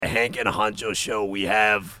Hank and Honcho show, we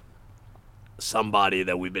have somebody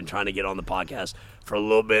that we've been trying to get on the podcast for a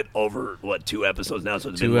little bit over, 2 episodes now, so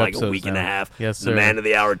it's been like a week and a half. Yes, sir. The man of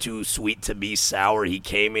the hour, too sweet to be sour. He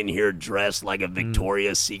came in here dressed like a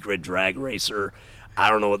Victoria's Secret drag racer. I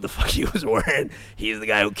don't know what the fuck he was wearing. He's the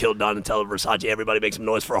guy who killed Donatella Versace. Everybody make some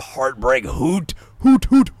noise for Heartbreak Hoot. Hoot,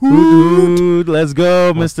 hoot, hoot. Hoot. Let's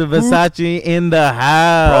go, Mr. Versace in the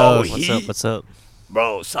house. Bro, What's up?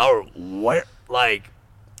 Bro, Sour, where,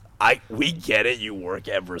 we get it, you work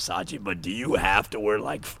at Versace, but do you have to wear,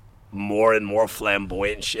 more and more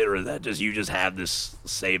flamboyant shit, or is that just you just have this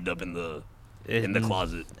saved up in the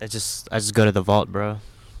closet? I just go to the vault, bro.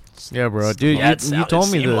 Yeah, bro. Dude, you told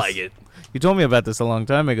me this. Like it. You told me about this a long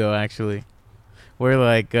time ago, actually. Where,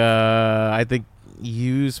 I think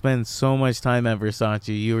you spend so much time at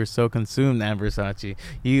Versace. You were so consumed at Versace.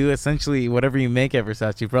 You essentially, whatever you make at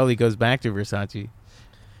Versace probably goes back to Versace.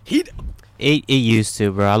 It used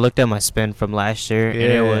to, bro. I looked at my spend from last year, and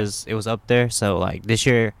it was up there. So, this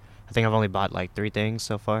year, I think I've only bought, 3 things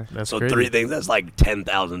so far. That's so crazy. 3 things, that's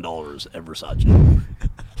 $10,000 at Versace.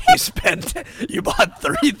 You bought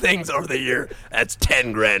 3 things over the year. That's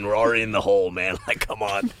 $10,000. We're already in the hole, man. Come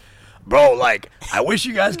on. Bro, I wish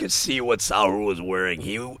you guys could see what Saul was wearing.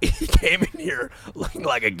 He came in here looking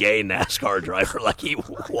like a gay NASCAR driver. He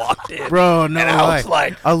walked in. Bro, no, and I was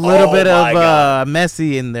like, a little bit of God.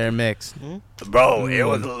 Messi in there mixed. Bro, it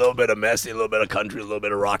was a little bit of Messi, a little bit of country, a little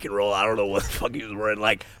bit of rock and roll. I don't know what the fuck he was wearing.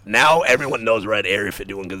 Now everyone knows we're at Area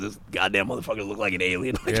 51 because this goddamn motherfucker looked like an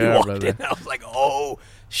alien. He walked in, and I was like, oh,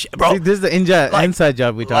 shit. Bro, see, this is the inside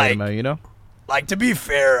job we talking about, you know? To be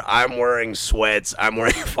fair, I'm wearing sweats. I'm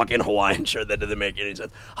wearing a fucking Hawaiian shirt that doesn't make any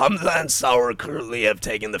sense. Hamza and Sour currently have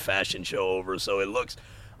taken the fashion show over, so it looks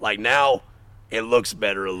now it looks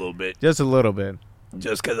better a little bit. Just a little bit.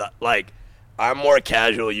 Just because, I'm more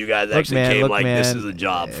casual. You guys actually came this is a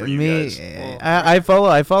job for you guys. I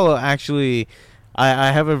follow, actually.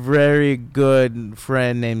 I have a very good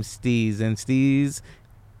friend named Steez, and Steezy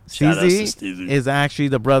is actually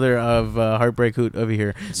the brother of Heartbreak Hoot over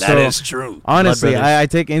here. That is true. Honestly, I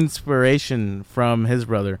take inspiration from his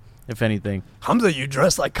brother, if anything. Hamza, you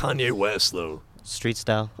dress like Kanye West, though. Street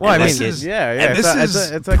style. Well, and I mean, And this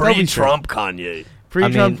is pre-Trump Kanye.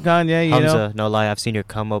 Pre-Trump Kanye, you Hamza, know? no lie, I've seen your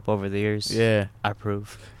come up over the years. Yeah. I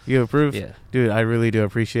approve. You approve? Yeah. Dude, I really do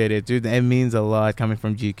appreciate it. Dude, it means a lot coming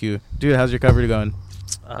from GQ. Dude, how's your cover going?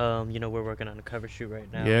 We're working on a cover shoot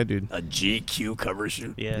right now. Yeah, dude. A GQ cover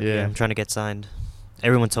shoot? Yeah. I'm trying to get signed.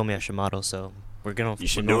 Everyone told me I should model, so we're going to... You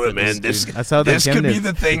should do it, man. This could be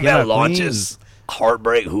the thing that launches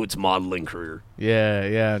Heartbreak Hoot's modeling career.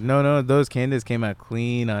 Yeah. No, those candidates came out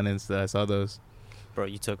clean on Insta. I saw those. Bro,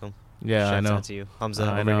 you took them. Yeah, Shouts I know. out to you. Hamza,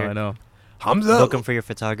 I know. Hamza, looking for your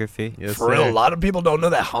photography. Yes, for real, sir. a lot of people don't know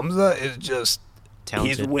that Hamza is just...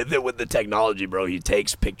 Talented. He's with it with the technology, bro. He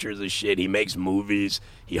takes pictures of shit. He makes movies.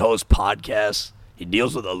 He hosts podcasts. He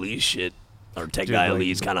deals with Elise shit. Our tech guy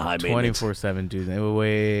Elise, kind of high maintenance. 24/7, dude. They were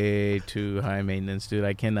way too high maintenance, dude.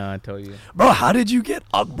 I cannot tell you. Bro, how did you get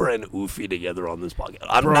Akbar and Ufi together on this podcast?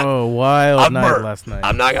 Wild night last night.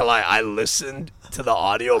 I'm not gonna lie. I listened to the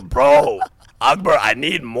audio, bro. Akbar, I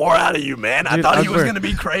need more out of you, man. I thought he was gonna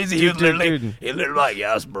be crazy. He was literally like,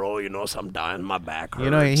 yes, bro. Sometimes my back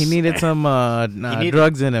hurts. He needed some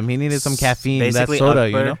drugs in him. He needed some caffeine. Basically, that soda,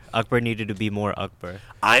 Akbar, Akbar needed to be more Akbar.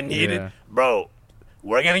 I needed, bro.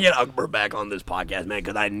 We're gonna get Akbar back on this podcast, man,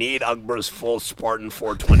 because I need Akbar's full Spartan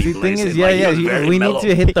 420 the thing is, blazing. we need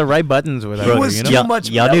to hit the right buttons with Akbar.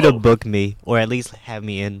 Y'all need to book me, or at least have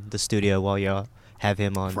me in the studio while y'all have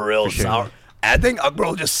him on. For real, sure. Sour. I think Akbar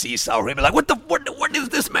will just see Sour. He'll be like, what is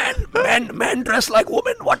this, man? Man dressed like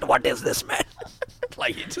woman? What is this, man?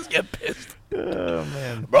 He just get pissed. Oh,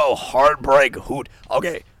 man. Bro, Heartbreak Hoot.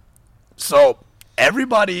 Okay, so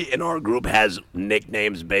everybody in our group has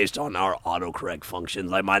nicknames based on our autocorrect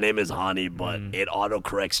functions. My name is Hani, but it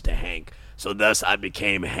autocorrects to Hank. So thus I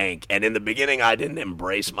became Hank. And in the beginning, I didn't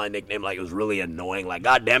embrace my nickname. It was really annoying.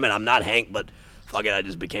 God damn it, I'm not Hank, but fuck it, I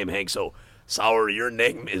just became Hank. So, Sour, your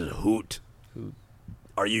name is Hoot.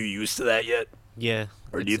 Are you used to that yet? Yeah.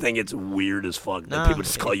 Or do you think it's weird as fuck that people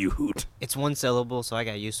just call you Hoot? It's one syllable, so I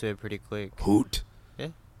got used to it pretty quick. Hoot? Yeah.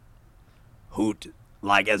 Hoot.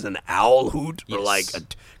 Like as an owl hoot? Yes. Or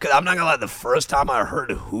because I'm not going to lie, the first time I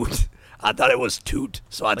heard Hoot, I thought it was toot.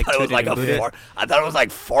 So I thought it was like a fart. I thought it was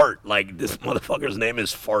like fart. Like this motherfucker's name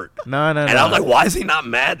is Fart. No. And I was like, why is he not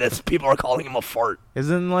mad that people are calling him a fart?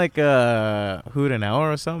 Isn't Hoot an owl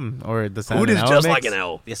or something? Or the sound Hoot is just like an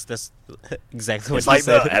owl. Yes, that's exactly what It's you like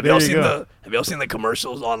said. have y'all seen the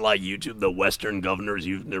commercials on YouTube, the Western Governors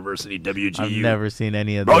University, WGU? I've never seen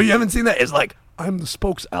any of Bro, those. you haven't seen that? It's like, I'm the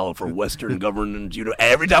spokes owl for Western Governance University.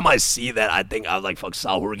 Every time I see that, I think I'm like, fuck,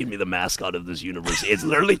 Sahur, give me the mascot of this university. It's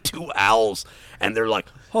literally two owls, and they're like,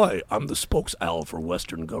 hi, I'm the spokes owl for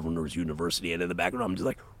Western Governors University. And in the background, I'm just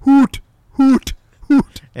like, hoot, hoot,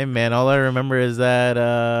 hoot. Hey, man, all I remember is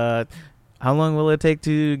that, how long will it take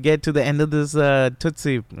to get to the end of this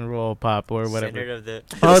Tootsie Roll Pop or whatever? Center of the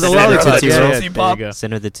Oh, the Center of lollipop. Tootsie Yeah, Roll. yeah, there you go.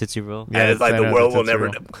 center of the Tootsie Roll. Yeah, And it's like center the of world the will Tootsie never.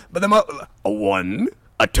 Roll. But then a one,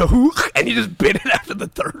 a two, and you just bit it after the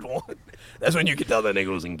third one. That's when you can tell that nigga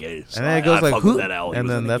was engaged. And then it goes like, fuck with whoop, that owl. He and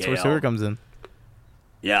was then a that's gay where owl. Sewer comes in.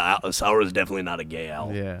 Yeah, Sour is definitely not a gay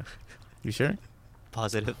owl. Yeah. You sure?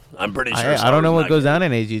 Positive. I'm pretty sure. I don't know Sour's what not goes gay. down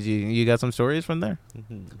in AGG. You got some stories from there?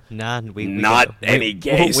 Nah, we Not got- any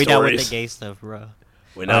gay We down with the stories. gay stuff, bro.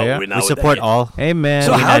 We're not, yeah? we're not We with support that. all. Hey, man.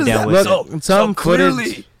 So we how not does down that with look? it. So Some clearly,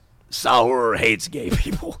 footage- Sour hates gay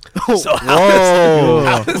people. Oh, So how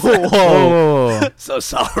whoa. does that- Whoa. Whoa. So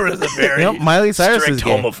Sour is a very You know, Miley Cyrus strict is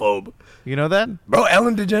gay. homophobe. You know that? Bro,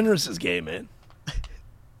 Ellen DeGeneres is gay, man.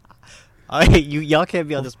 Y'all can't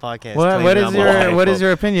be on this podcast. What claiming is I'm a your homophobe. what is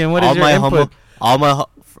your opinion? What is all your my input? all my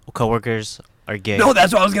coworkers are gay. No,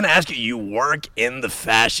 that's what I was gonna ask you. You work in the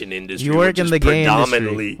fashion industry. You work which in is the gay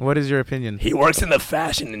predominantly. industry. What is your opinion? He works in the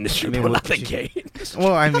fashion industry, I mean, but what not the could gay industry.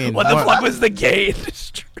 Well, I mean, What the fuck was the gay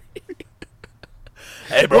industry?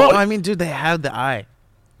 Hey, bro. Well, what- I mean, dude, they have the eye.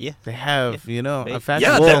 Yeah. They have, you know, Yeah, a fashion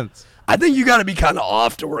yeah, sense. I think you got to be kind of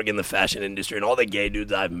off to work in the fashion industry, and all the gay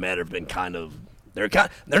dudes I've met have been kind of. They're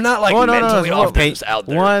not like Well, no, mentally no, off. well, They're just out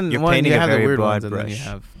there. One, You're one, painting you a have the very weird broad ones, and then you brush.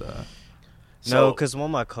 have the. No, So- because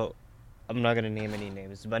one of my I'm not gonna name any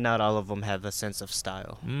names, but not all of them have a sense of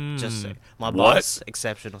style. Just say my What? boss,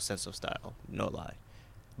 exceptional sense of style, no lie.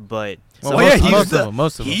 But Well, Oh most- yeah, he's most of the them,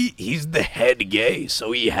 most of them. he's the head gay,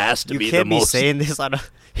 so he has to you be can't the be most. saying this on a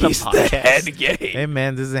He's the podcast. head gay. Hey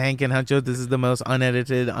man, this is Hank and Huncho. This is the most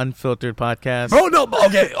unedited, unfiltered podcast. Bro, no,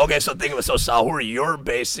 but okay. So think of it. So Sahur, you're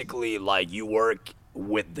basically like you work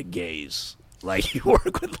with the gays. Like you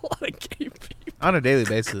work with a lot of gay people. On a daily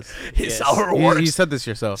basis. Yes. Sahur You, works. you said this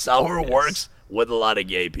yourself. Sahur Yes. works with a lot of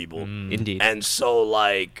gay people, Indeed. and so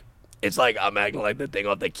like it's like I'm acting like the thing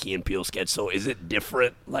off the Key and Peele sketch. So is it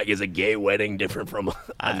different? Like is a gay wedding different from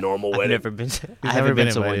a normal I've wedding? never been. I never haven't been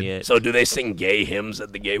been to one invited. yet. So do they sing gay hymns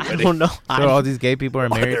at the gay I wedding? don't know. So all these gay people are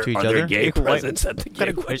married there, to each are there other. gay What- presents at the What gay kind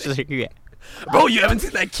of questions wedding? are you at? Bro, you haven't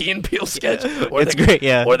seen that Key and Peele sketch? Where It's the, great,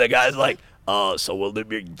 yeah. Where the guy's like, so will there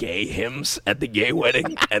be gay hymns at the gay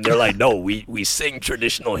wedding? And they're like, no, we sing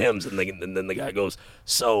traditional hymns. And then the guy goes,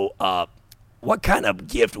 so what kind of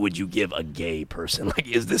gift would you give a gay person? Like,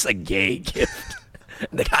 is this a gay gift?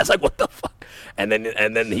 And the guy's like, what the fuck? And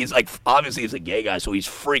then he's like, obviously he's a gay guy, so he's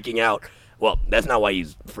freaking out. Well, that's not why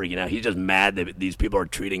he's freaking out. He's just mad that these people are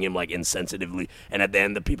treating him like insensitively. And at the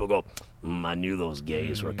end, the people go, I knew those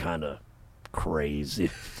gays were kind of crazy.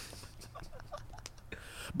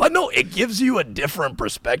 But no, it gives you a different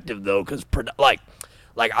perspective though, because like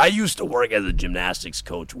I used to work as a gymnastics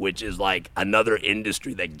coach, which is like another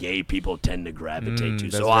industry that gay people tend to gravitate to.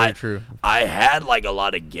 That's So very true. I had like a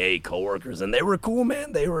lot of gay coworkers, and they were cool,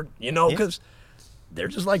 man. They were, because they're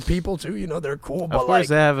just like people too, They're cool, but Of course, like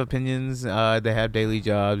they have opinions. They have daily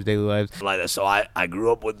jobs, daily lives. like that. So I grew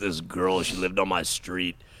up with this girl. She lived on my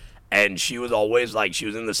street, and she was always like, she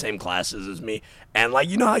was in the same classes as me. And like,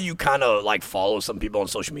 you know how you kind of like follow some people on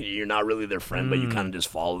social media, you're not really their friend, but you kind of just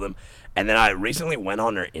follow them. And then I recently went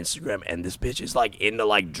on her Instagram, and this bitch is like into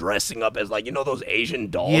like dressing up as like, those Asian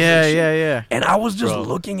dolls. Yeah, and shit. yeah, yeah. And I was just Bro.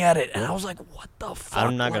 looking at it, and I was like, what the fuck?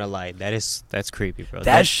 I'm not Like, gonna lie. That's creepy, bro.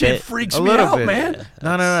 that shit freaks A me little out, bit. man.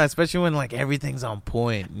 No. Especially when like everything's on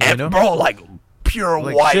point. You And know? bro, like pure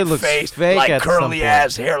Like, white shit looks face, fake like at some curly point.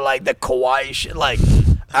 ass hair, like the kawaii shit. Like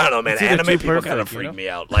I don't know, man. It's either Anime too people kind perfect, of freak you know? me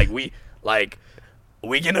out.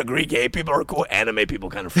 We can agree gay people are cool. Anime people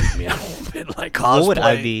kind of freak me out a little bit. Like cosplay. What would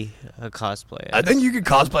I be a cosplay? I as? think you could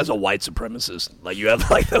cosplay as a white supremacist. Like you have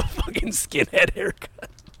like the fucking skinhead haircut.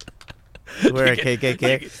 Wear a You could- KKK.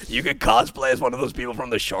 like, you could cosplay as one of those people from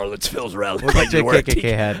the Charlottesville's rally. We'll like get you you a wear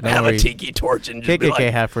KKK hat, don't have worry. a tiki torch and just be KKK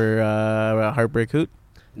like, hat for Heartbreak Hoot.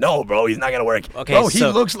 no, bro, he's not gonna wear it. Okay, Bro, he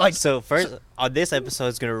so, looks like So first, on this episode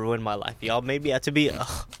is gonna ruin my life. Y'all made me have to be a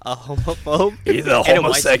homophobe. he's a and white-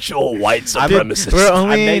 homosexual white I'm- supremacist. We're I'm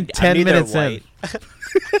only not- 10 I'm neither minutes in. white.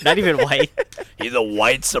 Not even white. He's a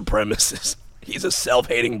white supremacist. He's a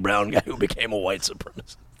self-hating brown guy who became a white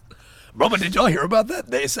supremacist. Bro, but did y'all hear about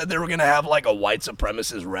that? They said they were going to have like a white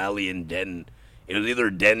supremacist rally in Denton. It was either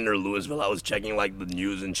Denton or Louisville. I was checking like the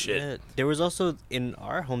news and shit. Yeah, there was also in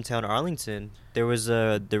our hometown, Arlington. There was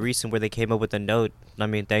the recent where they came up with a note. I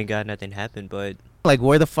mean, thank God nothing happened, but Like,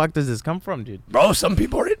 where the fuck does this come from, dude? Bro, some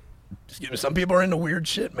people are into weird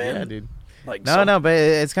shit, man. Yeah, dude. Like No, but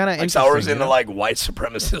it's kind of like interesting. Sour's you into know? like white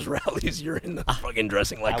supremacist rallies. You're in the fucking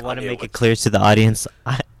dressing like I want to Kanye make it West. clear to the audience.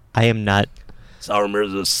 I am not. Sour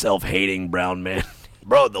Mirror's a self-hating brown man.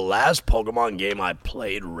 Bro, the last Pokemon game I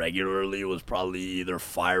played regularly was probably either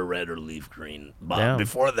Fire Red or Leaf Green. But Damn.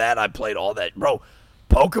 before that, I played all that. Bro,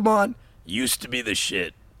 Pokemon used to be the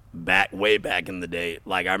shit way back in the day.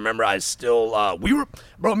 Like, I remember I still,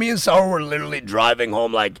 me and Sour were literally driving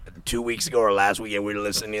home like 2 weeks ago or last weekend. We were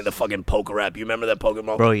listening to the fucking Poke Rap. You remember that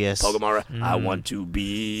Pokemon? Bro, yes. Pokemon Rap. I want to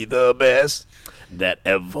be the best that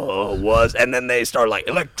ever was. And then they start like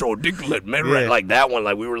Electro, Diglett, Medrat, Yeah. like that one.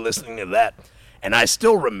 Like, we were listening to that. And I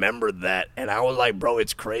still remember that. And I was like, bro,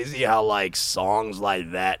 it's crazy how like songs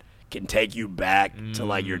like that can take you back to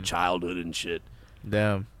like your childhood and shit.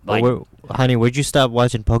 Damn. Like, Honey, where'd you stop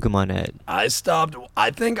watching Pokemon at? I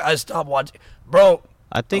think I stopped watching. Bro,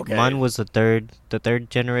 I think Okay. mine was the third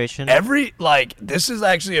generation. this is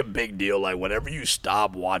actually a big deal. Like, whenever you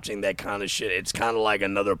stop watching that kind of shit, it's kind of like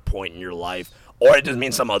another point in your life. Or it just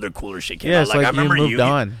means some other cooler shit came Yeah, out. it's like I you remember moved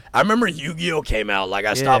on. I remember Yu-Gi-Oh came out. Like,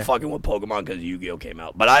 I stopped Yeah. fucking with Pokemon because Yu-Gi-Oh came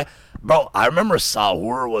out. But I remember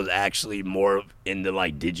Sahur was actually more into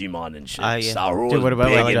like Digimon and shit. Yeah. Sahur Dude, was what about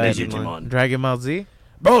big like into Digimon? Digimon. Dragon Ball Z?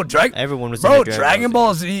 Bro, Everyone was Bro, into Dragon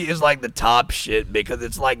Ball Z is like the top shit because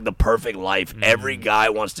it's like the perfect life. Mm-hmm. Every guy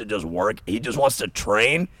wants to just work. He just wants to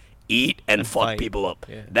train, eat, and fuck fight. people up.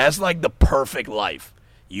 Yeah. That's like the perfect life.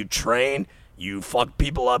 You train, you fuck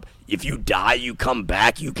people up. If you die, you come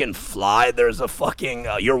back. You can fly. There's a fucking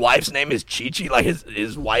your wife's name is Chi-Chi. Like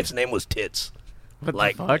his wife's name was Tits. What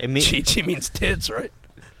Like the fuck? It mean- Chi-Chi means tits, right?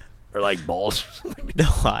 Or like balls. No,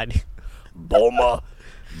 honey. Bulma.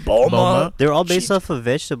 Bulma? They're all based Chi- off of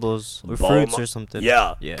vegetables or Bulma. fruits or something.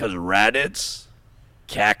 Yeah, Yeah. because Raditz,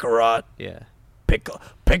 Kakarot, Yeah.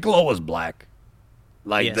 Piccolo was black.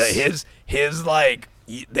 Like Yes. his like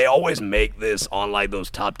they always make this on like those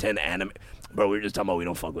top 10 anime. Bro, we were just talking about we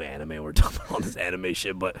don't fuck with anime. We're talking about all this anime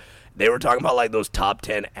shit, but they were talking about like those top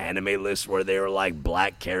 10 anime lists where they were like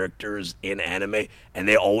black characters in anime, and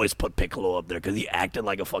they always put Piccolo up there because he acted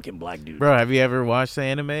like a fucking black dude. Bro, have you ever watched the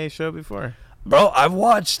anime show before? Bro, I've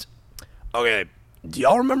watched. Okay, do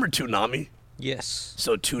y'all remember Toonami? Yes.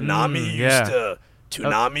 So Toonami yeah.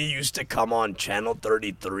 used to come on Channel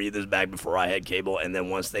 33. This is back before I had cable, and then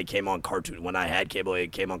once they came on Cartoon, when I had cable,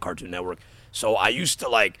 it came on Cartoon Network. So I used to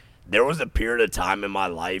like. There was a period of time in my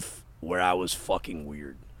life where I was fucking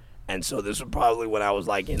weird, and so this was probably when I was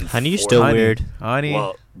like in. Honey, you fourth- still weird. Honey,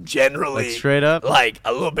 Well, generally, like straight up? like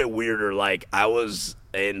a little bit weirder. Like I was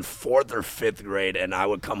in 4th or 5th grade, and I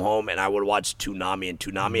would come home and I would watch Toonami, and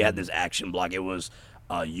Toonami had this action block. It was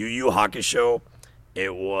Yu Yu Hakusho,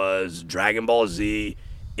 it was Dragon Ball Z,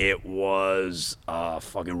 it was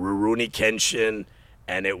fucking Rurouni Kenshin,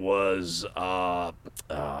 and it was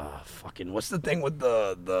fucking what's the thing with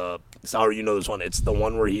the sorry, you know this one? It's the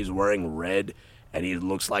one where he's wearing red and he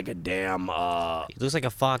looks like a damn He looks like a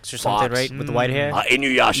fox or something, Fox. right? With the white hair.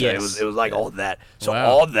 Inuyasha. Yes. It was like all that. So Wow.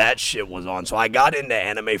 all that shit was on. So I got into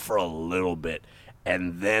anime for a little bit,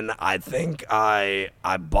 and then I think I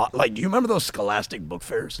bought like. Do you remember those Scholastic book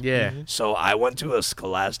fairs? Yeah. So I went to a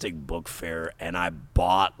Scholastic book fair and I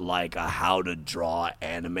bought like a how to draw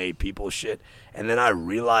anime people shit, and then I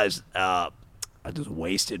realized. I just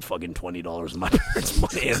wasted fucking $20 of my parents'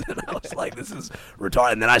 money, and then I was like, "This is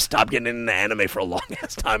retarded." And then I stopped getting into anime for a long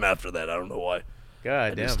ass time after that. I don't know why. I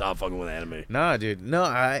God damn. just stopped fucking with anime. Nah, dude. No,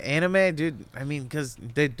 anime, dude. I mean, because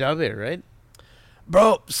they dub it, right?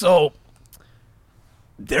 Bro, so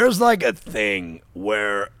there's like a thing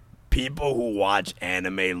where people who watch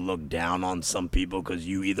anime look down on some people because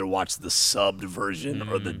you either watch the subbed version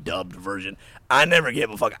or the dubbed version. I never gave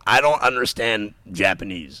a fuck. I don't understand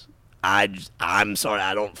Japanese. I'm sorry,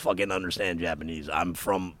 I don't fucking understand Japanese. I'm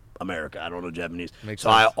from America. I don't know Japanese. Makes so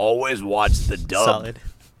sense. I always watch the dubbed. Solid.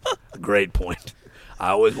 Great point. I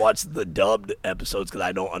always watch the dubbed episodes because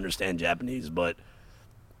I don't understand Japanese. But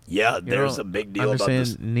yeah, You there's don't a big deal about understand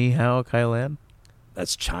this. Ni hao Kai Lan?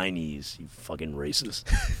 That's Chinese, you fucking racist.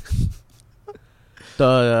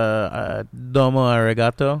 Domo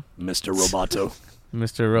arigato, Mr. Roboto.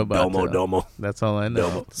 Mr. Roboto. Domo. That's all I know.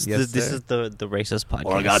 Domo. Yes, This sir. is the racist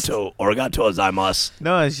podcast. Origato azaimasu.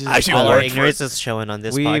 No, it's just Actually, All I our work for ignorance it. is showing on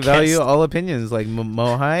this we podcast. value all opinions. Like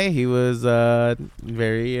Mohai, he was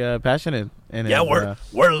very passionate. And Yeah,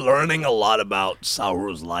 we're learning a lot about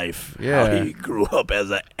Sauru's life. Yeah. How he grew up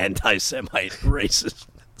as an anti-Semite racist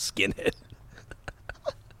skinhead.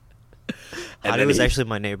 And Hadi then was he- actually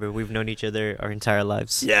my neighbor. We've known each other our entire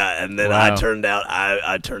lives. Yeah, and then Wow.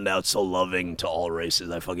 I turned out so loving to all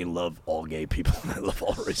races. I fucking love all gay people. I love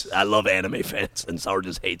all races. I love anime fans, and Saur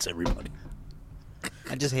just hates everybody.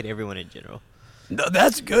 I just hate everyone in general. No,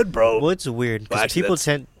 that's good, bro. Well, it's weird Well, because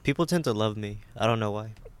actually, people tend to love me. I don't know why.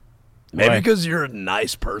 Maybe Why? because you're a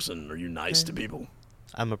nice person or you're nice to people.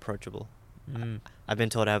 I'm approachable. Mm. I've been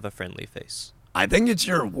told I have a friendly face. I think it's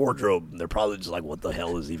your wardrobe. They're probably just like, what the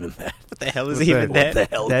hell is even that? What the hell is What's even that? What that?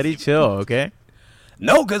 the hell? Daddy, chill, okay?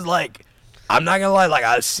 No, because, like, I'm not going to lie. Like,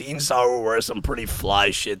 I've seen Saru wear some pretty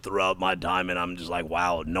fly shit throughout my time, and I'm just like,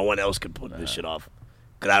 wow, no one else could put this shit off.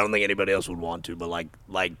 Because I don't think anybody else would want to. But,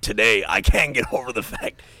 like today, I can't get over the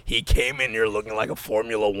fact he came in here looking like a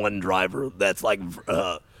Formula One driver that's, like,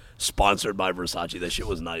 sponsored by Versace. That shit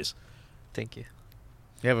was nice. Thank you.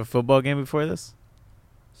 You have a football game before this?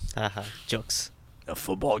 Haha. Jokes. A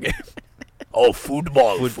football game? Oh,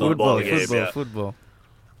 football. Football game, football, yeah. football.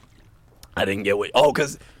 I didn't get what. Oh,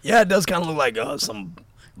 because, yeah, it does kind of look like some.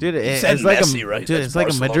 Dude, You said it's like Messi, a right? dude, That's it's like a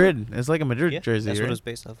Barcelona. Madrid. It's like a Madrid Yeah, jersey, that's what right? it was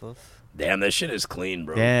based off of. Damn, that shit is clean,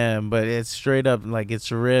 bro. Damn, but it's straight up like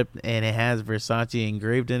it's ripped and it has Versace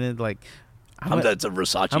engraved in it. Like, That's a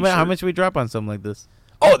Versace how shirt. much we drop on something like this?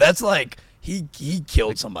 Oh, that's like he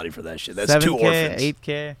killed somebody for that shit. That's 2 7K, orphans. 8K,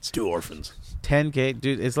 It's 2 orphans. 10K,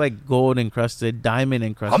 dude. It's like gold encrusted, diamond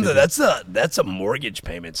encrusted. Hamza, that's a mortgage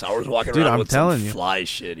payment. So I was walking Dude, around I'm with telling some you. fly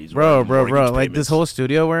shit. He's bro. wearing mortgage Like payments. this whole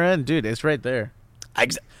studio we're in, dude. It's right there.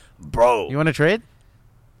 Bro, You want to trade?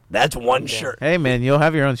 that's one Yeah. shirt. Hey, man, you'll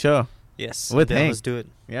have your own show. Yes. With yeah, Hank. let's do it.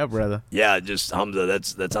 Yeah, brother. Yeah, just Hamza.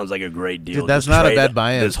 That sounds like a great deal. Dude, that's Just not a trade bad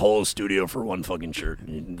buy-in. This whole studio for one fucking shirt,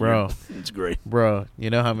 Bro. It's great. Bro,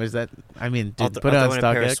 you know how much that? I mean, I'll dude, put it I'll on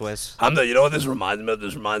throw in a pair of StockX. sweats. Hamza, you know what this reminds me of?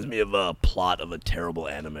 This reminds me of a plot of a terrible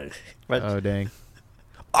anime. Right. Oh dang.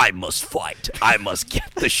 I must fight. I must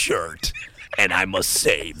get the shirt, and I must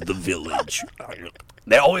save the village.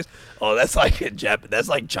 They always. Oh, that's like that's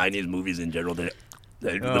like Chinese movies in general.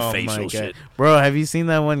 They do the Oh facial my God. shit. Bro, have you seen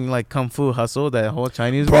that one like Kung Fu Hustle? That whole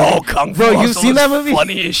Chinese Bro, movie? Kung Fu Bro, you've Hustle seen is that movie?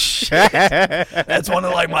 Funny as shit. That's one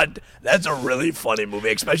of like my. That's a really funny movie,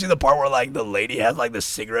 especially the part where like the lady has like the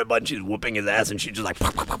cigarette butt and she's whooping his ass and she's just like,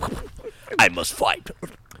 I must fight,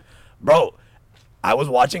 bro. I was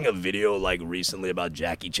watching a video like recently about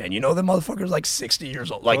Jackie Chan. You know the motherfucker's like 60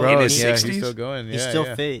 years old, like Bro, in his yeah, 60s. he's still going. He's yeah, still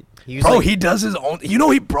yeah. fit. He was Bro, like, he does his own. You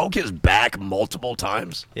know, he broke his back multiple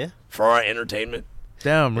times yeah, for our entertainment.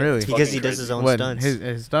 Damn, really? Fucking because he does crazy. his own What, stunts.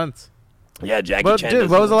 his stunts? Yeah, Jackie But Chan. dude, does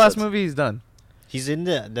what his was the own last stunts. movie he's done? He's in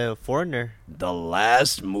the Foreigner. The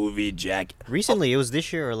last movie, Recently, it was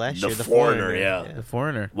this year or last The year. The Foreigner, yeah. The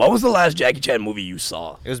Foreigner. What was the last Jackie Chan movie you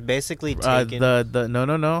saw? It was basically taken. The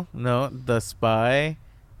no, the spy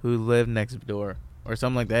who lived next door or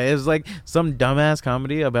something like that. It was like some dumbass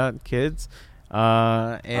comedy about kids.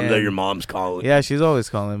 I'm And that your mom's calling. yeah, she's always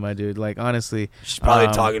calling my dude. Like honestly, She's probably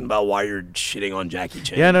um, talking about why you're shitting on Jackie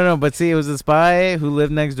Chan. Yeah, no, but see, it was a spy who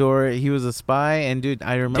lived next door. He was a spy, and dude,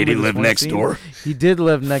 I remember. Did he this live one next scene. door? He did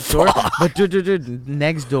live next door, but dude,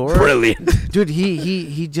 next door, Brilliant. dude,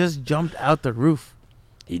 he just jumped out the roof.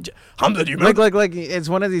 Hamza, do you remember? Like it's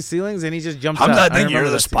one of these ceilings, and he just jumps Hamza, out. I think you're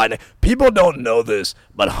remember the that spy. People don't know this,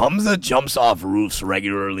 but Hamza jumps off roofs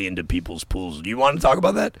regularly into people's pools. Do you want to talk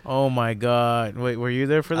about that? scene. Oh my god! Wait, were you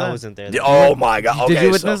there for that? I wasn't there. Oh my god. Okay, Did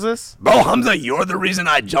you witness so, this? Bro, Hamza, you're the reason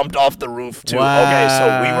I jumped off the roof too. Okay,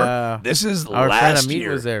 so we were. This is Our friend last Amit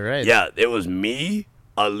year. was there, right? Yeah, it was me,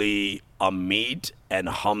 Ali, Amit, and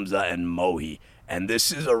Hamza and Mohi. And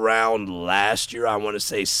this is around last year, I want to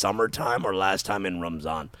say summertime or last time in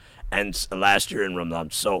Ramzan. And last year in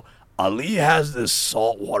Ramzan. So Ali has this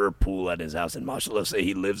saltwater pool at his house. And mashallah, say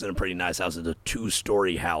he lives in a pretty nice house. It's a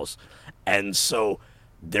 2-story house. And so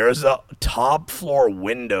there's a top floor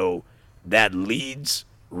window that leads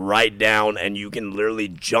right down, and you can literally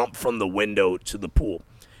jump from the window to the pool.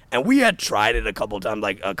 And we had tried it a couple times,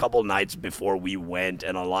 like a couple nights before we went,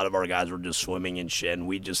 and a lot of our guys were just swimming and shit, and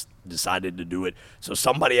we just decided to do it. So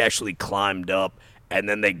somebody actually climbed up, and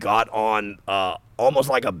then they got on almost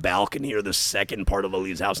like a balcony or the second part of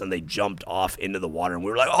Ali's house, and they jumped off into the water. And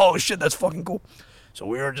we were like, oh, shit, that's fucking cool. So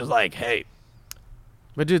we were just like, hey,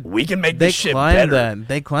 But dude, we can make they this shit climbed better. that.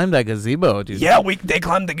 They climbed that gazebo, dude. Yeah, they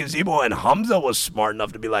climbed the gazebo, and Hamza was smart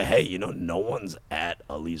enough to be like, hey, you know, no one's at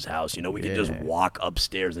Ali's house. You know, we can just Yeah. walk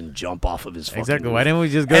upstairs and jump off of his fucking Exactly. roof. Why didn't we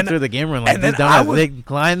just go And- through the game room like and these then I dumbasses? was- They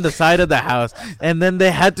climbed the side of the house, and then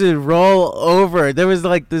they had to roll over. There was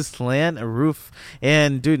like this slant roof,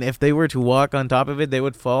 and dude, if they were to walk on top of it, they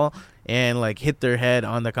would fall and like hit their head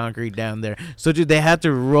on the concrete down there. So, dude, they had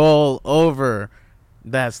to roll over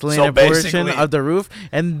that slanted portion basically- of the roof,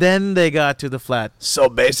 and then they got to the flat. So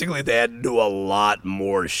basically, they had to do a lot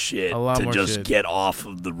more shit A lot to more just shit. get off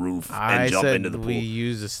of the roof I and jump said into the we pool.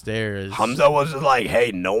 use the stairs. Hamza was just like, hey,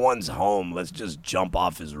 no one's home. Let's just jump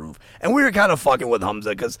off his roof. And we were kind of fucking with Hamza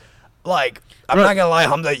because like, I'm not gonna lie,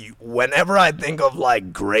 Hamza, whenever I think of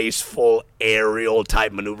like graceful aerial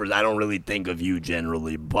type maneuvers, I don't really think of you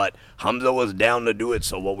generally, but Hamza was down to do it.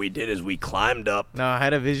 So what we did is we climbed up. No, I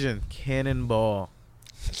had a vision. Cannonball.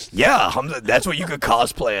 Yeah, Hamza, that's what you could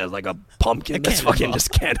cosplay as, like a pumpkin that's fucking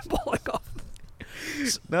just cannonballing off.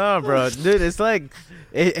 No, bro, dude, it's like,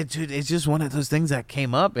 dude, it's just one of those things that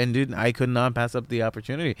came up, and dude, I could not pass up the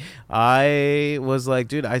opportunity. I was like,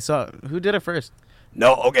 dude, I saw who did it first.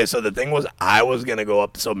 No, okay, so the thing was I was going to go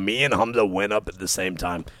up. So me and Hamza went up at the same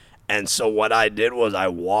time. And so what I did was I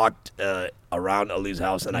walked around Ali's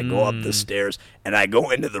house, and I go up the stairs, and I go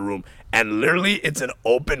into the room. And literally it's an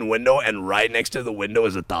open window, and right next to the window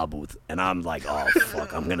is a thought booth. And I'm like, oh,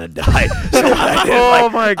 fuck, I'm going to die. So what I did, Oh,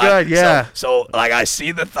 my God, yeah. So, like, I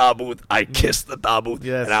see the thought booth. I kiss the thought booth.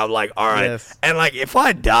 Yes. And I'm like, all right. Yes. And, like, if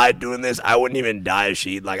I died doing this, I wouldn't even die of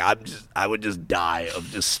shit. Like, I would just die of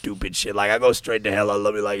just stupid shit. Like, I go straight to hell. I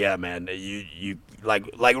love you. Like, yeah, man, you like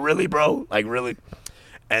really, bro? Like, really?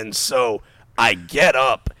 And so I get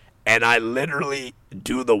up, and I literally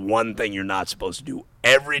do the one thing you're not supposed to do.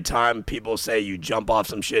 Every time people say you jump off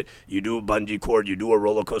some shit, you do a bungee cord, you do a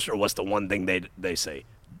roller coaster, what's the one thing they say?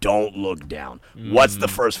 Don't look down. What's the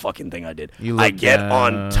first fucking thing I did? I get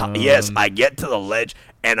down. on top. Yes, I get to the ledge,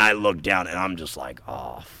 and I look down, and I'm just like,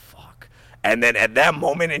 oh, fuck. And then at that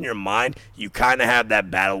moment in your mind, you kind of have that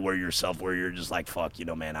battle where you're just like, fuck,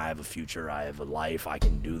 man, I have a future. I have a life. I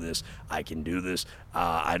can do this. I can do this.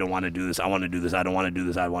 I don't want to do this. I want to do this. I don't want to do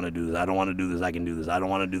this. I want to do this. I don't want to do this. I can do this. I don't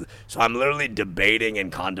want to do this. So I'm literally debating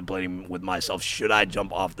and contemplating with myself, should I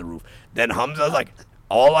jump off the roof? Then Hamza's like,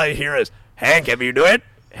 all I hear is, Hank, have you do it?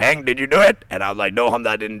 Hank, did you do it? And I was like, no, Hamza,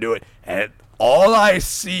 I didn't do it. And all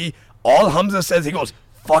Hamza says, he goes,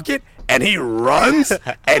 fuck it. And he runs,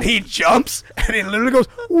 and he jumps, and he literally goes,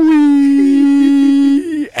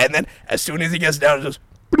 wee. And then as soon as he gets down, it's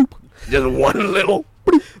just one little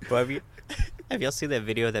bloop. But have y'all seen that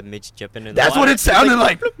video of that Mitch jumping in the That's water? what it sounded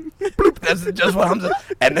like. Bloop. That's just what Hamza.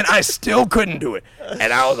 And then I still couldn't do it.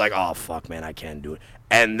 And I was like, oh, fuck, man, I can't do it.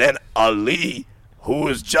 And then Ali, who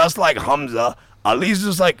is just like Hamza, Ali's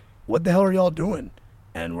just like, what the hell are y'all doing?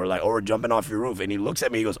 And we're like, oh, we're jumping off your roof. And he looks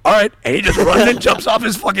at me, he goes, all right. And he just runs and jumps off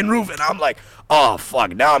his fucking roof. And I'm like, oh,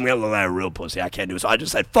 fuck, now I'm going to look like a real pussy. I can't do it. So I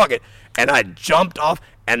just said, fuck it. And I jumped off.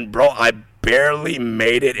 And, bro, I barely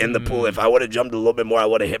made it in the pool. If I would have jumped a little bit more, I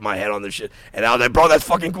would have hit my head on this shit. And I was like, bro, that's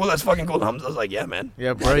fucking cool. That's fucking cool. I was like, yeah, man.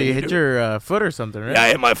 Yeah, bro, you hit your foot or something, right? Yeah, I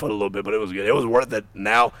hit my foot a little bit, but it was good. It was worth it.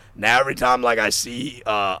 Now every time, like, I see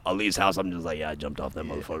Ali's house, I'm just like, yeah, I jumped off that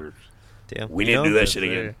motherfucker. Damn. We need to do that shit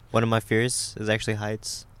again. One of my fears is actually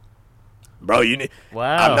heights. Bro, you need.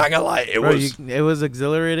 Wow. I'm not gonna lie. It was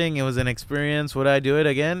exhilarating. It was an experience. Would I do it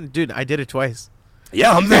again? Dude, I did it twice.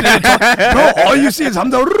 Yeah, Hamza did it. Bro, all you see is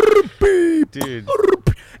Hamza. Dude.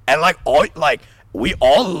 And we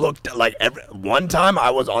all looked like one time I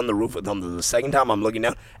was on the roof with Hamza. The second time I'm looking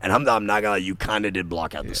down, and Hamza, I'm not gonna lie, you kind of did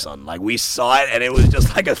block out the sun. Like, we saw it, and it was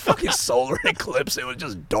just like a fucking solar eclipse. It was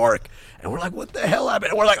just dark, and we're like, what the hell happened?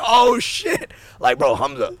 And we're like, oh shit! Like, bro,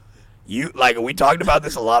 Hamza. We talked about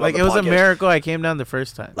this a lot. Like, on the it was podcast. a miracle I came down the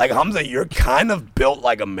first time. Like, Hamza, you're kind of built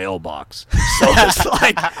like a mailbox. So it's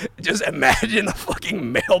like, just imagine a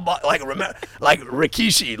fucking mailbox. Like, remember, like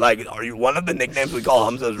Rikishi. Like, one of the nicknames we call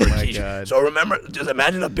Hamza is Rikishi. God. So remember, just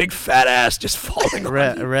imagine a big fat ass just falling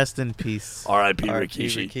on you. Rest in peace. R.I.P.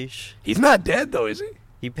 Rikishi. He's not dead though, is he?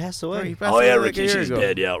 He passed away. He passed Oh yeah, away like a year Rikishi's ago.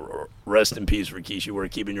 dead. Yeah, rest in peace, Rikishi. We're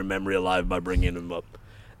keeping your memory alive by bringing him up.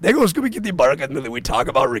 There goes Scooby Kitty Barakat Millie. We talk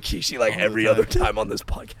about Rikishi like every other time on this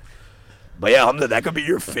podcast. But yeah, Hamza, that could be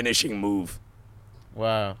your finishing move.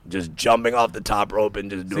 Wow. Just jumping off the top rope and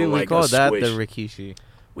just doing See, we like call a that squish. the Rikishi.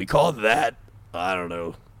 We call that, I don't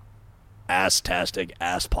know, ass-tastic,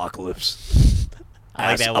 ass-pocalypse. I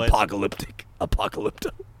like that one. Apocalypto.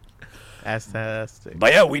 Astastic.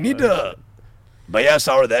 But yeah, we need to. But yeah,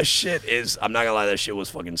 Sour, that shit is, I'm not gonna lie, that shit was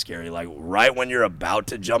fucking scary. Like, right when you're about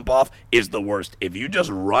to jump off is the worst. If you just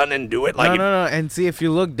run and do it, like. No. And see, if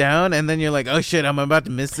you look down and then you're like, oh shit, I'm about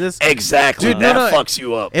to miss this. Exactly. Dude, that fucks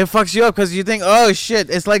you up. It fucks you up because you think, oh shit,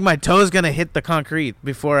 it's like my toe's gonna hit the concrete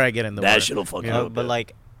before I get in the water. That shit'll fuck you up. But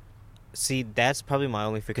like, see, that's probably my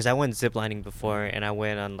only fear because I went ziplining before and I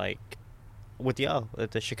went on like with y'all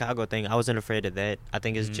at the Chicago thing. I wasn't afraid of that. I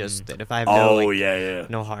think it's just that if I have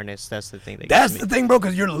no harness, that's the thing. That's the thing, bro,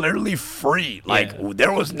 because you're literally free. Like,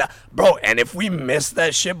 there was not, bro. And if we missed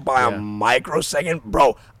that shit by a microsecond,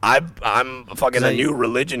 bro, I'm fucking a new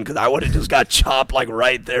religion because I would have just got chopped like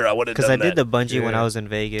right there. I would have done that. Because I did the bungee when I was in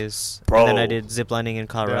Vegas, bro. And then I did ziplining in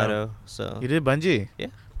Colorado. So you did bungee, yeah,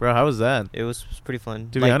 bro. How was that? it was pretty fun.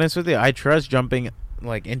 To be honest with you, I trust jumping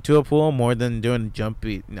like into a pool more than doing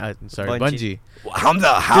bungee.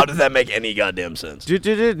 How does that make any goddamn sense?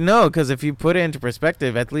 Dude, no, because if you put it into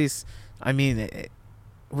perspective, at least, I mean,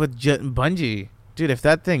 with bungee, dude, if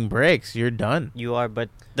that thing breaks, you're done. You are, but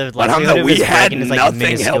the likelihood of it breaking is like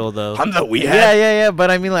minuscule, though. Yeah, but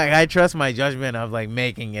I mean, like, I trust my judgment of like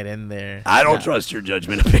making it in there. I don't trust your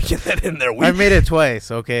judgment of making it in there. I made it twice,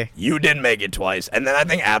 okay? You did make it twice, and then I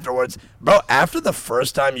think afterwards, bro. After the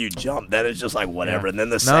first time you jump, then it's just like whatever. And then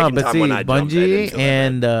the second time when I jumped, bungee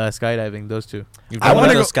and skydiving, those two. I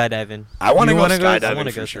want to go skydiving. I want to go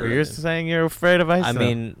skydiving for sure. You're saying you're afraid of ice? I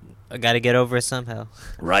mean, I got to get over it somehow.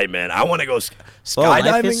 Right, man. I want to go skydiving.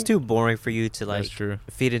 Life is too boring for you to like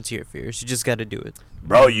feed into your fears. You just got to do it.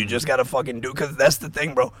 Bro, you just got to fucking do it, because that's the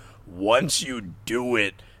thing, bro. Once you do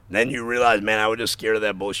it, then you realize, man, I was just scared of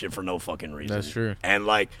that bullshit for no fucking reason. That's true. And,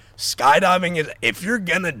 like, skydiving is, if you're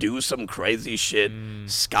going to do some crazy shit,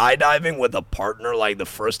 skydiving with a partner, like, the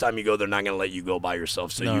first time you go, they're not going to let you go by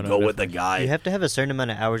yourself. So you go with a guy. You have to have a certain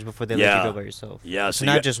amount of hours before they let you go by yourself. Yeah. So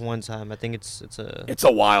not just one time. I think it's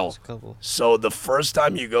a while. It's a couple. So the first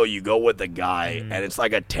time you go with a guy, and it's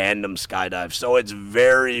like a tandem skydive. So it's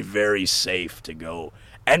very, very safe to go.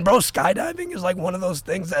 And, bro, skydiving is like one of those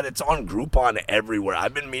things that it's on Groupon everywhere.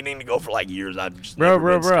 I've been meaning to go for like years. I've just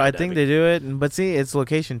bro. I think they do it, but see, it's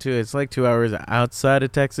location too. It's like 2 hours outside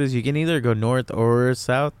of Texas. You can either go north or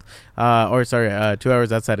south, 2 hours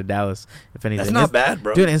outside of Dallas. If anything, that's not bad,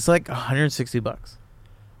 bro. Dude, it's like $160.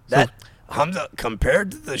 Hamza,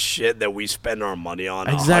 compared to the shit that we spend our money on,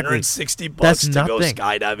 $160 to go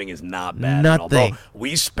skydiving is not bad at all, bro.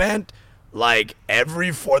 We spent. Like,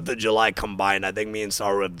 every 4th of July combined, I think me and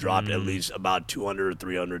Saru have dropped at least about $200 or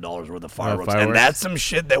 $300 worth of fireworks. And that's some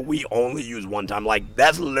shit that we only use one time. Like,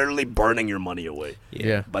 that's literally burning your money away.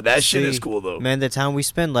 Yeah. But that shit is cool, though. Man, the time we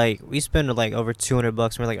spend over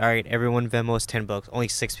 $200. We're like, all right, everyone Venmo's $10. Only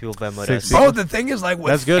 6 people Venmo'd us. Bro, the thing is, like,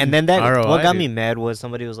 that's good. And then what got me mad was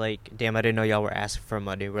somebody was like, damn, I didn't know y'all were asking for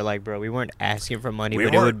money. We're like, bro, we weren't asking for money,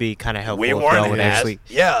 but it would be kind of helpful if y'all would actually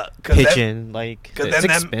pitch in. Like, it's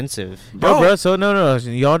expensive. Bro, so no,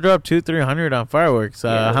 y'all dropped $200-300 on fireworks.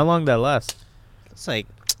 How long that last? It's like,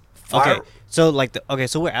 okay, so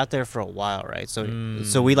so we're out there for a while, right?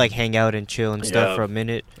 So we like hang out and chill and stuff for a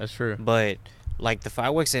minute. That's true. But like the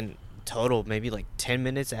fireworks in total, maybe like 10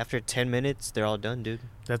 minutes. After 10 minutes, they're all done, dude.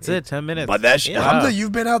 That's it, 10 minutes. But that shit, Hamza,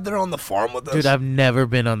 you've been out there on the farm with us? Dude, I've never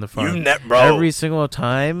been on the farm. Bro. Every single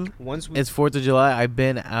time it's 4th of July, I've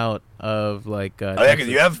been out of, like... because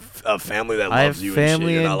you have a family that loves you and shit. I have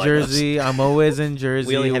family in Jersey. I'm always in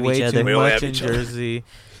Jersey. We way too much in Jersey.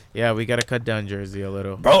 Yeah, we got to cut down Jersey a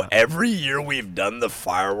little. Bro, every year we've done the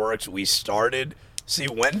fireworks, we started... See,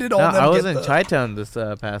 when did all them I was in Chi-Town this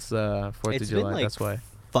past 4th of July. That's why.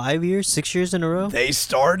 5 years, 6 years in a row. They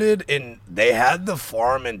had the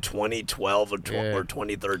farm in 2012 or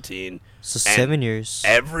 2013. So 7 years.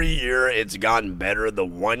 Every year it's gotten better. The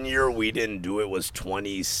 1 year we didn't do it was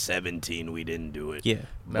 2017. We didn't do it. Yeah.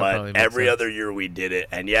 But every other year we did it.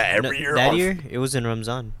 And every year. That year it was in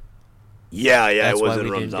Ramzan. Yeah, it was in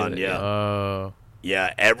Ramzan. Yeah. Oh.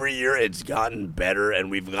 Yeah, every year it's gotten better,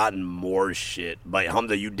 and we've gotten more shit. But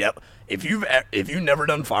Hamza, if you've never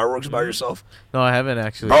done fireworks by yourself, no, I haven't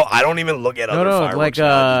actually. Bro, I don't even look at other fireworks.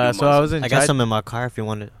 So I was in. I got some in my car if you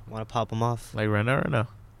want to pop them off. Like right now or no?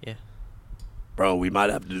 Yeah. Bro, we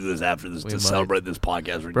might have to do this after this celebrate this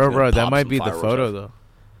podcast. Bro, that might be the photo though.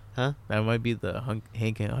 Huh? That might be the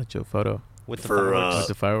Hank and Acho photo. With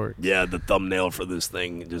the fireworks. Yeah, the thumbnail for this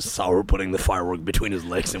thing. Just Saur putting the firework between his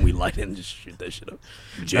legs, and we light it and just shoot that shit up.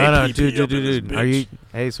 No, dude. Are you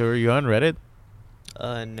on Reddit?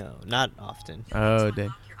 No, not often. Oh,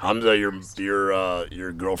 dang. Hamza,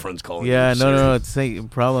 your girlfriend's calling you. Yeah, no. The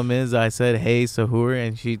problem is I said, hey, Sahur,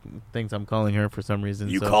 and she thinks I'm calling her for some reason.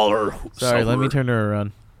 You call her Sorry, Sahur. Let me turn her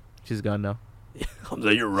around. She's gone now.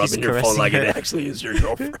 Hamza, you're rubbing your phone like it actually is your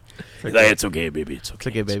girlfriend. He's like, it's okay, baby. It's okay. It's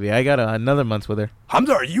okay, baby. I got another month with her.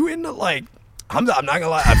 Hamza, are you into like... Hamza, I'm not going to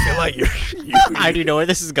lie. I feel like you're... I already know where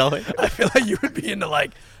this is going. I feel like you would be into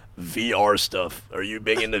like VR stuff. Are you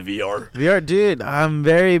big into VR? VR, dude. I'm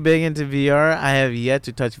very big into VR. I have yet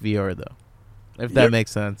to touch VR, though. If that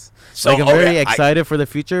makes sense. So, I'm very excited for the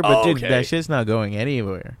future, but dude, that shit's not going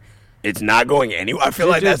anywhere. It's not going anywhere. I feel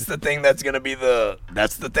like that's the thing that's going to be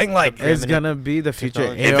that's the thing, like... It's going to be the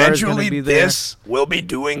future. Eventually, we'll be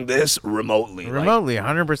doing this remotely. Remotely,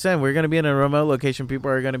 100%. We're going to be in a remote location. People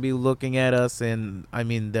are going to be looking at us, and, I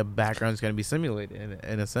mean, the background's going to be simulated,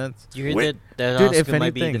 in a sense. You heard that also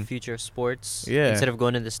might be the future of sports? Yeah. Instead of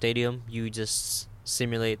going to the stadium, you just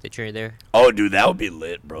simulate that you're there. Oh, dude, that would be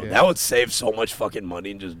lit, bro. Yeah. That would save so much fucking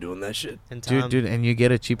money just doing that shit. Dude, and you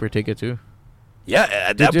get a cheaper ticket, too. Yeah,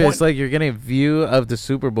 at that point, it's like you're getting a view of the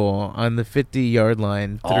Super Bowl on the 50-yard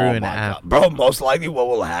line through an app. God. Bro, most likely what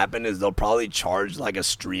will happen is they'll probably charge like a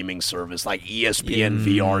streaming service, like ESPN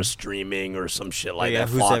VR streaming or some shit like that.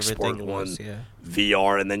 Fox Sports 1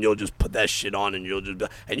 VR, and then you'll just put that shit on, and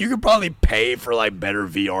and you could probably pay for like better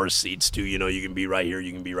VR seats too. You know, you can be right here,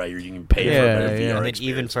 you can be right here, you can pay for a better VR. And then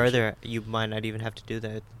even further, you might not even have to do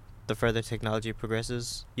that. The further technology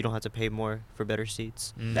progresses, you don't have to pay more for better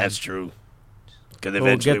seats. That's true. Because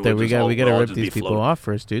eventually we'll get there. We gotta rip these people off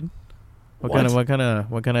first, dude. What kind of idea?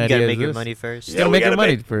 You gotta make your money first. You gotta make your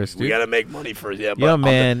money first, dude. We gotta make money first. Yeah, yo,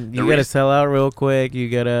 man, you gotta sell out real quick. You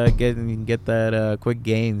gotta get that quick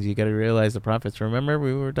gains. You gotta realize the profits. Remember,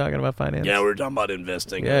 we were talking about finance. Yeah, we were talking about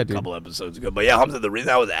investing a couple episodes ago. But yeah, Hamza, the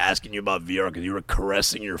reason I was asking you about VR because you were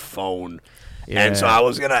caressing your phone, and so I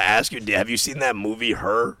was gonna ask you, have you seen that movie,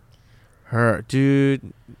 Her? Her,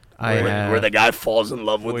 dude. Where the guy falls in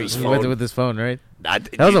love with his phone. With his phone, right?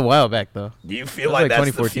 That was a while back, though. Do you feel like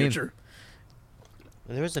that's the future?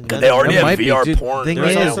 There was another. They already have VR porn. The thing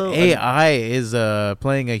is, AI is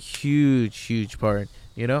playing a huge part,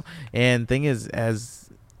 you know? And thing is,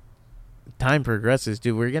 as time progresses,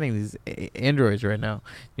 dude, we're getting these androids right now.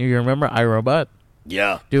 You remember iRobot?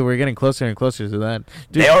 Yeah. Dude, we're getting closer and closer to that.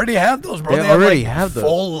 Dude, they already have those, bro. They already have those.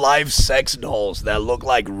 Full life sex dolls that look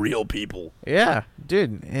like real people. Yeah,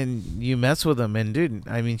 dude. And you mess with them, and dude,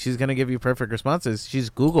 I mean, she's going to give you perfect responses.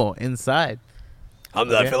 She's Google inside.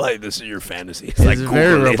 I feel like this is your fantasy. It's like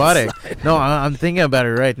very robotic. No, I'm thinking about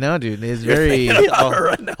it right now, dude. It's very.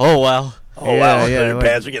 Oh, wow. Oh, wow. Yeah, your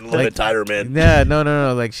pants are getting a little bit tighter, man. Yeah,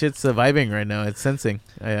 no. Like, shit's vibing right now. It's sensing.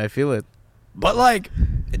 I feel it. But, like,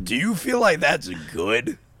 do you feel like that's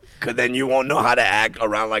good? Because then you won't know how to act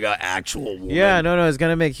around like an actual woman. Yeah, no. It's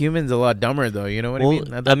going to make humans a lot dumber, though. You know what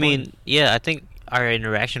I mean? I think our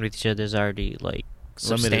interaction with each other is already, like,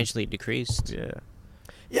 substantially decreased. Yeah.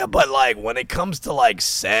 Yeah, but, like, when it comes to, like,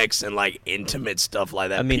 sex and, like, intimate stuff like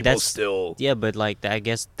that, I mean, people still... Yeah, but, like, I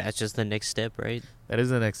guess that's just the next step, right? That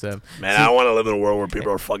is the next step. Man, I don't want to live in a world where people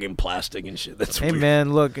are fucking plastic and shit. That's weird.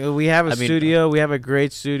 Man, look, we have a studio. We have a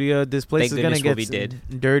great studio. This place is going to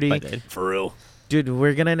get dirty. For real. Dude,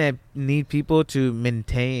 we're going to need people to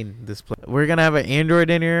maintain this place. We're going to have an Android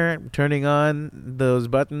in here turning on those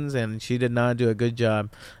buttons, and she did not do a good job.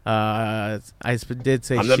 Did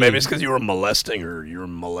say she. Maybe it's because you were molesting her. You were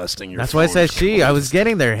molesting your That's why I said she. I was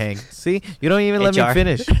getting there, Hank. See? You don't even let me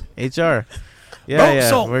finish. HR. Yeah.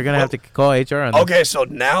 So, we're going to have to call HR on this. Okay, so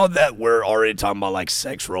now that we're already talking about, like,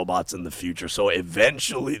 sex robots in the future, so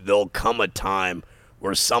eventually there'll come a time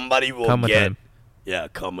where somebody will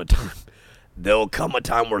There'll come a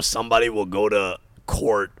time where somebody will go to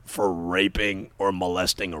court for raping or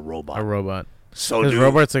molesting a robot. So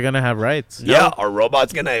robots are going to have rights. Yeah, are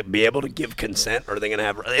robots going to be able to give consent, or are they going to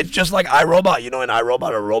have... It's just like iRobot. You know, in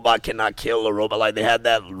iRobot, a robot cannot kill a robot. Like, they had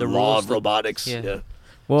that law of robotics. Yeah.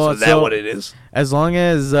 Well, so is that what it is? As long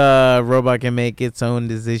as a robot can make its own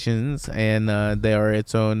decisions and they are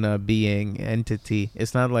its own being, entity.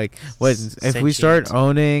 It's not like... If we start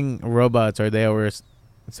owning robots, are they our...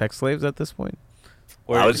 sex slaves at this point?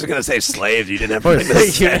 I was just going to say slaves. You didn't have to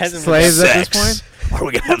slaves at this point? Are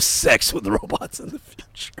we going to have sex with robots in the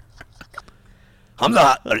future? I'm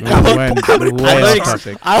not. I was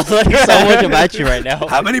learning so much about you right now.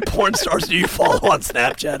 How many porn stars do you follow on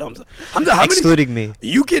Snapchat? Excluding me.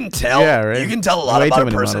 You can tell. Yeah, right? You can tell a lot about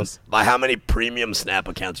a person by how many premium Snap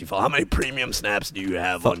accounts you follow. How many premium Snaps do you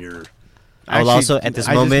have on your... I will also at this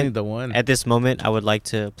moment I would like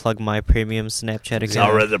to plug my premium Snapchat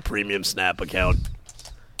account. Already the premium Snap account.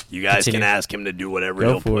 You guys can ask him to do whatever.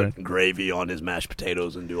 He'll put gravy on his mashed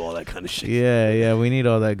potatoes and do all that kind of shit. Yeah, we need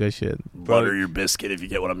all that good shit. Butter your biscuit, if you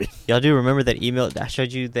get what I mean. Y'all do remember that email I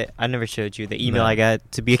showed you? That I never showed you the email I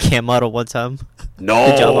got to be a cam model one time.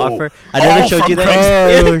 No, the job offer. I never showed you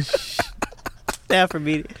that. Yeah, for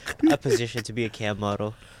me, a position to be a cam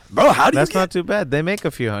model. Bro, how do That's not too bad. They make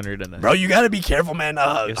a few hundred a night. Bro, you got to be careful, man.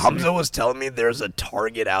 Hamza was telling me there's a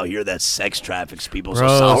Target out here that sex traffics people. Bro,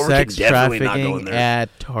 so Sauer sex can definitely not go in there.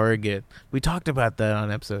 At Target. We talked about that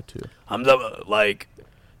on episode 2. Hamza, like,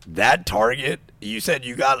 that Target, you said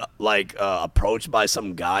you got, like, approached by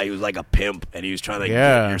some guy who was like a pimp, and he was trying to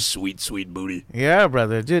get your sweet, sweet booty. Yeah,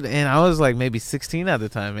 brother. Dude, and I was, like, maybe 16 at the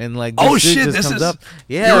time. And, like, this comes up.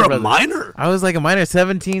 Yeah, you're a minor? I was, like, a minor,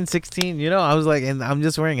 17, 16. You know, I was, like, and I'm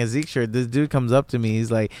just wearing a Zeke shirt. This dude comes up to me. He's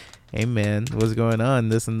like, hey man, what's going on?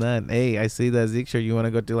 This and that. Hey, I see that Zeke shirt. You want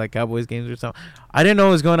to go to like Cowboys games or something? I didn't know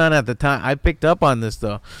what was going on at the time. I picked up on this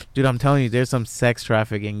though, dude. I'm telling you, there's some sex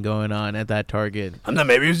trafficking going on at that Target. I don't know.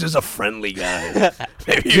 Maybe he was just a friendly guy.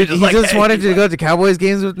 Maybe Dude, he just wanted to go to Cowboys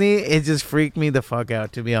games with me. It just freaked me the fuck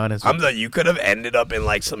out, to be honest. You could have ended up in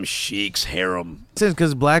like some sheik's harem.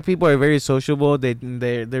 Because black people are very sociable.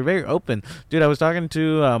 They're very open. Dude, I was talking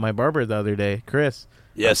to my barber the other day, Chris.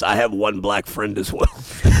 Yes, I have one black friend as well.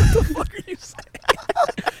 What the fuck are you saying?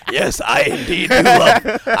 Yes, I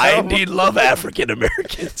indeed love African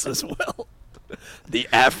Americans as well. The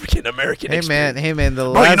African American. Hey man,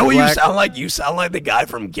 the bro, you know what you sound like? You sound like the guy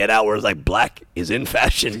from Get Out, where it's like black is in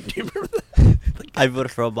fashion. Do you remember that? I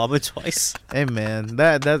voted for Obama twice. Hey man,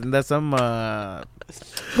 that's some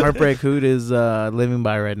Heartbreak Hood is living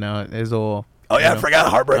by right now. Is all. Oh yeah, I forgot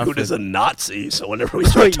Heartbreak Hood is a Nazi. So whenever we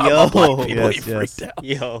start talking about black people, he freaked out.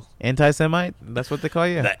 Yo, anti-Semite? That's what they call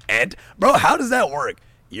you. Bro, how does that work?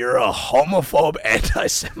 You're a homophobe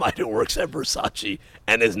anti-Semite who works at Versace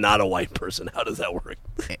and is not a white person. How does that work?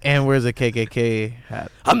 And wears a KKK hat.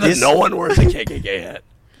 No one wears a KKK hat.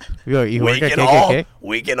 You work at KKK?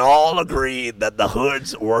 We can all agree that the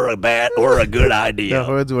hoods were a good idea. The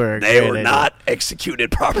hoods were. They were not executed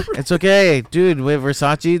properly. It's okay, dude. With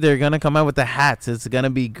Versace, they're gonna come out with the hats. It's gonna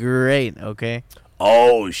be great. Okay.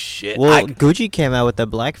 Oh shit! Well, Gucci came out with the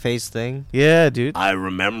blackface thing. Yeah, dude. I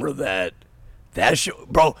remember that. That show,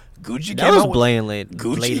 bro. Gucci that came was out blatantly.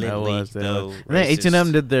 Gucci. That was. And then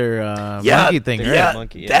H&M did their monkey thing. Yeah,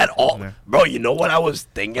 monkey, that all. Bro, you know what I was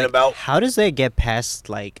thinking about? How does that get past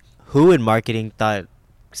like who in marketing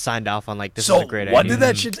signed off on like this is a great idea? What did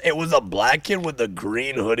that shit? It was a black kid with a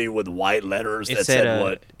green hoodie with white letters that said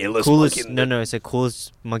what? It said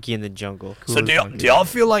coolest monkey in the jungle. So do y'all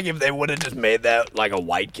feel like if they would have just made that like a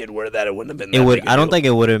white kid wear that, it wouldn't have been that big a I don't deal? think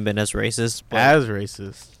it would have been as racist.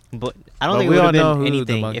 But I don't think it would have been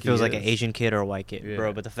anything if it was like an Asian kid or a white kid,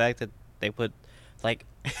 bro. But the fact that they put, like,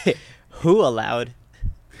 who allowed,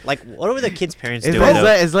 like, what were the kids' parents doing?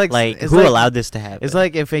 Who allowed this to happen? It's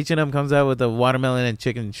like if H&M comes out with a watermelon and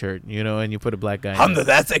chicken shirt, and you put a black guy in it.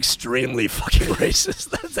 That's extremely fucking racist.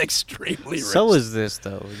 That's extremely racist. So is this,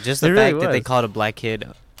 though. Just the fact that they called a black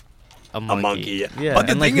kid a monkey. Yeah. But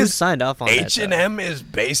the thing is, signed off on H&M is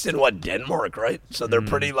based in Denmark, right? So they're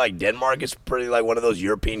pretty like Denmark is pretty like one of those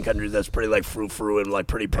European countries that's pretty like frou and like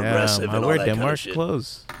pretty progressive and all that Denmark kind of shit.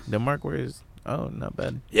 clothes. Denmark wears. Oh, not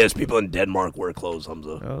bad. Yes, people in Denmark wear clothes,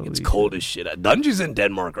 Hamza. It's cold as shit. Dungy's in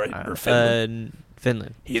Denmark, right? Or Finland?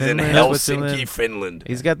 Finland. He's in Helsinki, Finland.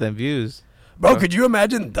 He's got them views. Bro, could you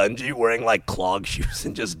imagine Dungy wearing like clog shoes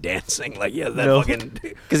and just dancing? Like, yeah, that fucking.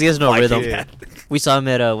 Because he has no rhythm. We saw him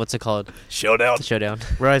at what's it called? Showdown.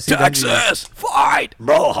 Bro, I see Texas, fight,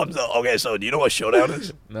 bro. Hamza. Okay, so do you know what Showdown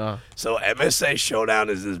is? No. So MSA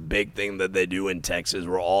Showdown is this big thing that they do in Texas,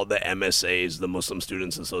 where all the MSAs, the Muslim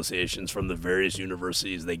Students Associations from the various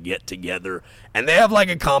universities, they get together and they have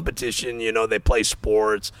like a competition. They play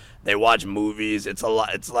sports, they watch movies. It's a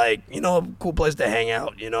lot. It's like a cool place to hang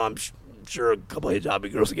out. I'm sure a couple of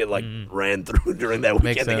hijabi girls get like ran through during that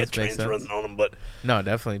weekend. They get trains running on them, but no,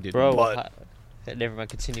 definitely, dude. Bro, never mind.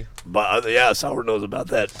 Continue. But Sour knows about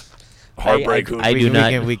that. Heartbreak. I do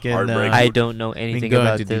not. I don't know anything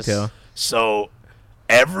about this. Detail. So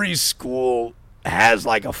every school has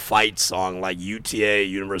like a fight song, like UTA,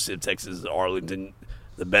 University of Texas Arlington,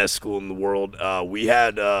 the best school in the world. We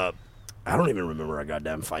had. I don't even remember our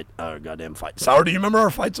goddamn fight. Sour, do you remember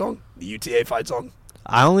our fight song? The UTA fight song?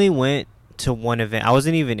 I only went to one event. I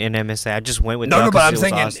wasn't even in MSA. I just went with No, but I'm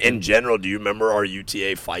saying in general, do you remember our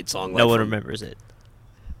UTA fight song? No one remembers it.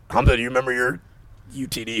 Hamza, do you remember your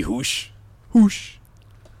UTD whoosh? Whoosh.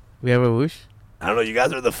 We have a whoosh? I don't know. You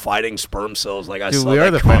guys are the fighting sperm cells. Like dude, we are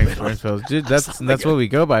the fighting sperm cells. Dude, that's what we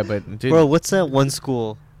go by. But dude, bro, what's that one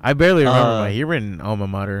school? I barely remember my Hebron alma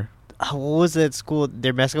mater. What was that school?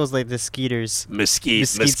 Their mascot was like the Skeeters. Mesquite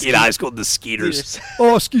High School, the Skeeters.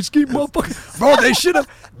 Oh, skeet, motherfucker. Bro, they should have.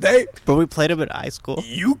 But we played them at high school.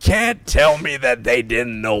 You can't tell me that they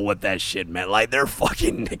didn't know what that shit meant. Like, their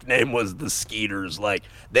fucking nickname was the Skeeters. Like,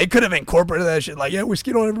 they could have incorporated that shit. Like, yeah, we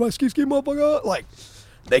skeet on everybody. Skeet, motherfucker. Like,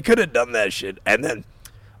 they could have done that shit. And then,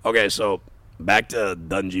 okay, so back to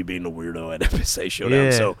Dungy being a weirdo at MSA Showdown.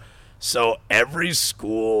 Yeah. So every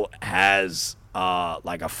school has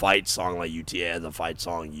like a fight song. Like UTA has a fight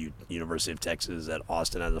song, University of Texas at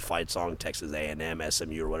Austin has a fight song, Texas A&M,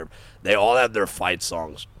 SMU or whatever. They all have their fight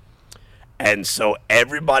songs. And so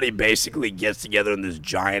everybody basically gets together in this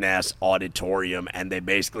giant ass auditorium and they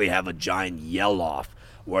basically have a giant yell off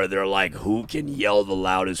where they're like, who can yell the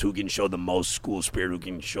loudest, who can show the most school spirit, who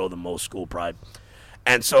can show the most school pride.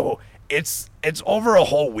 And so it's over a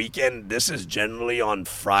whole weekend. This is generally on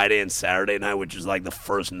Friday and Saturday night, which is like the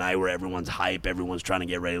first night where everyone's hype, everyone's trying to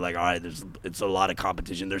get ready. Like, all right, it's a lot of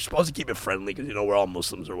competition. They're supposed to keep it friendly because we're all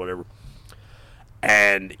Muslims or whatever.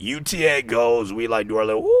 And UTA goes, we like do our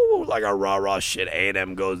little woo, like our rah shit.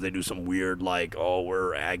 A&M goes, they do some weird like, oh,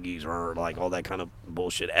 we're Aggies or like all that kind of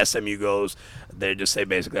bullshit. SMU goes, they just say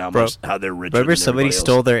basically how they're richer. Remember somebody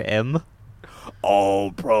stole their M?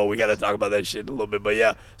 Oh, bro, we got to talk about that shit a little bit. But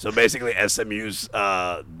yeah, so basically SMU's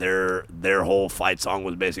their whole fight song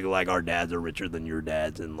was basically like our dads are richer than your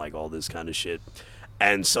dads and like all this kind of shit.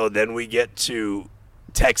 And so then we get to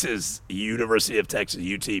Texas, University of Texas,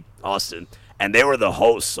 UT Austin, and they were the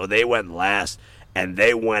hosts, so they went last. And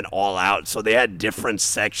they went all out. So they had different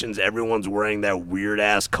sections. Everyone's wearing that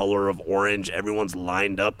weird-ass color of orange. Everyone's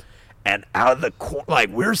lined up. And out of the corner, like,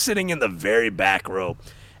 we're sitting in the very back row.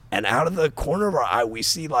 And out of the corner of our eye, we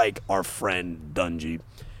see, like, our friend, Dungy,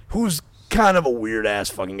 who's kind of a weird-ass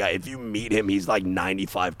fucking guy. If you meet him, he's, like,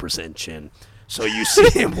 95% chin. So you see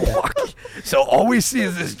him walking. So all we see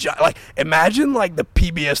is this like, imagine, like, the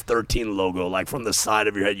PBS 13 logo, like, from the side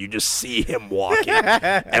of your head. You just see him walking.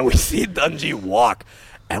 And we see Dungy walk.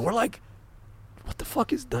 And we're like, what the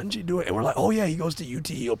fuck is Dungy doing? And we're like, oh, yeah, he goes to UT.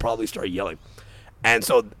 He'll probably start yelling. And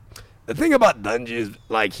so the thing about Dungy is,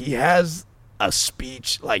 like, he has a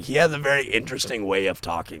speech, like he has a very interesting way of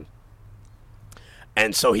talking.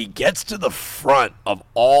 And so he gets to the front of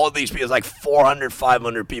all these people, it's like 400,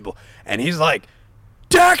 500 people, and he's like,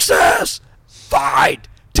 Texas, fight!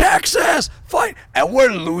 Texas, fight! And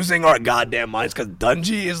we're losing our goddamn minds because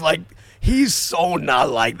Dungy is like, he's so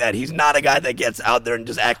not like that. He's not a guy that gets out there and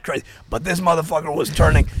just acts crazy. But this motherfucker was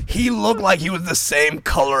turning. He looked like he was the same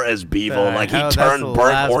color as Bevo. Like he turned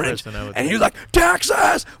burnt orange. And he was like,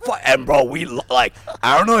 Texas! And bro, we like,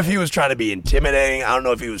 I don't know if he was trying to be intimidating. I don't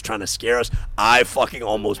know if he was trying to scare us. I fucking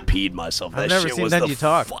almost peed myself. I've never seen Dungy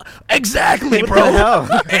talk. Exactly, bro. What the hell?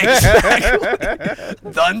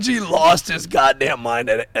 Exactly. Dungy lost his goddamn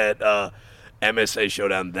mind at MSA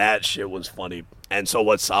Showdown. That shit was funny. And so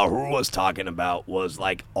what Sahur was talking about was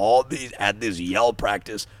like all these at this yell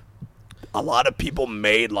practice, a lot of people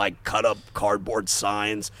made like cut up cardboard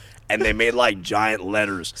signs and they made like giant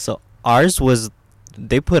letters. So ours was,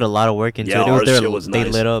 they put a lot of work into it. Ours shit was nice.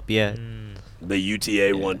 They lit up, yeah. The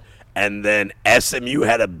UTA one. And then SMU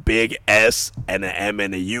had a big S and an M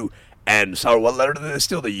and a U. And Sahur, what letter did they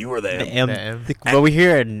steal? The U or the M? The M. When we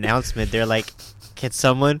hear an announcement, they're like, can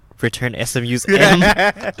someone return SMU's M?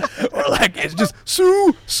 Or like, it's just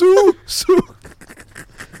Sue.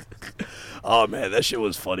 Oh, man, that shit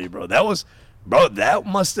was funny, bro. That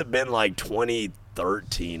must have been like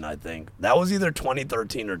 2013, I think. That was either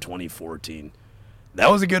 2013 or 2014.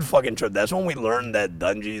 That was a good fucking trip. That's when we learned that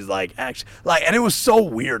Dungy's like, actually, like, and it was so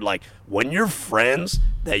weird. Like, when your friends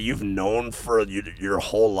that you've known for your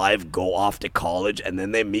whole life go off to college and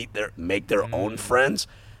then they make their own friends,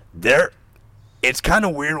 it's kind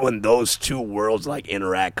of weird when those two worlds like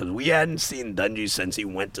interact because we hadn't seen Dungy since he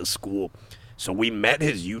went to school. So we met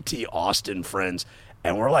his UT Austin friends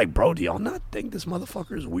and we're like, bro, do y'all not think this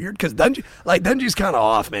motherfucker is weird? Because Dungy's kind of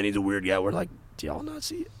off, man. He's a weird guy. We're like, do y'all not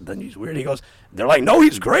see it? Dungy's weird? They're like, no,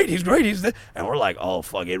 he's great. He's this. And we're like, oh,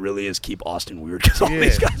 fuck, it really is keep Austin weird because all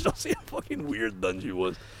these guys don't see how fucking weird Dungy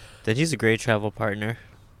was. Dungy's a great travel partner.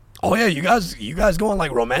 Oh, yeah, you guys go on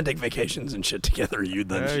like romantic vacations and shit together. You,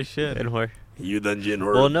 Dungy. Oh, shit. And her. You, Dungy, and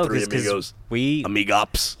her. Well, no, three amigos.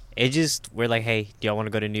 Amigops. It just, we're like, hey, do y'all want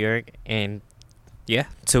to go to New York? And yeah,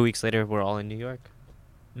 2 weeks later, we're all in New York.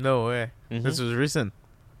 No way. Mm-hmm. This was recent.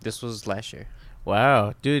 This was last year.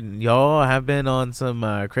 Wow, dude, y'all have been on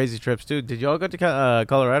some crazy trips too. Did y'all go to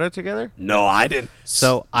Colorado together? No, I didn't.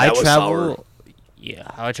 So I travel. Yeah,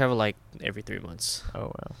 I travel like every 3 months. Oh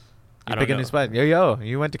wow. You pick a new spot. Yo,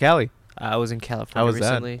 you went to Cali. I was in California How was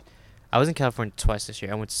recently. that? I was in California twice this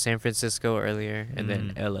year. I went to San Francisco earlier and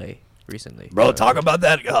then LA recently. Bro, talk about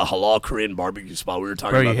that halal Korean barbecue spot we were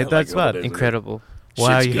talking about. Bro, you hit that spot. Incredible.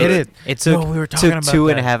 Wow, you hit it. It took, we were talking took about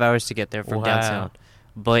 2.5 hours to get there from downtown.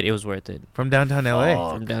 But it was worth it. From downtown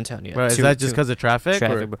LA? From downtown, yeah. Bro, is that just because of traffic?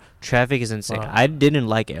 Bro. Traffic is insane. Wow. I didn't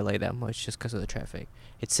like LA that much just because of the traffic.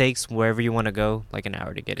 It takes wherever you want to go like an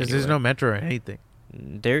hour to get it. Because there's no metro or anything.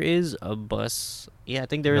 There is a bus. Yeah, I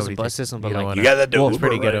think there is a bus system, but like you got that Uber,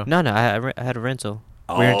 pretty right? ghetto. No, I had a rental.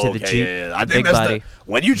 Oh, we rented the Jeep. Yeah. I think that's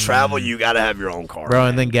when you travel, you gotta have your own car, bro. Man.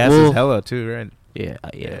 And then gas is hella too, right?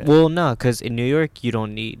 Yeah. Well, no, because in New York you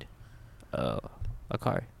don't need a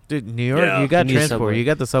car. Dude, New York, you got transport. You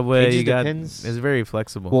got the subway. It's very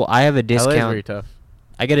flexible. Well, I have a discount. LA is very tough.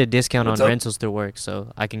 I get a discount on rentals through work,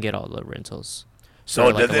 so I can get all the rentals.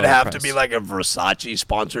 So does it have to be like a Versace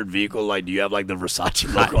sponsored vehicle? Like, do you have like the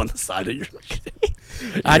Versace logo on the side of your?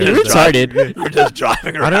 You're retarded. You're just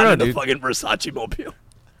driving around in the fucking Versace mobile.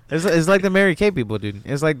 It's like the Mary Kay people, dude.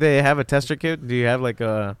 It's like they have a tester kit. Do you have like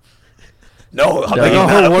a no a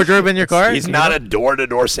whole wardrobe in your car? He's not a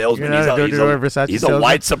door-to-door salesman. He's a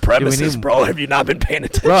white supremacist, bro. Have you not been paying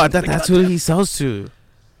attention? Bro, that's who he sells to.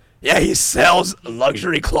 Yeah, he sells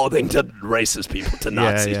luxury clothing to racist people, to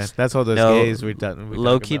Nazis. Yeah. That's all those gays we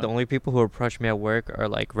low key, the only people who approach me at work are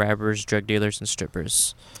like rappers, drug dealers, and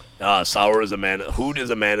strippers. Sour is a man. Hoot is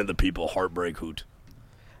a man of the people. Heartbreak Hoot.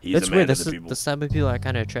 It's weird. That's the type of people I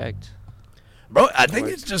kind of attract. Bro, I think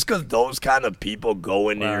it's just because those kind of people go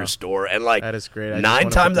into your store and like that is great. 9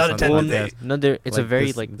 times out of 10 it's a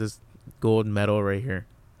very this gold medal right here.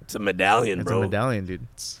 It's a medallion, bro. It's a medallion, dude.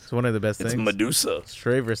 It's one of the best things. It's Medusa.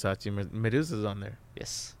 Straight Versace. Medusa's on there.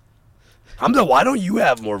 Yes. Hamza, why don't you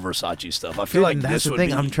have more Versace stuff? I feel like that's this the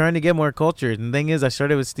thing. I'm trying to get more culture. The thing is, I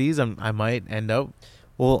started with Steez. I might end up.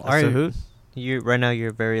 Well, right now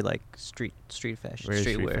you're very like street fashion,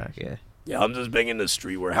 streetwear. Yeah. Yeah, Hamza's big into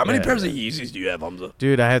streetwear. How many pairs of Yeezys do you have, Hamza?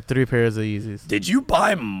 Dude, I had 3 pairs of Yeezys. Did you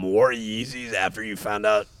buy more Yeezys after you found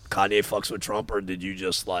out Kanye fucks with Trump, or did you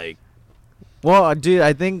just like... Well, dude,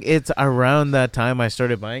 I think it's around that time I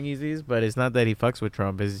started buying Yeezys, but it's not that he fucks with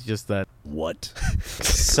Trump. It's just that... What?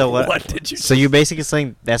 So what did you... So you're basically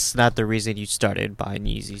saying that's not the reason you started buying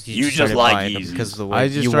Yeezys. You just like Yeezys. Because of the way I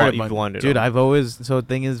just started wanted dude, I've always... So the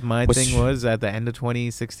thing is, my thing was at the end of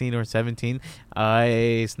 2016 or 17,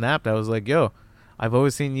 I snapped. I was like, yo, I've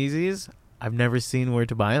always seen Yeezys. I've never seen where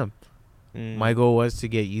to buy them. My goal was to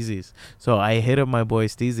get Yeezys. So I hit up my boy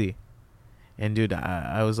Steezy. And, dude,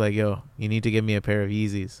 I was like, yo, you need to get me a pair of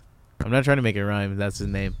Yeezys. I'm not trying to make it rhyme. That's his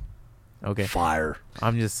name. Okay. Fire.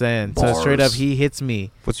 I'm just saying. Bars. So straight up, he hits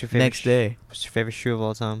me next day. What's your favorite shoe of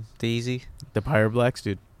all time? The Yeezy? The Pirate Blacks,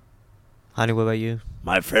 dude. Honey, what about you?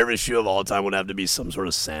 My favorite shoe of all time would have to be some sort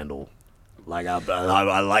of sandal. Like,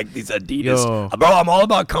 I like these Adidas. Yo. Bro, I'm all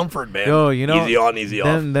about comfort, man. Yo, you know. Easy on, easy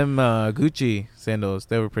off. Them Gucci sandals,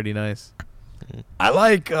 they were pretty nice. I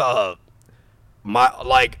like...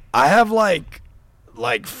 I have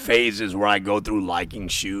like phases where I go through liking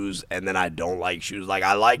shoes and then I don't like shoes. Like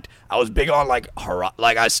I was big on like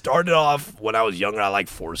I started off when I was younger. I liked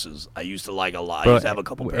Forces. I used to like a lot. I used to have a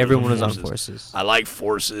couple pairs everyone of was on Forces. I liked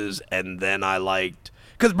Forces, and then I liked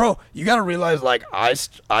because bro, you gotta realize like I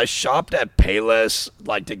shopped at Payless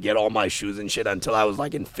like to get all my shoes and shit until I was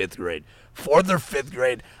like in 5th grade. 4th or 5th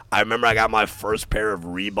grade, I remember I got my first pair of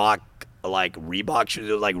Reebok shoes.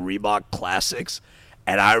 It was like Reebok Classics.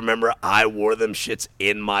 And I remember I wore them shits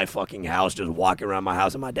in my fucking house, just walking around my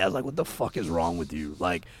house. And my dad's like, what the fuck is wrong with you?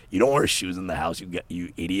 Like, you don't wear shoes in the house,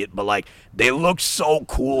 you idiot. But, like, they looked so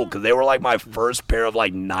cool because they were, like, my first pair of,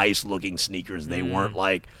 like, nice-looking sneakers. They weren't,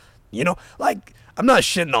 like, you know, like, I'm not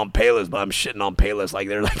shitting on Payless, but I'm shitting on Payless. Like,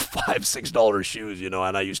 they're, like, $5, $6 shoes, you know.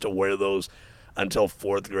 And I used to wear those until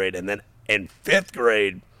 4th grade. And then in 5th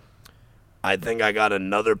grade, I think I got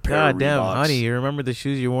another pair of Reeboks. God damn, honey, you remember the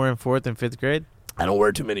shoes you wore in 4th and 5th grade? I don't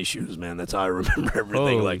wear too many shoes, man. That's how I remember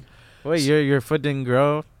everything. Oh. Like, wait, your foot didn't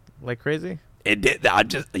grow like crazy? It did.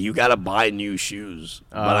 You gotta buy new shoes.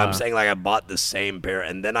 But I'm saying like I bought the same pair,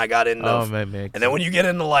 and then I got into. And then when you get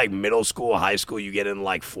into like middle school, high school, you get into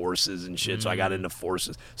like Forces and shit. So I got into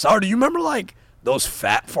Forces. Sorry, do you remember like those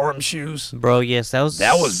Fat Farm shoes? Bro, yes, that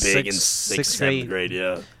was big in 6th, 7th grade.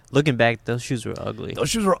 Yeah. Looking back, those shoes were ugly. Those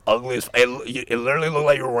shoes were ugly as it literally looked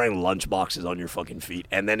like you were wearing lunch boxes on your fucking feet.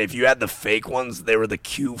 And then if you had the fake ones, they were the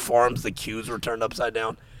Q Farms. The Qs were turned upside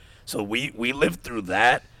down. So we lived through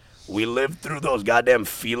that. We lived through those goddamn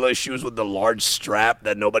Fila shoes with the large strap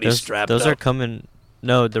that nobody strapped those up. Are coming.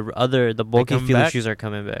 No, the bulky Fila shoes are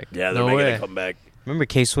coming back. Yeah, they're making it come back. Remember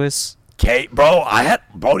K-Swiss? Bro,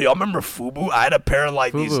 do y'all remember FUBU? I had a pair of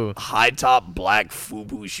like these high top black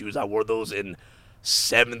FUBU shoes. I wore those in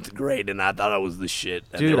 7th grade, and I thought I was the shit.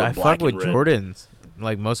 Dude, I fuck with Jordans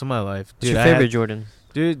like most of my life. Dude, what's your favorite Jordan?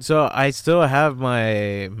 Dude, so I still have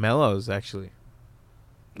my Mellows, actually.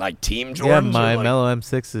 Like Team Jordans? Yeah, my Mellow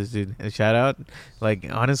M6s, dude. And shout out. Like,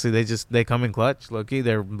 honestly, they come in clutch. Low-key,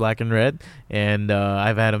 they're black and red, and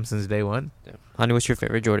I've had them since day one. Yeah. Honey, what's your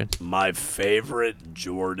favorite Jordan? My favorite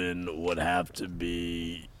Jordan would have to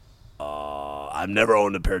be... I've never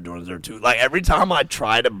owned a pair of Jordans. They're too like every time I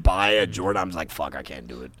try to buy a Jordan, I'm just like, fuck, I can't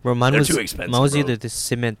do it. Bro, they're too expensive. Mine was either the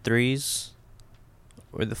Cement 3s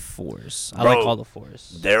or the 4s. I like all the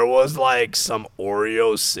 4s. There was like some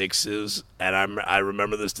Oreo 6s, and I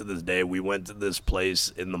remember this to this day. We went to this place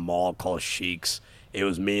in the mall called Sheik's. It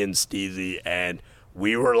was me and Steezy, and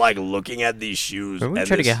we were like looking at these shoes. Were we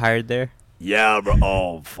trying to get hired there? Yeah, bro.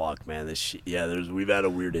 Oh fuck, man. We've had a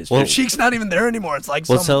weird history. Well, Sheik's not even there anymore. It's like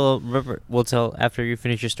we'll tell after you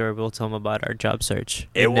finish your story. We'll tell them about our job search.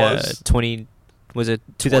 It was 20. Was it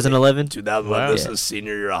 2011? 2011. Wow. This is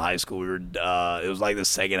senior year of high school. We were. It was like the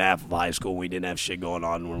second half of high school. We didn't have shit going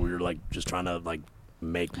on when we were like just trying to like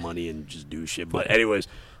make money and just do shit. But anyways,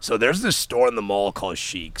 so there's this store in the mall called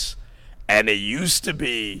Sheik's, and it used to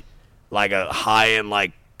be like a high end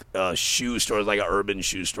like shoe store, like an urban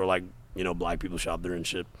shoe store, like. Black people shop there and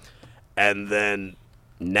shit. And then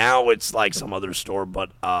now it's like some other store.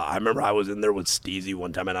 But I remember I was in there with Steezy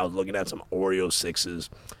one time, and I was looking at some Oreo 6s.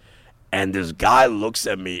 And this guy looks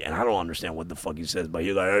at me, and I don't understand what the fuck he says. But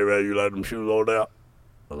he's like, hey, man, you like them shoes over there? I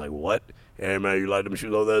was like, what? Hey, man, you like them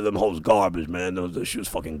shoes over there? Them hoes garbage, man. Those shoes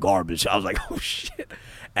fucking garbage. I was like, oh, shit.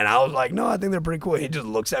 And I was like, no, I think they're pretty cool. He just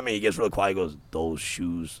looks at me. He gets really quiet. He goes, those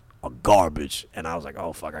shoes are garbage. And I was like,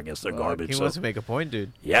 oh fuck, I guess they're garbage. He wants to make a point,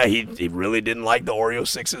 dude. Yeah, he really didn't like the Oreo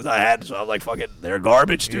 6s I had, so I was like, fuck it, they're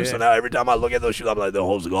garbage too. Yeah. So now every time I look at those shoes, I'm like, the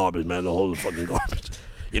hoes are garbage, man. The hoes are fucking garbage.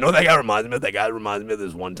 You know what that guy reminds me of? That guy reminds me of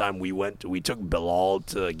this one time we took Bilal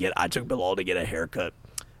to get a haircut.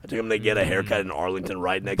 I took him to get a haircut in Arlington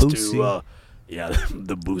right next to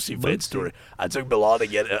the Boosie Fade story. I took Bilal to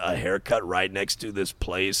get a haircut right next to this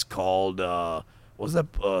place called what's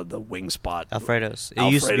that? The wing spot. Alfredo's.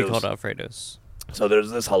 It used to be called Alfredo's. So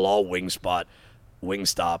there's this halal Wingstop,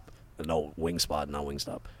 not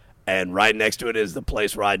Wingstop. And right next to it is the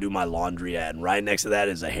place where I do my laundry at. And right next to that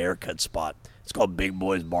is a haircut spot. It's called Big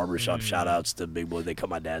Boys Barbershop. Shout outs to Big Boys. They cut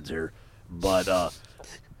my dad's hair. But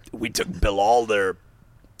we took Bilal there.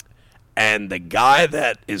 And the guy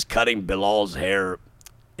that is cutting Bilal's hair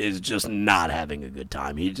is just not having a good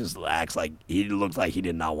time. He just acts like he looks like he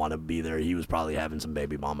did not want to be there. He was probably having some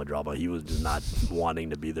baby mama drama. He was just not wanting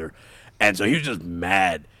to be there. And so he was just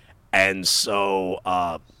mad. And so,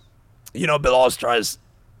 Bilal tries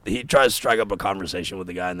to strike up a conversation with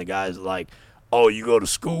the guy. And the guy's like, oh, you go to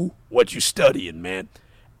school? What you studying, man?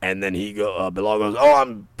 And then Bilal goes, oh,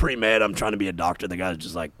 I'm pre-med. I'm trying to be a doctor. The guy's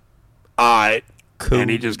just like, all right. Cool. And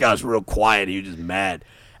he just got real quiet. He was just mad.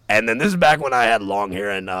 And then this is back when I had long hair,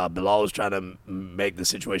 and Bilal was trying to make the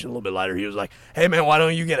situation a little bit lighter. He was like, hey, man, why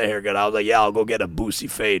don't you get a haircut? I was like, yeah, I'll go get a Boosie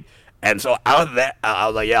Fade. And so out of that, I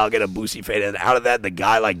was like, yeah, I'll get a Boosie Fade. And out of that, the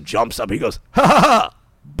guy, like, jumps up. He goes, ha, ha, ha,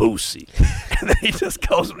 Boosie. And then he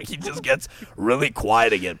just gets really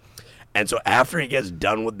quiet again. And so after he gets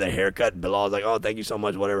done with the haircut, Bilal's like, oh, thank you so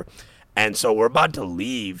much, whatever. And so we're about to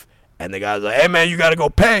leave, and the guy's like, hey, man, you got to go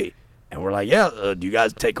pay. And we're like, yeah, do you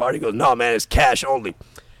guys take card? He goes, no, man, it's cash only.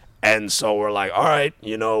 And so we're like, all right,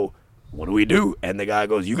 what do we do? And the guy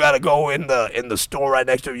goes, you got to go in the store right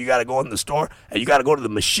next to him. You got to go in the store, and you got to go to the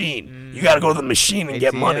machine. You got to go to the machine and ATM,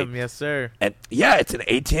 get money. Yes, sir. And yeah, it's an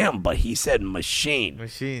ATM, but he said machine.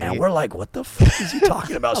 And we're like, what the fuck is he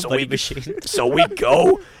talking about? So we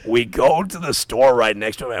go to the store right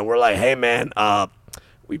next to him, and we're like, hey, man,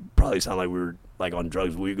 we probably sound like we were like on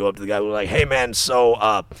drugs. We go up to the guy, we're like, hey, man,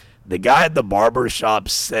 so the guy at the barber shop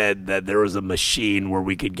said that there was a machine where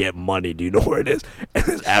we could get money. Do you know where it is? And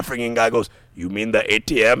this African guy goes, you mean the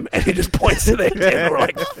ATM? And he just points to the ATM. And we're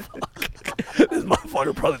like, fuck. This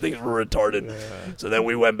motherfucker probably thinks we're retarded. Yeah. So then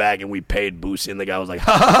we went back and we paid Boosie. And the guy was like,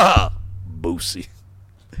 ha, ha, ha, Boosie.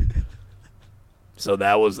 So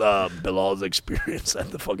that was Bilal's experience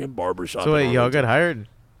at the fucking barber shop. So wait, y'all got hired?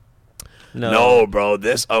 No, bro.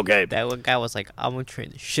 Okay. That one guy was like, I'm going to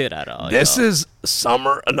train the shit out of all This y'all. is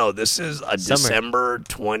summer. No, this is December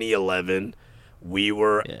 2011. We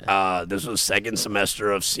were, this was second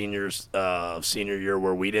semester of senior year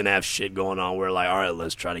where we didn't have shit going on. We're like, all right,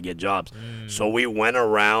 let's try to get jobs. So we went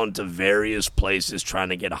around to various places trying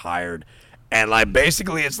to get hired. And, like,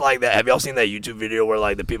 basically it's like that. Have y'all seen that YouTube video where,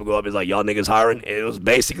 like, the people go up and it's like, y'all niggas hiring? It was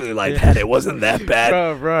basically like that. It wasn't that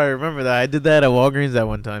bad. Bro, I remember that. I did that at Walgreens that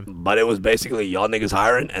one time. But it was basically y'all niggas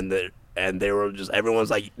hiring, and they were just, everyone's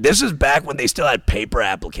like, this is back when they still had paper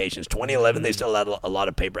applications. 2011, they still had a lot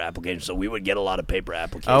of paper applications, so we would get a lot of paper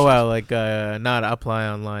applications. Oh, wow, like, not apply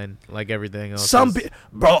online, like everything else.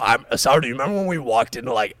 Bro, I'm sorry, do you remember when we walked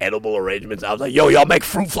into, like, edible arrangements? I was like, yo, y'all make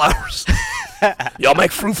fruit flowers? Y'all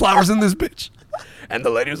make fruit flowers in this bitch? And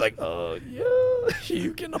the lady was like, yeah,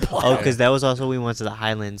 you can apply. Oh, because that was also we went to the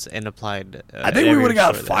Highlands and applied. I think we would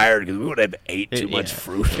have got fired because we would have ate too much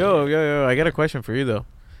fruit. Yo, I got a question for you, though.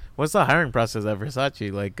 What's the hiring process at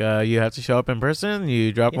Versace? Like, you have to show up in person?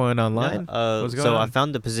 You drop one online? What's going on? I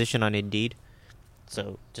found the position on Indeed.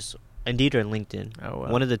 So, just Indeed or LinkedIn. Oh,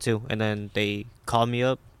 wow. One of the two. And then they called me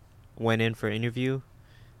up, went in for an interview,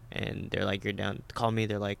 and they're like, you're down. Call me.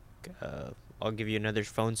 They're like, I'll give you another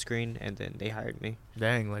phone screen, and then they hired me.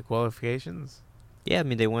 Dang, like qualifications? Yeah, I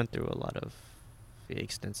mean they went through a lot of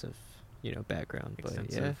extensive, background.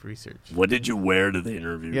 Extensive but research. What did you wear to the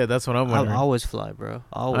interview? Yeah, that's what I'm wondering. I always fly, bro.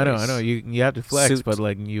 Always. I know. You have to flex, Suit. but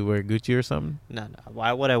like you wear Gucci or something. No.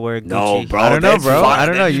 Why would I wear Gucci? No, bro. I don't know, that's bro. fine. I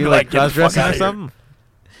don't know. Then You be like get the fuck cross dressing or outta here. something?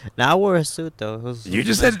 Nah, I wore a suit though. You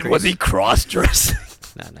just said, was he cross dressing?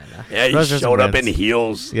 Nah. Yeah, he Cross-dressing showed up in pants.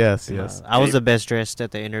 heels. Yes. I was the best dressed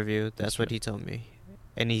at the interview. That's what he told me.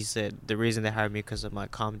 And he said the reason they hired me because of my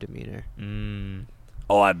calm demeanor.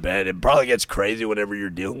 Oh, I bet. It probably gets crazy whenever you're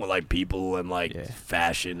dealing with, like, people and, like, Yeah.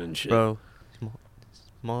 fashion and shit. Bro,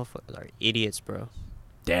 motherfuckers are idiots, bro.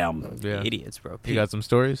 Damn. Yeah. Idiots, bro. You got some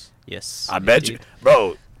stories? Yes. I bet you. dude.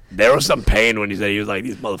 Bro, there was some pain when he said, he was like,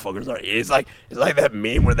 these motherfuckers are. It's like that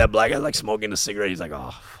meme where that black guy's, like, smoking a cigarette. He's like,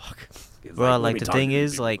 oh, fuck. He's Bro, let like me the talk to thing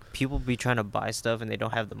these is, people. like people be trying to buy stuff and they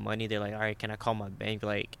don't have the money. They're like, all right, can I call my bank?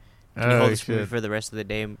 Like, can you hold this for me shit. for the rest of the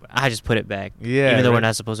day? I just put it back. Yeah, Even though we're right.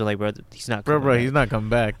 not supposed to. Like, bro, he's not. Bro, coming back. he's not coming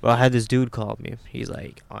back. Well, I had this dude call me. He's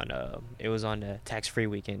like it was on a tax-free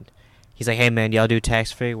weekend. He's like, hey man, y'all do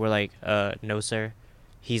tax-free? We're like, no sir.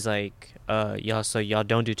 He's like, y'all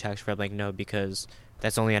don't do tax-free? I'm like, no, because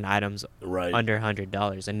that's only on items right. under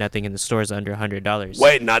 $100, and nothing in the store is under $100.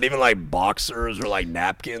 Wait, not even like boxers or like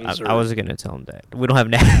napkins? I wasn't gonna tell him that. We don't have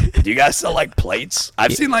napkins. Do you guys sell like plates? I've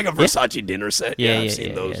Yeah. seen like a Versace dinner set. Yeah, I've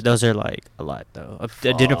seen those. yeah. Those are like a lot though. A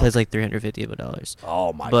dinner Fuck. plate's like $350.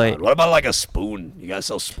 Oh my But- god. What about like a spoon? You guys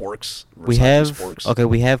sell sporks? We Versace have sporks?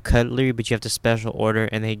 we have cutlery, but you have to special order,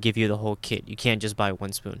 and they give you the whole kit. You can't just buy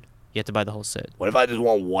one spoon. You have to buy the whole set. What if I just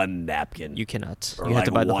want one napkin? You cannot. Or You have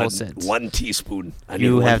to like buy the whole one- set. One teaspoon. I need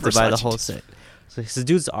You one have to buy the Versace whole set. So this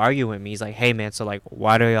dude's arguing with me. He's like, "Hey man, so like,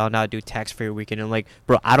 why do y'all not do tax-free weekend?" And I'm like,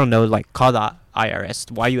 "Bro, I don't know. Like, call the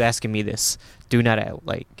IRS. Why are you asking me this? Do not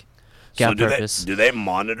like get So on purpose." do they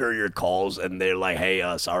monitor your calls and they're like, hey,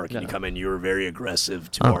 Sarah, can you No. come in? You were very aggressive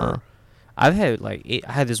to our... I've had I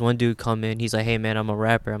had this one dude come in. He's like, "Hey man, I'm a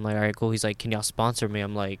rapper." I'm like, "All right, cool." He's like, "Can y'all sponsor me?"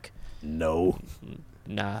 I'm like, No.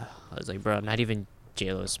 "Nah." I was like, "Bro, not even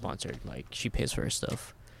JLo is sponsored. Like, she pays for her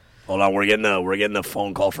stuff." Hold on, we're getting a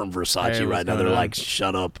phone call from Versace Hey, right what's now. going They're on? like,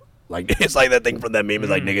 shut up. Like, it's like that thing from that meme. It's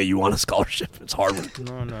like, nigga, you want a scholarship? It's Harvard.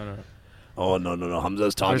 No. Oh, no. Hamza's We're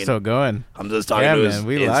talking. still going. Hamza's talking Yeah, to man, his,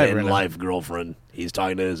 we his live right now. in-life girlfriend. He's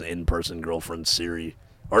talking to his in-person girlfriend, Siri.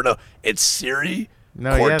 Or no, it's Siri,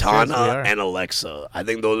 No, yeah, seriously, we Cortana, are. and Alexa. I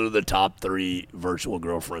think those are the top 3 virtual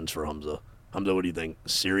girlfriends for Hamza. Hamza, what do you think?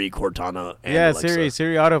 Siri, Cortana, and Yeah, Alexa.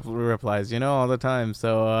 Siri auto replies, all the time.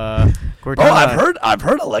 So, Cortana, Oh, I've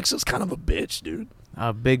heard Alexa's kind of a bitch, dude.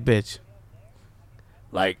 a big bitch.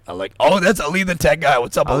 Like, that's Ali the tech guy.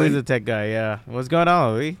 What's up, Ali? Ali's the tech guy. Yeah, what's going on,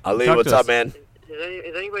 Ali? Ali, Talk what's to up, us. man?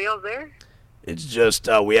 Is anybody else there? It's just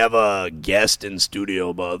we have a guest in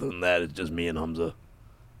studio, but other than that, it's just me and Hamza.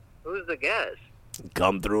 Who's the guest?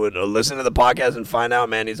 Come through and listen to the podcast and find out,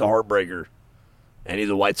 man. He's a heartbreaker, and he's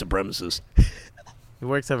a white supremacist. He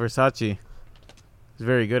works at Versace. He's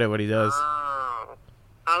very good at what he does. Oh.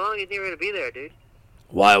 How long do you think we're gonna be there, dude?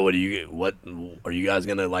 Why? What are you guys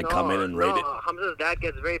gonna like come in and rate it? Hamza's dad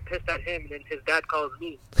gets very pissed at him, and then his dad calls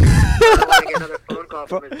me. I don't want to get another phone call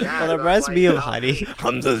from his dad. Well, that about reminds why me he's of out. Honey.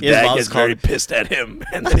 Hamza's His dad mom's gets very called- pissed at him,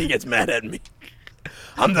 and then he gets mad at me.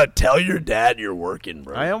 Hamza, tell your dad you're working,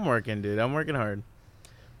 bro. I am working, dude. I'm working hard.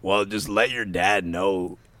 Well, just let your dad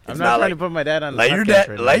know. I'm It's not trying like, to put my dad on. let the your podcast dad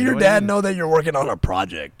right let now. your What do you dad mean? know that you're working on a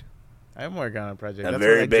project, I am working on a project. a That's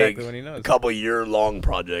very exactly big, what he knows. couple year long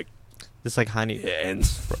project. Just like Honey. Yeah,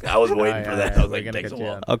 and I was waiting for that. I was we're like, gonna takes a cut you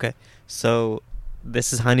while. out. Okay, so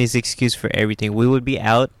this is Honey's excuse for everything. We would be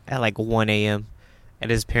out at like 1 a.m.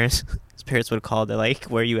 and his parents would call. They're like,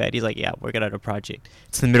 "Where are you at?" He's like, "Yeah, working on a project."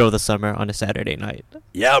 It's in the middle of the summer on a Saturday night.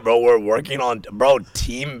 Yeah, bro, we're working on, bro.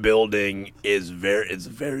 Team building it's a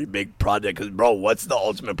very big project. Cause, bro, what's the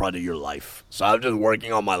ultimate project of your life? So I'm just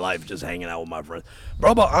working on my life, just hanging out with my friends,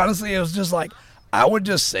 bro. But honestly, it was just like I would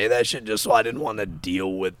just say that shit just so I didn't want to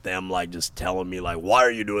deal with them, like just telling me like, why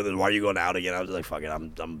are you doing this? Why are you going out again? I was like, fuck it,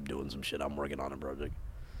 I'm doing some shit. I'm working on a project.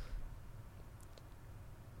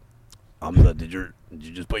 Did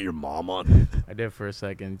you just put your mom on? I did for a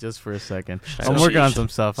second, just for a second. So I'm working she- on some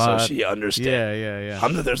stuff. So she understands.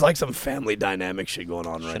 Yeah. There's like some family dynamic shit going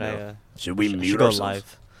on right Should now. I? Should we should mute go ourselves?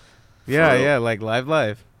 live? Yeah, For real. yeah, like live,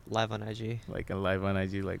 Live on IG. like a live on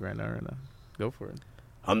IG, like right now. Go for it.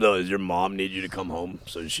 Does your mom need you to come home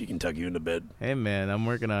so she can tuck you into bed? Hey man, I'm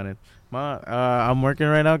working on it. Ma, I'm working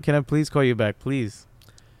right now. Can I please call you back, please?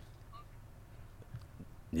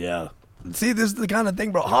 Yeah. See, this is the kind of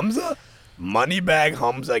thing, bro. Moneybag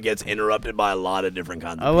Hamza gets interrupted by a lot of different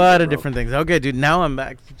kinds of A people, lot of bro. different things. Okay, dude. Now I'm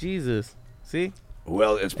back. Jesus. See?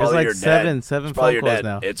 Well, it's probably like your dad. seven It's probably phone your calls dad.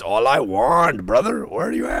 now. It's all I want, brother. Where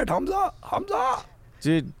are you at, Hamza?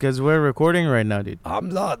 Dude, because we're recording right now, dude.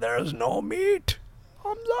 Hamza, there's no meat.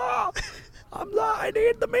 Hamza, I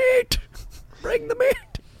need the meat. Bring the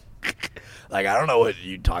meat. Like, I don't know what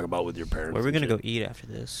you talk about with your parents. Where are we going to go eat after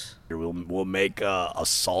this? We'll make a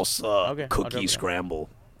salsa cookie scramble.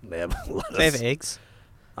 They have eggs?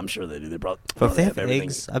 I'm sure they do. They probably. But if they have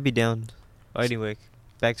eggs, I'd be down. Anyway,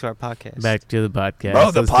 back to our podcast. Back to the podcast.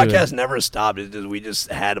 Bro, the podcast never stopped. We just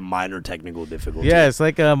had a minor technical difficulty. Yeah, it's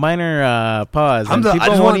like a minor pause. And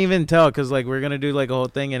people won't even tell because like we're gonna do like a whole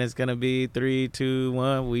thing, and it's gonna be 3, 2,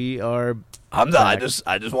 1. We are. I just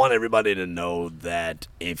want everybody to know that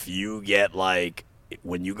if you get like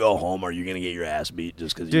when you go home, are you gonna get your ass beat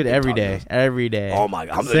just because? Dude, every day. Oh my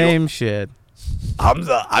god, Hamza, same shit.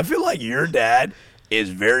 Hamza, I feel like your dad is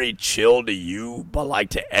very chill to you, but like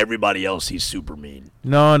to everybody else, he's super mean.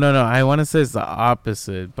 No. I want to say it's the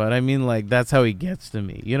opposite, but I mean like that's how he gets to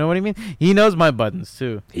me. You know what I mean? He knows my buttons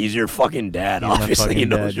too. He's your fucking dad. Obviously, he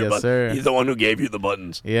knows your buttons. Sir. He's the one who gave you the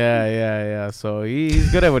buttons. Yeah. So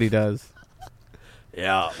he's good at what he does.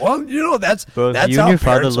 Yeah, well, you know that's you and your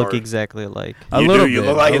father look exactly alike. You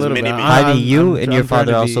look like his mini me. Heidi, you and your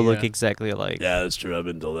father also look exactly alike. Yeah, that's true. I've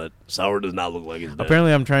been told that. Sour does not look like his dad.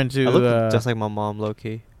 Apparently, I'm trying to. I look just like my mom, low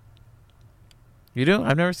key. You do?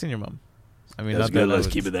 I've never seen your mom. I mean, that's good. Let's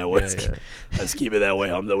keep it that way. Yeah. Let's keep it that way,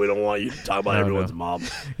 Hamza. We don't want you to talk about everyone's mom.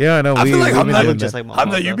 Yeah, I know. I feel like Hamza, just like my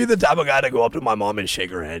mom. Hamza, you'd be the type of guy to go up to my mom and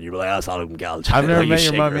shake her hand. You'd be like, "I saw him college." I've never met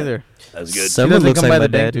your mom either. That's good. Someone looks like my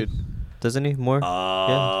dad, dude. Doesn't he? More?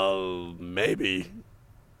 Maybe.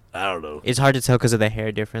 I don't know. It's hard to tell because of the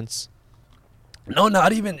hair difference. No,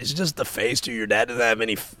 not even. It's just the face, too. Your dad doesn't have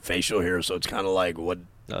any facial hair, so it's kind of like what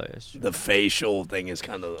the facial thing is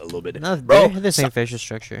kind of a little bit. No, they have the same facial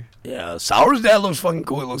structure. Yeah, Sour's dad looks fucking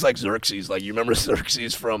cool. He looks like Xerxes. Like, you remember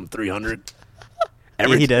Xerxes from 300?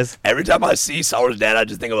 He does. Every time I see Sour's dad, I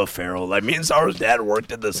just think of a pharaoh. Like, me and Sour's dad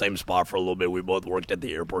worked at the same spot for a little bit. We both worked at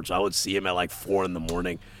the airport, so I would see him at like 4 in the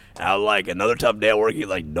morning. And I was like, another tough day at work. He's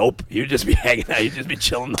like, nope. He would just be hanging out. He'd just be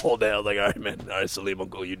chilling the whole day. I was like, all right, man. All right, Salim,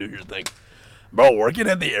 Uncle, you do your thing. Bro, working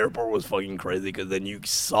at the airport was fucking crazy because then you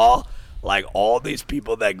saw, like, all these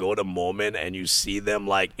people that go to Moment and you see them,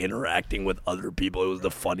 like, interacting with other people. It was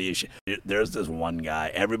the funniest shit. There's this one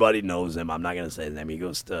guy. Everybody knows him. I'm not going to say his name.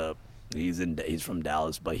 He's from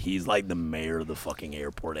Dallas, but he's like the mayor of the fucking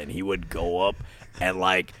airport. And he would go up and,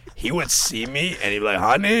 like, he would see me and he'd be like,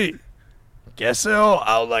 honey. Guess so.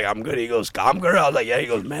 I was like, I'm good. He goes, I'm good. I was like, yeah. He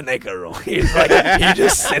goes, man, he's like, he's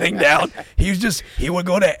just sitting down. He would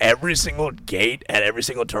go to every single gate at every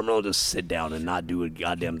single terminal, just sit down and not do a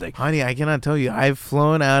goddamn thing. Honey, I cannot tell you. I've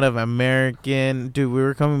flown out of American. Dude, we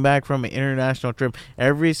were coming back from an international trip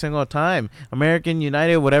every single time. American,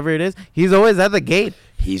 United, whatever it is. He's always at the gate.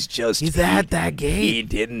 He's at that gate. He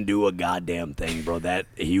didn't do a goddamn thing, bro.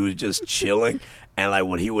 He was just chilling. And like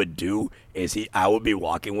what he would do is I would be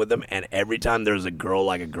walking with him, and every time there's a girl,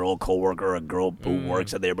 like a girl coworker, a girl who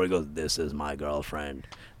works at the airport, goes, "This is my girlfriend.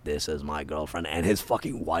 This is my girlfriend." And his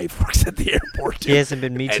fucking wife works at the airport. He hasn't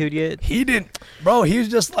been Me Too'd yet. He didn't, bro. He was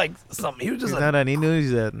just like something. He was just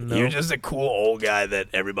He was just a cool old guy that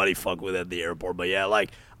everybody fucked with at the airport. But yeah,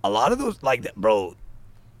 like a lot of those, like bro.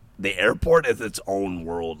 The airport is its own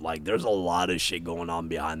world. Like, there's a lot of shit going on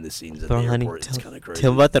behind the scenes at the airport. It's kind of crazy.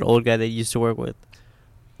 Tell me about that old guy that you used to work with.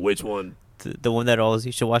 Which one? The one that always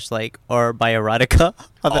used to watch, like, or by erotica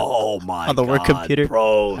on the work computer.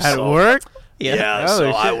 Bro. At work? Yeah,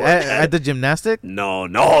 so I worked at the gymnastic? No,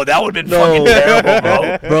 that would have been fucking terrible,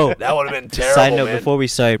 bro. Bro. That would have been terrible, Side note, man. before we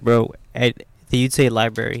start, bro, at the UTA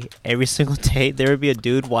library, every single day there would be a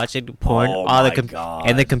dude watching porn on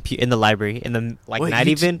in the library in the like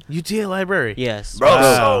UTA library. Yes, bro.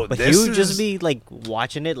 So but he would just be like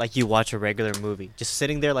watching it like you watch a regular movie, just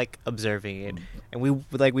sitting there like observing it, and we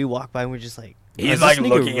walk by and we're just like. He's like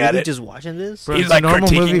looking at it, just watching this. Bro, he's like normal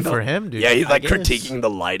movie for him, dude. Yeah, he's like critiquing the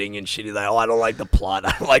lighting and shit. He's like, "Oh, I don't like the plot.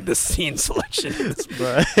 I don't like the scene selection.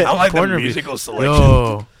 I don't like the musical selection."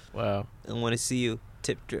 Oh, wow! I want to see you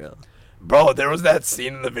tip drill. Bro, there was that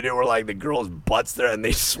scene in the video where like the girl's butt's there and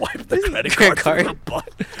they swipe the credit card to her butt,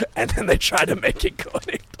 and then they try to make it go.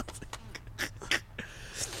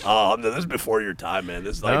 This is before your time, man.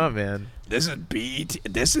 This is like, man. This is BET.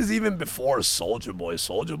 This is even before Soulja Boy.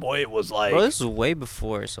 Soulja Boy was like. Bro, this is way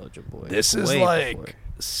before Soulja Boy. This is like.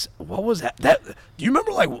 Before. What was that? Do you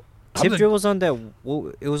remember like? Tip drill was on that.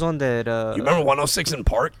 It was on that. You remember 106 in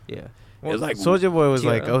Park? Yeah. Well, it was like Soulja Boy was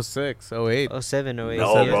like 06, 08. 07, 08.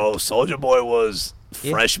 No, bro. Soulja Boy was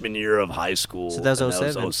freshman year of high school. So that was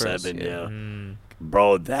 07. That was 07, yeah.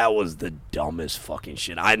 Bro, that was the dumbest fucking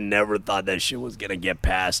shit. I never thought that shit was gonna get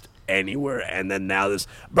passed anywhere. And then now this,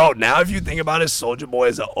 bro. Now if you think about it, Soulja Boy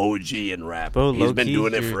is an OG in rap. Bro, he's been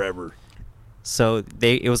doing it forever. So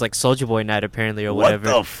it was like Soulja Boy night apparently or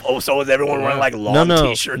whatever. What the so was everyone wearing like long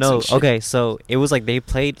t-shirts? No, and shit? Okay, so it was like they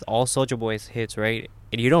played all Soulja Boy's hits, right?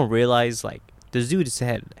 And you don't realize like this dude just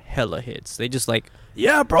had hella hits. They just like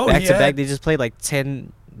back to back. They just played like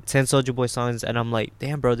 10 Soulja Boy songs, and I'm like,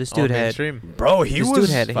 damn, bro, this dude had bro. This dude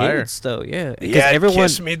had fire. hits though, yeah. He had everyone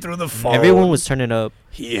Kiss Me Through the Phone. Everyone was turning up.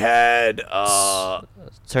 He had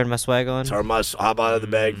Turn My Swag On. Hop Out of the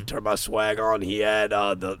Bag. Turn My Swag On. He had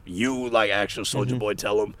like actual Soulja Boy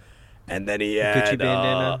Tell Him, and then he had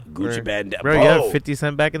Gucci Bandana. Bro, you had 50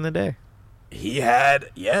 Cent back in the day. He had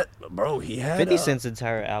 50 Cent's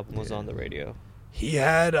entire album was on the radio. He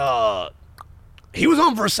had he was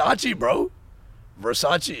on Versace, bro.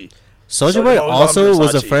 Versace. Soulja Boy also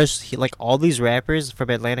was the first. Like all these rappers from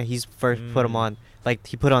Atlanta, he's first put them on. Like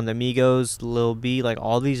he put on the Migos, Lil B, like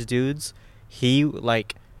all these dudes. He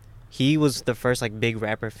was the first like big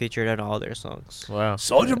rapper featured on all their songs. Wow.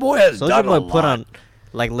 Soulja Boy has done a lot. Put on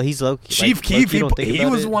like he's low. Chief Keef. He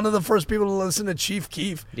was one of the first people to listen to Chief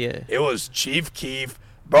Keef. Yeah. It was Chief Keef.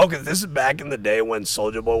 Bro, because this is back in the day when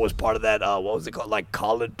Soulja Boy was part of that, what was it called? Like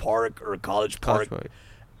College Park.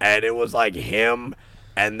 And it was like him.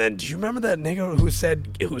 And then, do you remember that nigga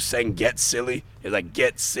who sang Get Silly? He was like,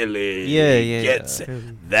 Get Silly. Yeah.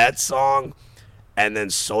 That song. And then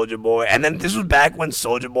Soulja Boy. And then this was back when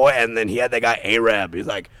Soulja Boy, and then he had that guy A-Rab. He's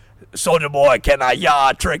like, Soulja Boy, can I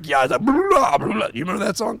trick ya? He's like, blah, blah, blah. You remember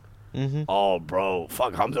that song? Mm-hmm. Oh, bro.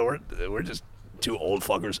 Fuck, Hamza, we're just two old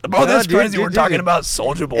fuckers. Bro, that's crazy. We're talking about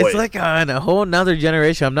Soulja Boy. It's like on a whole nother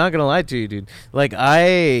generation. I'm not going to lie to you, dude. Like,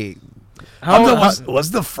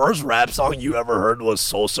 was the first rap song you ever heard was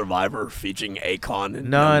Soul Survivor featuring Akon? And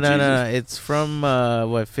no. It's from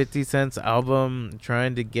 50 Cent's album,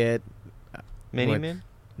 trying to get Many Men.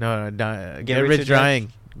 No, Get Rich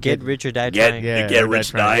Dying. Get Rich or Die Trying. Get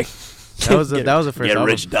Rich Dying. That was the first Get album.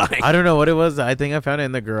 Rich Dying. I don't know what it was. I think I found it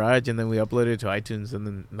in the garage, and then we uploaded it to iTunes, and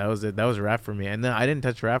then that was it. That was rap for me, and then I didn't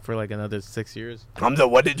touch rap for like another 6 years. Hamza,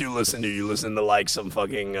 what did you listen to? You listened to like some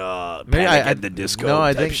fucking Panic at the Disco? No,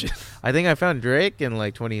 I think I found Drake in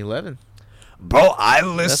like 2011. Bro, I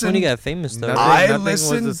listened. That's when he got famous, though. Nothing was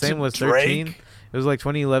the same. Was 13. It was like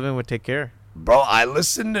 2011 with Take Care. Bro, I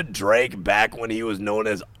listened to Drake back when he was known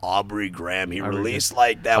as Aubrey Graham. He released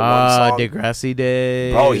like that one song. Degrassi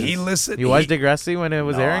Day. Bro, he listened. You watched Degrassi when it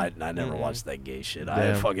was airing? I never watched that gay shit.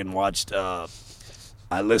 Damn. I fucking watched. I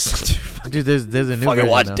listened to. Dude, there's a new fucking version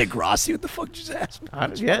watched now. Degrassi. What the fuck did you just ask me?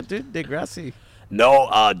 Yeah, dude, Degrassi.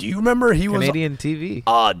 No, do you remember he Canadian was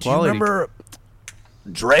TV? Do you remember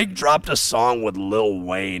Drake dropped a song with Lil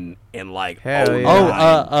Wayne in like Ransom.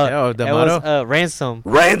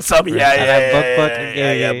 Ransom,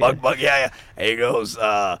 yeah. Buck, yeah. And he goes,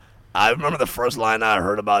 I remember the first line I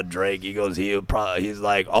heard about Drake. He goes, he's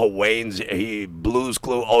like, he Blues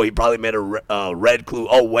Clue. Oh, he probably made a Red Clue.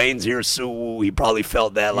 Oh, Wayne's here, Sue. He probably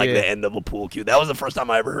felt that like the end of a pool cue. That was the first time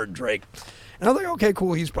I ever heard Drake. And I was like, okay,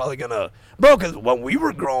 cool. He's probably gonna, bro. Because when we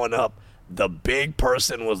were growing up, the big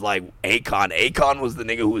person was like Akon. Akon was the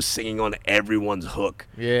nigga who was singing on everyone's hook.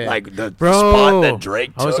 Yeah. Like the spot that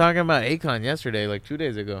Drake took. I was talking about Akon yesterday, like 2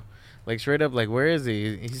 days ago. Like straight up, like where is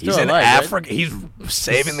he? He's still in alive, Africa. Right? He's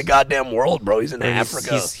saving the goddamn world, bro. He's in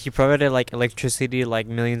Africa. He provided like electricity to like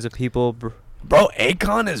millions of people. Bro,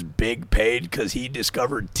 Akon is big paid because he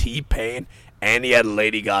discovered T-Pain and he had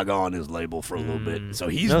Lady Gaga on his label for a little bit. So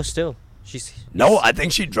he's I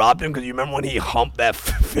think she dropped him because you remember when he humped that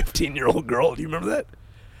 15-year-old girl? Do you remember that?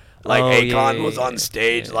 Like Akon was on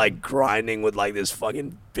stage like grinding with like this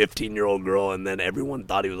fucking 15-year-old girl, and then everyone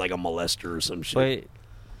thought he was like a molester or some shit. But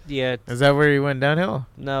yeah, is that where he went downhill?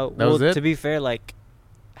 No, that was it? To be fair, like,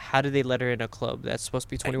 how did they let her in a club that's supposed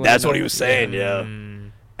to be 21? That's what he was saying, yeah.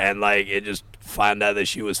 And like it just found out that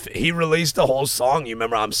she was. He released the whole song. You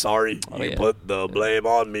remember? I'm sorry. You put the blame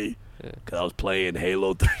on me. Because I was playing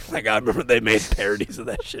Halo 3. Like, I remember they made parodies of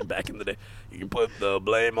that shit back in the day. You can put the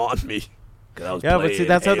blame on me. But see,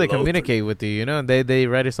 that's how they communicate with you, you know? They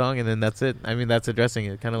write a song, and then that's it. I mean, that's addressing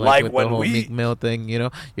it. Kind of like with the whole Meek Mill thing, you know?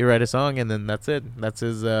 You write a song, and then that's it. That's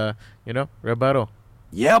his, rebuttal.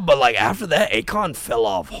 Yeah, but, like, after that, Akon fell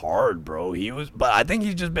off hard, bro. But I think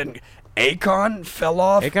he's just been... Akon fell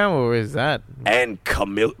off. Akon, where is that? And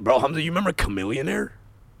Bro, Hamza, you remember Chameleonaire?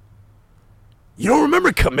 You don't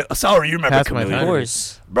remember Sorry, you remember Chameleonaire? Of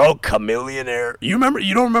course. Bro, Chameleonaire. You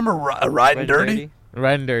don't remember Riding Dirty?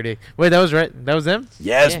 Riding Dirty. Wait, that was him?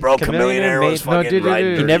 Yes, bro. Chameleonaire was fucking Riding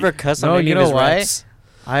Dirty. He never cussed on any of his raps.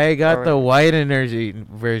 I got the White Energy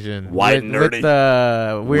version. White with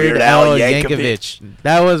the Weird Al Yankovic.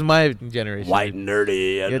 That was my generation. White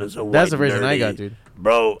Nerdy. Yeah, that's the version I got, dude.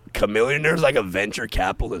 Bro, Chamillionaire's like a venture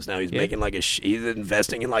capitalist now. He's making like he's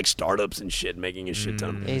investing in like startups and shit, making a shit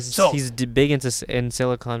ton. He's big in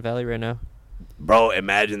Silicon Valley right now. Bro,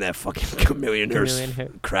 imagine that fucking Chamillionaire's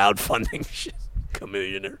crowdfunding shit.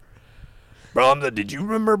 Chamillionaire. Bro, do you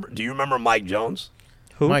remember Mike Jones?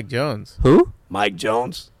 Who? Mike Jones. Who? Mike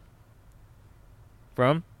Jones.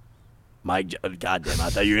 From? Goddamn, I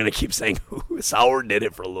thought you were going to keep saying who. Sour did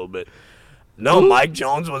it for a little bit. No, who? Mike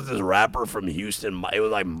Jones was this rapper from Houston. It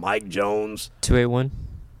was like Mike Jones. 281.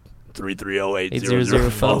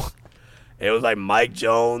 330-8004. It was like Mike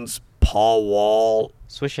Jones, Paul Wall.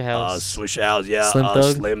 Swishahouse. Yeah. Slim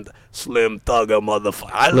Thug. Slim Thug, a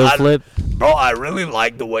motherfucker. Lil Flip. Bro, I really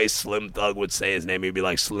like the way Slim Thug would say his name. He'd be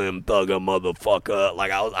like, Slim Thug, a motherfucker.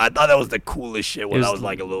 Like, I thought that was the coolest shit when I was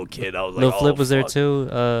like a little kid. I was like, Lil Flip was there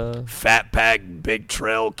too. Fat Pack, Big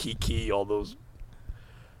Trail, Kiki, all those.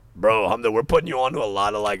 Bro, Hamza, we're putting you on to a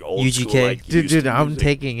lot of like old UGK. school. Like, dude, I'm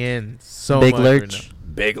taking in so Big much. Lurch.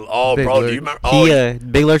 Big Lurch. Do you remember?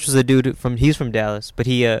 Big Lurch was a dude he's from Dallas, but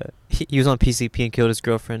he was on PCP and killed his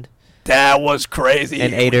girlfriend. That was crazy.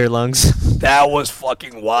 And ate her lungs. That was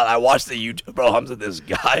fucking wild. I watched the YouTube. Bro, Hamza, this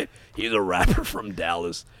guy, he's a rapper from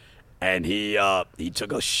Dallas, and he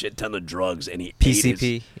took a shit ton of drugs, and he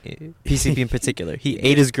PCP in particular. He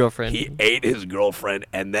ate his girlfriend. He ate his girlfriend,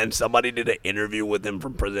 and then somebody did an interview with him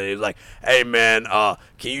from prison. He was like, "Hey man,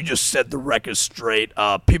 can you just set the record straight?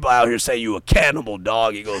 People out here say you a cannibal,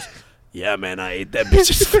 dog." He goes, "Yeah, man, I ate that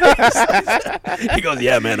bitch's face." He goes,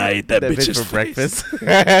 "Yeah, man, I ate that bitch's bitch for breakfast."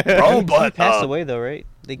 Bro, but he passed away though, right?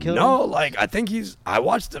 They killed him. No, like I think I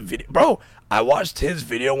watched the video, bro. I watched his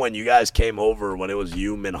video when you guys came over, when it was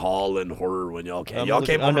you, Minhal, and Horror, when y'all came. Y'all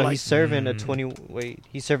came over. No, like, he's serving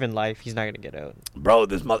he's serving life. He's not gonna get out. Bro,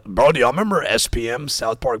 do y'all remember SPM,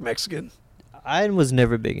 South Park Mexican? I was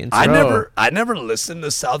never big into. I never listened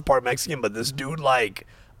to South Park Mexican, but this dude like.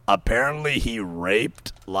 Apparently, he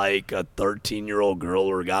raped like a 13-year-old girl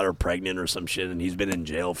or got her pregnant or some shit, and he's been in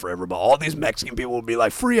jail forever. But all these Mexican people will be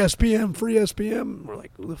like, "Free SPM, free SPM." We're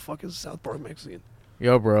like, "Who the fuck is South Park Mexican?"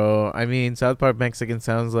 Yo, bro. I mean, South Park Mexican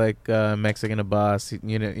sounds like Mexican a boss.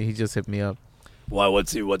 You know, he just hit me up. Why?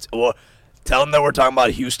 What's well? Tell him that we're talking about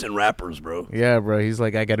Houston rappers, bro. Yeah, bro. He's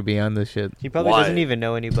like, I gotta be on this shit. He probably doesn't even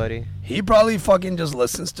know anybody. He probably fucking just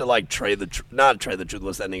listens to like not Trey the Truth.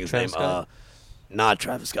 What's that nigga's name? Scott? Not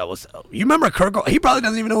Travis Scott. You remember Kirko? He probably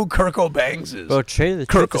doesn't even know who Kirko Bangs is. Bro, Trey the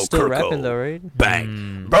Truth is still rapping though, right?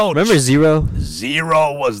 Bang. Bro, remember Zero?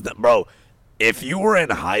 Zero was the... Bro, if you were in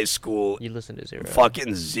high school... You listened to Zero.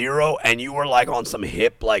 Fucking Zero, and you were like on some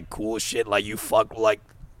hip, like cool shit, like you fuck like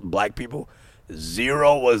black people,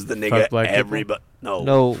 Zero was the nigga everybody...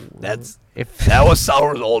 No. That was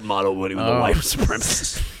Sour's old motto when he was a white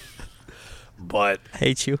supremacist. But... I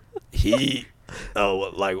hate you.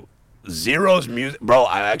 Zero's music, bro.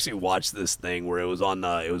 I actually watched this thing where it was on.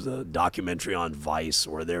 It was a documentary on Vice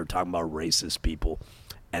where they were talking about racist people,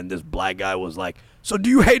 and this black guy was like, "So do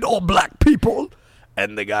you hate all black people?"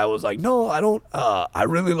 And the guy was like, "No, I don't. I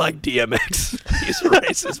really like DMX. He's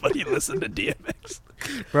racist, but he listened to DMX."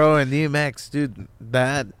 Bro, and DMX, dude,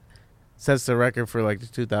 that sets the record for like the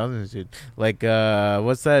 2000s, dude. Like,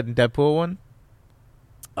 what's that Deadpool one?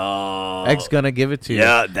 X gonna give it to you.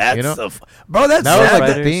 Yeah, that's you know? Bro. That was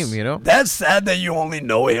like the theme, you know. That's sad that you only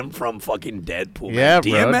know him from fucking Deadpool. Yeah, man.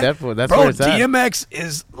 bro, DMX, Deadpool. That's where it's at. DMX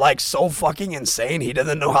is like so fucking insane. He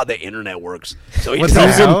doesn't know how the internet works. So he was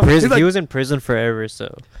in prison. He was in prison forever.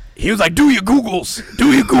 So he was like, "Do your Googles.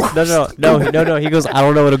 Do your Googles." No. He goes, "I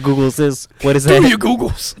don't know what a Googles is. What is that?" Do your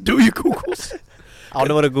Googles. I don't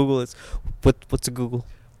know what a Google is. What's a Google?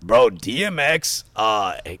 Bro, DMX,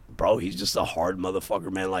 bro, he's just a hard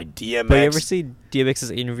motherfucker, man. Like, DMX. But you ever see DMX's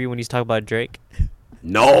interview when he's talking about Drake?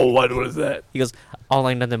 No, what was that? He goes, "I don't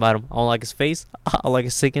like nothing about him. I don't like his face. I don't like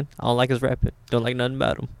his singing. I don't like his rapping. Don't like nothing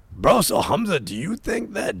about him." Bro, so Hamza, do you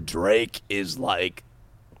think that Drake is like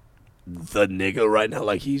the nigga right now?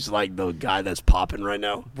 Like, he's like the guy that's popping right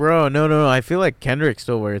now? Bro, no. I feel like Kendrick's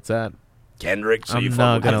still where it's at. Kendrick? So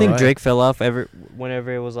I think Drake fell off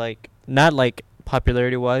whenever it was like, not like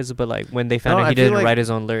popularity wise, but like when they found out he didn't write his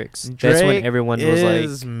own lyrics. Drake that's when everyone was like,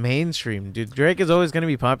 is mainstream, dude. Drake is always going to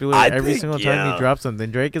be popular every single time he drops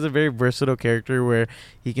something. Drake is a very versatile character where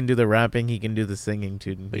he can do the rapping, he can do the singing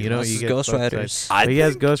too. You know, he gets ghostwriters. He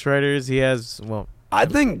has ghostwriters. He has I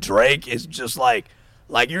think Drake is just like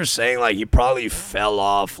like you're saying, like he probably fell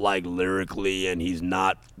off like lyrically, and he's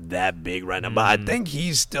not that big right now. But I think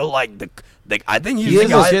he's still like the I think he's the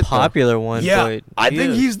guy, a popular one. Yeah, but I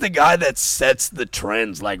think he's the guy that sets the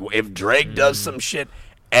trends. Like if Drake does some shit,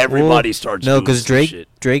 everybody starts. No, because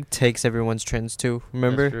Drake takes everyone's trends too.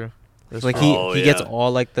 Remember? That's true. That's Like true. he gets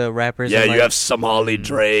all like the rappers. Yeah, and, you like, have Somali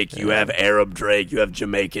Drake, you have Arab Drake, you have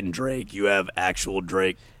Jamaican Drake, you have actual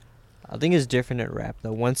Drake. I think it's different at rap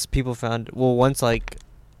though. Once people once like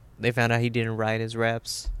they found out he didn't write his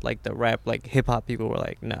raps, like the rap, like hip hop people were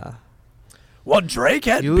like, nah. Well, Drake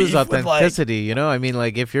had you lose beef with authenticity, you know. I mean,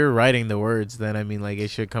 like if you're writing the words, then I mean, like it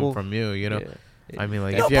should come from you, you know. Yeah. I mean,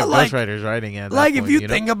 like No, if you have but, like- ghostwriters writing it, like if you know?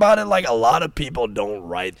 think about it, like a lot of people don't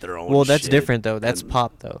write their own. Well, that's shit, different though. That's and,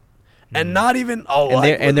 pop though. and not even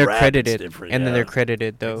And they're rap, it's credited, different, and then yeah. they're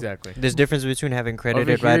credited though. Exactly. There's difference between having Over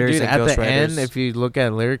credited here, writers dude, and at the ghostwriters. end, if you look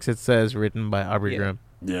at lyrics, it says written by Aubrey Yeah. Graham.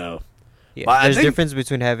 Yeah. Yeah, But I there's think- difference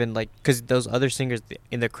between having like, because those other singers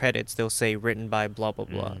in the credits they'll say written by blah blah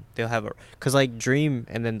blah. They'll have because like Dream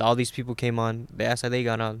and then all these people came on. That's how they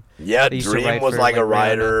got on. Yeah, They used to Dream write was for, like a like, Rihanna.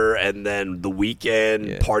 writer, and then The Weeknd,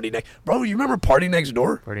 Yeah. Party Next. Bro, you remember Party Next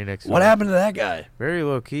Door? Party Next What Door. happened to that guy? Very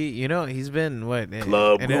low key. You know, he's been what?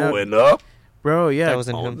 Club in and out- going up. Bro, yeah. That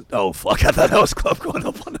wasn't Oh, him. oh, fuck! I thought that was Club going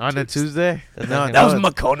up on a Tuesday. That's No, not him. That was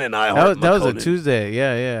McConan. that was a Tuesday.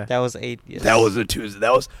 Yeah, yeah. That was 8. Yes. That was a Tuesday.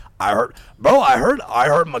 That was I heard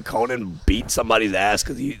McConan beat somebody's ass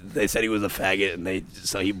because they said he was a faggot, and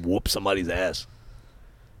so he whooped somebody's ass.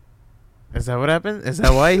 Is that what happened? Is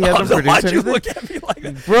that why he hasn't So produced why'd you anything? look at me like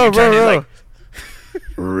that? Bro, You turned, he's bro. like,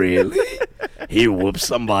 really? He whooped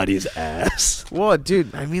somebody's ass. Well,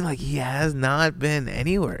 dude, I mean, like, he has not been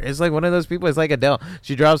anywhere. It's like one of those people. It's like Adele.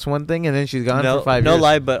 She drops one thing and then she's gone for 5 no years.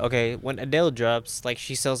 lie, but okay, when Adele drops, like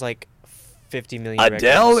she sells like 50 million.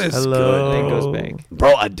 Adele records. is Hello. good. Then goes back.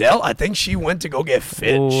 Bro, Adele, I think she went to go get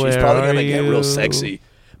fit. She's Where probably are gonna get you? real sexy.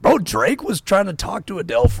 Bro, Drake was trying to talk to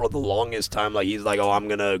Adele for the longest time. Like he's like, oh, I'm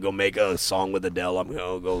gonna go make a song with Adele. I'm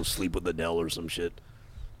gonna go sleep with Adele or some shit.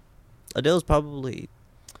 Adele's probably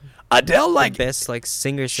Adele, the like, best like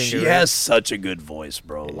singer. she right? has such a good voice,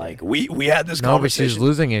 bro. Like we had this No, but conversation. she's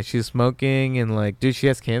losing it. She's smoking and like, dude, she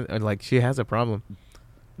has cancer. Like, she has a problem.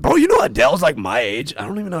 Bro, you know Adele's like my age. I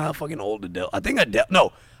don't even know how fucking old Adele. I think Adele.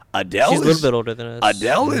 No, Adele. She's is, a little bit older than us.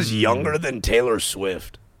 Adele is younger than Taylor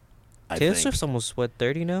Swift. I Taylor think. Swift's almost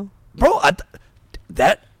 30 now. Bro,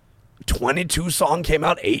 that 22 song came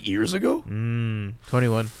out 8 years ago.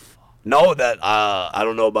 21. No, that I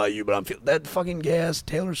don't know about you, but I'm feeling that fucking gay ass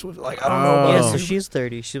Taylor Swift. Like I don't know about Yeah, Oh. so you. she's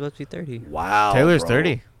 30. She's about to be 30. Wow, Taylor's bro.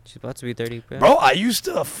 30. She's about to be 30. Bro, I used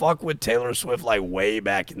to fuck with Taylor Swift like way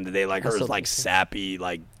back in the day, like I her still like do. sappy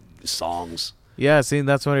like songs. Yeah, see,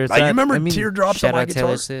 that's what it's Like you at. remember I mean, Teardrops Shout on my out Taylor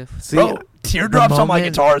guitar? Swift. see, Bro, Teardrops on my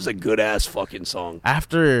moment- guitar is a good ass fucking song.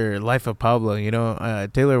 after Life of Pablo, you know,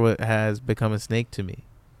 Taylor has become a snake to me.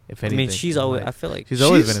 If I anything, mean, she's I'm always. like- I feel like she's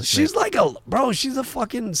always been a snake. She's like a bro. She's a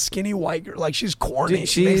fucking skinny white girl. Like she's corny. Dude,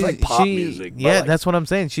 she makes like pop music. but, Yeah, like, that's what I'm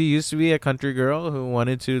saying. She used to be a country girl who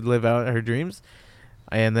wanted to live out her dreams,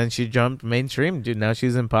 and then she jumped mainstream. Dude, now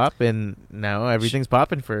she's in pop, and now everything's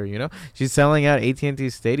popping for her. You know, she's selling out AT&T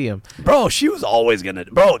Stadium. bro. She was always gonna.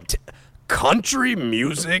 Bro, country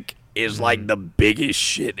music is like the biggest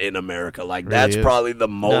shit in America. Like Really that's is. probably the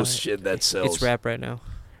most shit that sells. it's rap right now.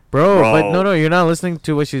 Bro, but Bro. no, you're not listening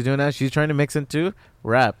to what she's doing now. She's trying to mix into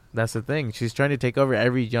rap. That's the thing. She's trying to take over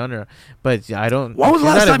every genre. But I don't. When was the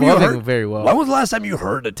she's last not time you evolving heard? very well. When was the last time you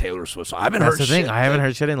heard a Taylor Swift song? I haven't That's heard the thing. shit. I haven't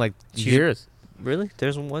heard shit in like years. Really?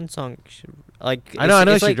 There's one song. Like I know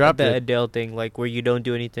it's she like dropped the it. Adele thing, like where you don't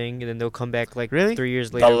do anything and then they'll come back like Really? 3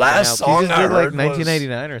 years later. The with last an album. song She just I did like heard was-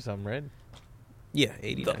 1999 or something, right? Yeah,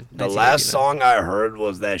 89. The last song I heard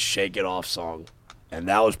was that "Shake It Off" song, and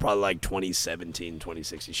that was probably like 2017,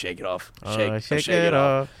 2016. Shake it off, Shake it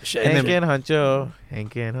off. shake Hank it, and Huncho.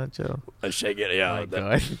 Hank and Huncho. shake it. Yeah, Oh my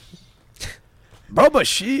that- God. bro. But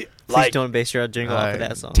she Please like don't base your jingle off of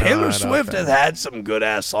that song. Taylor No, Swift no, has had some good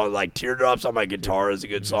ass songs. Like "Teardrops on My Guitar" is a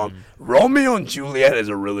good song. Mm-hmm. "Romeo and Juliet" is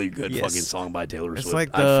a really good Yes. fucking song by Taylor It's Swift. like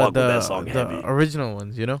I fuck the, with that song heavy. the original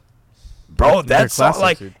ones, you know? Bro, They're that song, classics,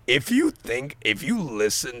 like, dude. if you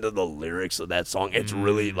listen to the lyrics of that song, it's Mm.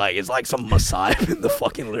 really, like, it's like some Messiah in the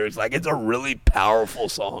fucking lyrics. Like, it's a really powerful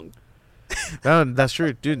song. No, that's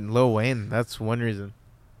true. Dude, Lil Wayne, that's one reason.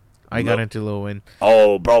 I got Lil- into Lil Wayne.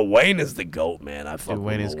 Oh, bro, Wayne is the GOAT, man. I fuck with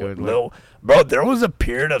Wayne is Lil good, Wayne. Bro, there was a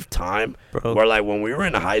period of time Bro. where, like, when we were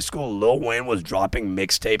in high school, Lil Wayne was dropping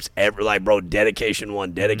mixtapes every, like, bro, Dedication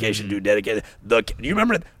 1, Dedication 2, Dedication. Do you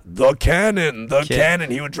remember The Cannon? Cannon.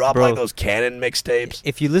 He would drop, Bro. like, those Cannon mixtapes.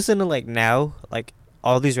 If you listen to like now, like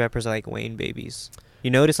all these rappers are like Wayne babies.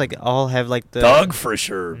 You notice like all have like the Thug for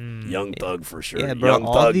sure, Young Thug for sure. Yeah, bro. Young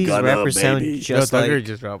All Thug, these Gunna, rappers sound Baby. just Thugger like.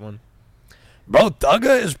 just dropped one. Bro,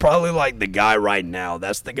 Thugga is probably like the guy right now.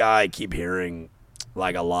 That's the guy I keep hearing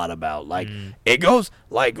like a lot about. Like it goes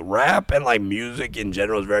like rap and like music in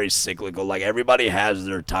general is very cyclical. Like everybody has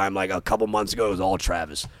their time. Like a couple months ago, it was all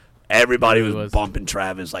Travis. Everybody was bumping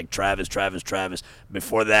Travis, like Travis.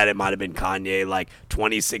 Before that, it might have been Kanye. Like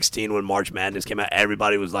 2016 when March Madness came out,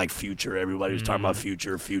 everybody was like Future. Everybody was talking about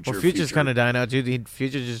Future. Well, Future's kind of dying out, dude.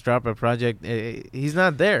 Future just dropped a project. He's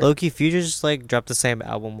not there. Low-key, Future just like dropped the same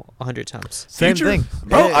album 100 times. Same thing.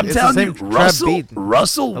 Bro, I'm telling you,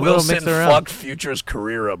 Russell Wilson fucked Future's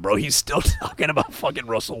career up, bro. He's still talking about fucking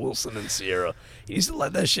Russell Wilson and Sierra. He needs to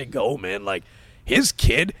let that shit go, man. Like, his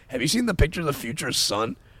kid, have you seen the pictures of Future's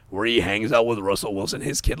son? Where he hangs out with Russell Wilson.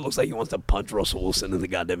 His kid looks like he wants to punch Russell Wilson in the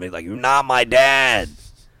goddamn face. Like, you're not my dad.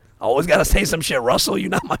 I always got to say some shit. Russell, you're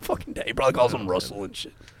not my fucking dad. He probably calls him Russell and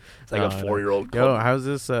shit. It's like a 4-year-old. Yo, how's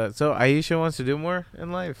this? So Aisha wants to do more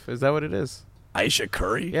in life. Is that what it is? Aisha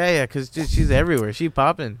Curry? Yeah, because she's everywhere. She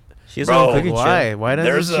popping. She's on cooking why? show. Why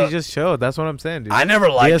doesn't she just show? That's what I'm saying, dude. I never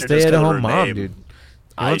liked her just because of her mom, name. Dude.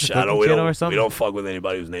 Aisha, we don't fuck with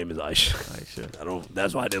anybody whose name is Aisha.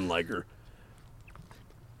 That's why I didn't like her.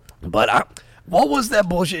 But what was that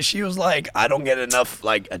bullshit? She was like, I don't get enough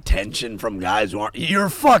like attention from guys who aren't. You're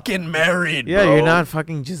fucking married, yeah, bro. You're not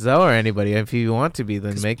fucking Giselle or anybody. If you want to be,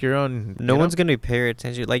 then make your own. No one's gonna pay your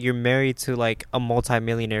attention. Like, you're married to like a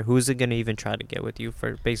multimillionaire. Who's it gonna even try to get with you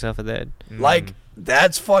for based off of that? Like,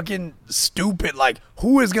 that's fucking stupid. Like,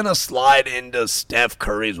 who is gonna slide into Steph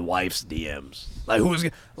Curry's wife's DMs? Like, who's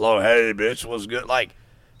gonna? Hello, hey, bitch, what's good? Like,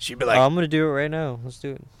 she'd be like, I'm gonna do it right now. Let's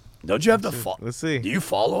do it. Don't you have to follow? Let's see. Do you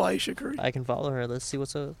follow Aisha Curry? I can follow her. Let's see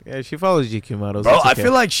what's up. Yeah, she follows GQ models. Bro, okay. I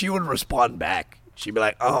feel like she would respond back. She'd be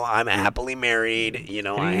like, "Oh, I'm happily married. You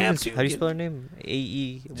know, I have to." How do you spell her name?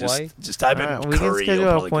 A-E-Y? Just type in we Curry. can schedule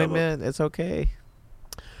an appointment. It's okay.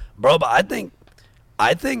 Bro, but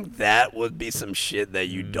I think that would be some shit that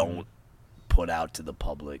you don't put out to the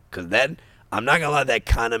public. Because then, I'm not going to lie, that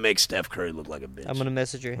kind of makes Steph Curry look like a bitch. I'm going to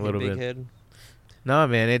message her. Hey, big head. No,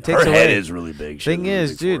 man, it takes her away. Head is really big. Thing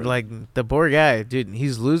is, dude, like, the poor guy, dude,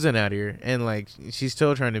 he's losing out here. And, like, she's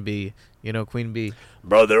still trying to be, Queen Bee.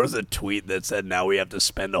 Bro, there was a tweet that said now we have to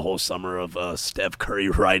spend a whole summer of Steph Curry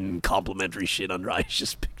writing complimentary shit under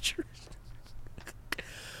Aisha's pictures.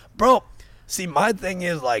 Bro, see, my thing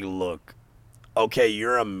is, like, look, okay,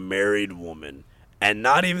 you're a married woman. And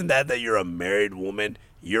not even that you're a married woman,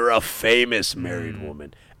 you're a famous married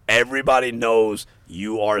woman. Everybody knows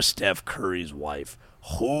you are Steph Curry's wife.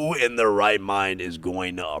 Who in their right mind is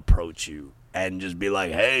going to approach you and just be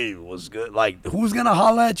like, hey, what's good? Like, who's going to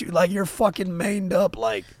holler at you? Like, you're fucking mained up.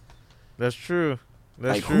 Like, that's true.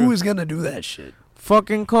 That's true. Who is going to do that shit?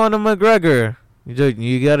 Fucking Conor McGregor.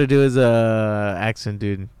 You got to do his accent,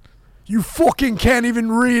 dude. You fucking can't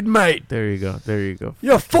even read, mate. There you go.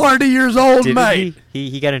 You're 40 years old, mate.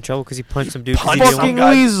 He got in trouble because he punched some dude. Fucking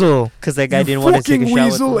weasel. Because that guy didn't want to take a shower. You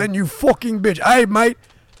fucking weasel and you fucking bitch. Hey, mate.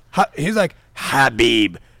 He's like,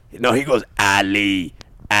 Habib. No, he goes, Ali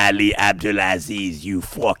Abdulaziz, you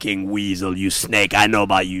fucking weasel, you snake. I know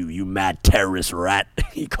about you, you mad terrorist rat.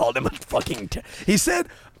 He called him a fucking... He said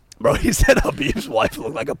Habib's wife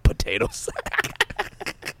looked like a potato sack.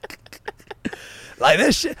 Like,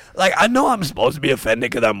 this shit, like, I know I'm supposed to be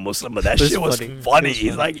offended because I'm Muslim, but that shit was funny.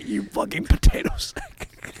 He's like, you fucking potato sack.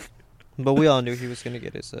 But we all knew he was going to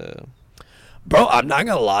get his... Bro, I'm not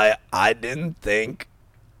going to lie. I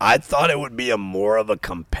thought it would be more of a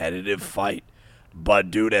competitive fight.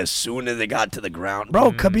 But, dude, as soon as it got to the ground...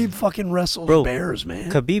 Bro, Khabib fucking wrestles bears,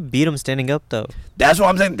 man. Khabib beat him standing up, though. That's what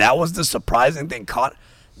I'm saying. That was the surprising thing.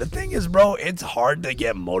 The thing is, bro, it's hard to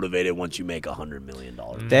get motivated once you make $100 million.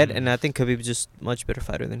 That, and I think Khabib's just much better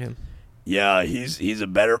fighter than him. Yeah, he's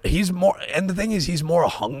more, and the thing is, he's more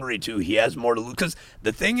hungry too. He has more to lose. Because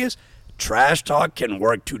the thing is, trash talk can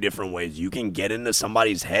work two different ways. You can get into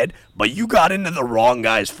somebody's head, but you got into the wrong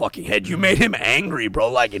guy's fucking head. You made him angry,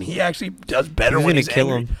 bro. Like, and he actually does better when he's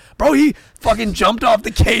angry. Him. Bro, he fucking jumped off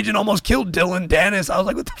the cage and almost killed Dylan Dennis. I was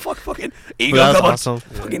like, what the fuck, fucking eagle? That was awesome.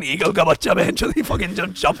 Fucking eagle got he fucking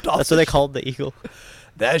jumped off. That's what they called the eagle.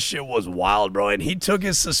 That shit was wild, bro. And he took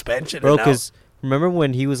his suspension. Bro, because remember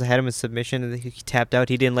when he had him in submission and he tapped out?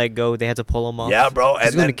 He didn't let go. They had to pull him off. Yeah, bro.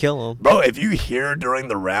 He's going to kill him. Bro, if you hear during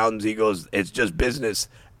the rounds, he goes, it's just business.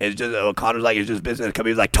 It's just, Connor's like, it's just business.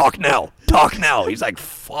 He's like, talk now. He's like,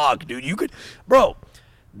 fuck, dude. You could, bro,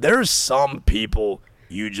 there's some people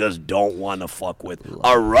you just don't want to fuck with.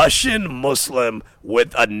 A Russian Muslim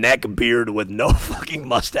with a neck beard with no fucking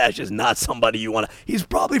mustache is not somebody you want to. He's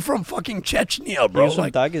probably from fucking Chechnya, bro. He's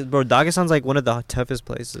from Dagestan's like one of the toughest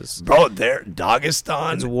places. Bro,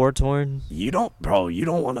 Dagestan. It's war torn. You don't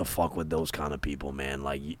want to fuck with those kind of people, man.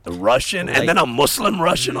 Like a Russian and then a Muslim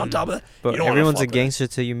Russian on top of that. But everyone's a gangster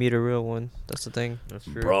till you meet a real one. That's the thing. That's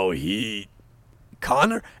true. Bro,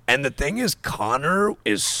 Connor, and the thing is, Connor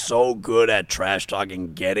is so good at trash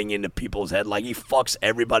talking, getting into people's head. Like, he fucks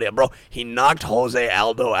everybody up. Bro, he knocked Jose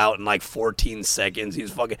Aldo out in like 14 seconds.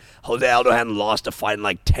 Jose Aldo hadn't lost a fight in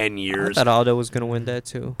like 10 years. I thought Aldo was going to win that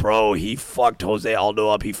too. Bro, he fucked Jose Aldo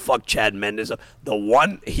up. He fucked Chad Mendes up.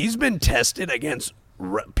 He's been tested against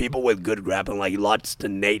people with good grappling. Like, he lost to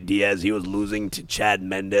Nate Diaz. He was losing to Chad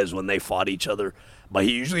Mendes when they fought each other. But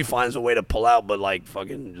he usually finds a way to pull out, but like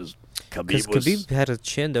fucking just Khabib had a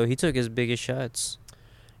chin though. He took his biggest shots.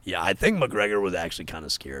 Yeah, I think McGregor was actually kind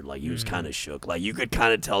of scared. Like he was kind of shook. Like you could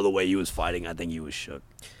kind of tell the way he was fighting. I think he was shook.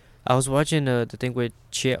 I was watching the thing with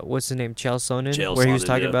what's his name, Chael Sonnen, where he was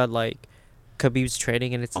talking about like Khabib's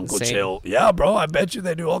training and it's Uncle insane. Chael. Yeah, bro, I bet you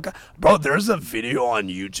they do all Bro, there's a video on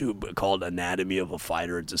YouTube called Anatomy of a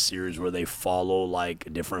Fighter. It's a series where they follow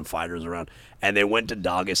like different fighters around. And they went to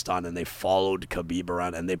Dagestan and they followed Khabib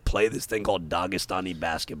around and they play this thing called Dagestani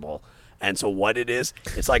basketball. And so what it is,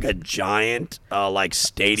 it's like a giant like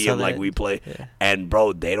stadium like we play. Yeah. And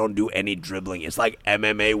bro, they don't do any dribbling. It's like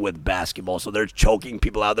MMA with basketball. So they're choking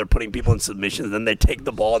people out, they're putting people in submissions, then they take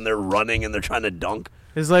the ball and they're running and they're trying to dunk.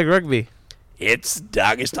 It's like rugby. It's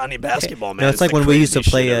Dagestani basketball, man. No, it's like when we used to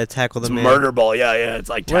play Tackle the Man. Murder ball, yeah. It's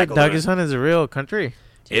like Tackle the Man. Dagestan is a real country?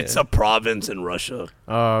 It's a province in Russia.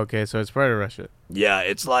 Oh, okay, so it's part of Russia. Yeah,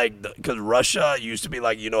 it's like, because Russia used to be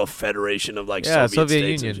like, a federation of like Soviet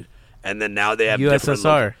States Union. And then now they have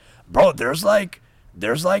USSR. Bro, there's like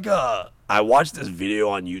I watched this video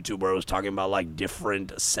on YouTube where it was talking about like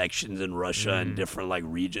different sections in Russia and different like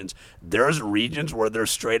regions. There's regions where they're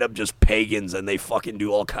straight up just pagans and they fucking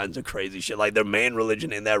do all kinds of crazy shit. Like their main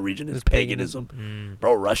religion in that region is paganism.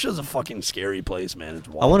 Bro, Russia's a fucking scary place, man. It's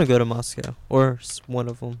wild. I want to go to Moscow or one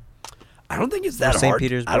of them. I don't think it's that hard.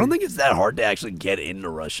 I don't think it's that hard to actually get into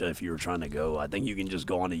Russia if you were trying to go. I think you can just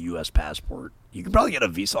go on a U.S. passport. You can probably get a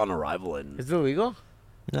visa on arrival. Is it illegal?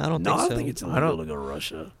 No, I don't think it's illegal to go to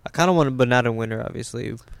Russia. I kind of want to, but not in winter,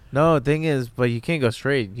 obviously. No, the thing is, but you can't go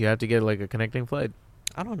straight. You have to get like a connecting flight.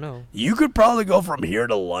 I don't know. You could probably go from here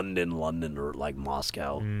to London, or like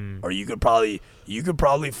Moscow, or you could probably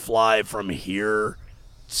fly from here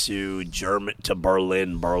to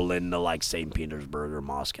Berlin to like St. Petersburg or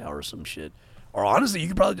Moscow or some shit. Or honestly, you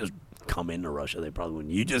could probably just come into Russia. They probably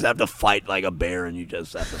wouldn't. You just have to fight like a bear, and you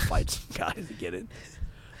just have to fight some guys to get in.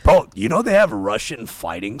 Bro, they have Russian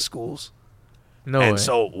fighting schools? No way. And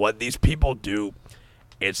so what these people do,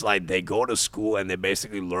 it's like they go to school and they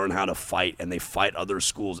basically learn how to fight, and they fight other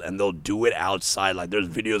schools, and they'll do it outside. Like there's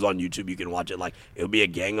videos on YouTube, you can watch it. Like it'll be a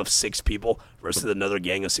gang of 6 people versus another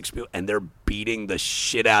gang of 6 people, and they're beating the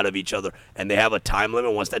shit out of each other. And they have a time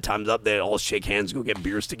limit. Once that time's up, they all shake hands, go get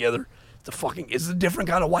beers together. It's a different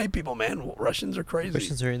kind of white people, man. Russians are crazy.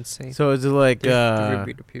 Russians are insane. So is it like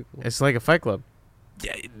it's like a fight club?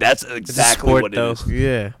 Yeah, that's exactly what it is.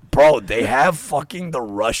 Yeah. Bro, they have fucking the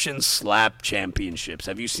Russian slap championships.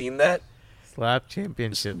 Have you seen that? Slap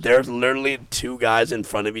championships. There's literally 2 guys in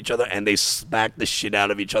front of each other, and they smack the shit out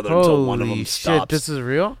of each other Holy until one of them shit, stops. This is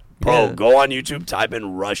real? Bro, go on YouTube, type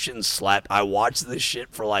in Russian slap. I watched this shit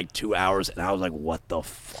for like 2 hours, and I was like, what the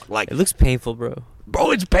fuck? Like, it looks painful, bro. Bro,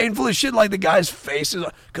 it's painful as shit. Like the guy's faces,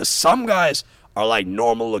 because some guys are like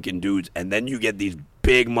normal looking dudes, and then you get these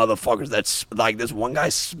big motherfuckers that's like this one guy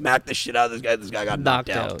smacked the shit out of this guy. This guy got knocked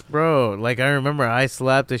out. Bro, like I remember I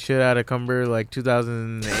slapped the shit out of Cumber like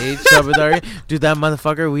 2008 Shabadari. Dude, that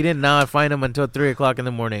motherfucker, we did not find him until 3 o'clock in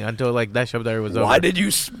the morning, until like that Shabadari was over. Why did you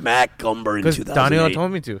smack Cumber in 2008? Because Daniel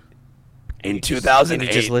told me to. In 2008? And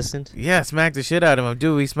he just listened? Yeah, smacked the shit out of him.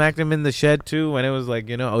 Dude, we smacked him in the shed too when it was like,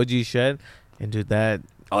 OG shed. And dude, that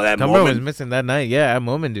Cumber moment was missing that night. Yeah, that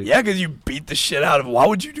moment, dude. Yeah, because you beat the shit out of him. Why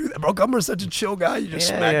would you do that, bro? Cumber's such a chill guy. You just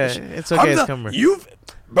smack the shit. It's okay, it's Cumber.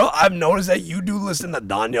 Bro, I've noticed that you do listen to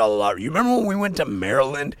Daniel a lot. You remember when we went to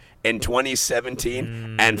Maryland in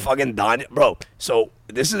 2017 and fucking Daniel, bro? So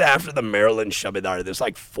this is after the Maryland Shabadari. There's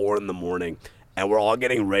like 4 a.m. and we're all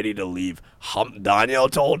getting ready to leave. Daniel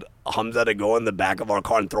told Hamza to go in the back of our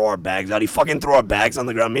car and throw our bags out. He fucking threw our bags on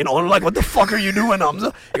the ground. Me and Owen were like, what the fuck are you doing,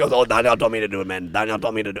 Hamza? He goes, oh, Daniel told me to do it, man. Daniel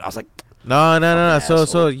told me to do it. I was like, no.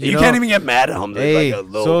 So you can't even get mad at Hamza. Hey, like a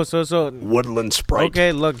little so woodland sprite.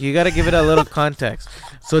 Okay, look, you got to give it a little context.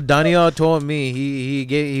 So Daniel told me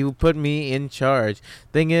he put me in charge.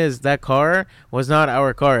 Thing is, that car was not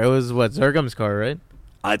our car. It was Zergam's car, right?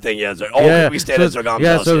 I think we stayed at Zergam's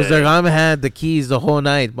house. So Zergam had the keys the whole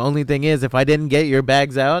night. The only thing is, if I didn't get your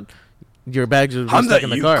bags out, your bags would be stuck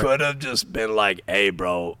in the car. You could have just been like, "Hey,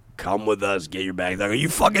 bro, come with us, get your bags." Like, you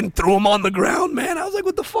fucking threw them on the ground, man. I was like,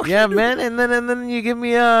 "What the fuck?" Yeah, man. And then you give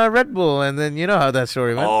me a Red Bull, and then you know how that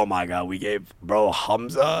story went. Oh my god,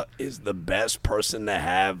 Hamza is the best person to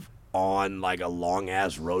have on like a long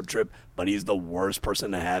ass road trip, but he's the worst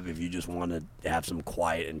person to have if you just want to have some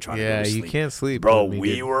quiet and try to go to sleep. Yeah, you can't sleep, bro. with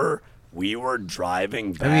me, We were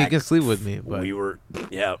driving back. I mean, you can sleep with me, but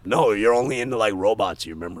no, you're only into like robots.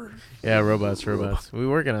 You remember? Yeah, robots. We're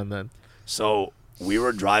working on that. So we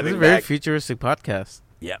were driving. This is a very back. futuristic podcast.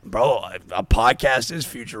 Yeah, bro. A podcast is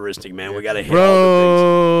futuristic, man. We gotta hit bro,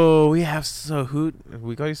 all the things. We have Sahut.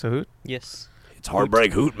 We call you Sahut? Yes. It's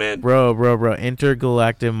Heartbreak Hoot, man. Bro.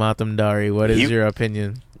 Intergalactic Matamdari. What is your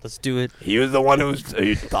opinion? Let's do it. He was the one who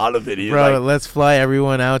thought of it. Bro, let's fly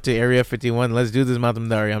everyone out to Area 51. Let's do this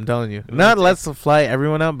Matamdari. I'm telling you. Not let's fly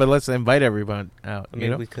everyone out, but let's invite everyone out. I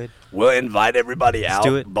mean, we could. We'll invite everybody out.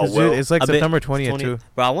 Do it. But dude, it's like September 20th, too.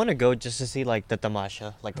 Bro, I want to go just to see, like, the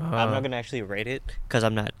Tamasha. Like, I'm not going to actually rate it because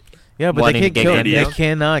I'm not. Yeah, but they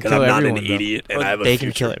cannot kill everyone. I'm not an idiot, and I have a They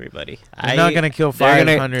future. can kill everybody. They're not going to kill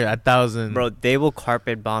 500, 1,000. Bro, they will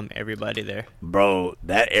carpet bomb everybody there. Bro,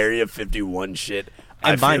 that Area 51 shit.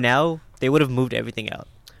 And by now, they would have moved everything out.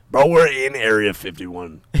 Bro, we're in Area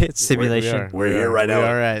 51. It's simulation. We're here right now. We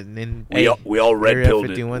are at we all red pilled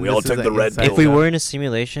it. We all took the red pill. If we were in a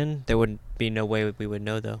simulation, there would be no way we would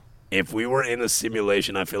know, though. If we were in a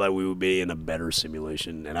simulation, I feel like we would be in a better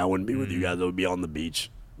simulation, and I wouldn't be with you guys. I would be on the beach,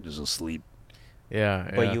 just asleep. Yeah.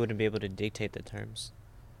 But you wouldn't be able to dictate the terms.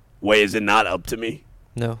 Wait, is it not up to me?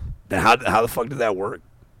 No. Then how the fuck did that work?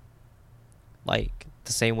 Like,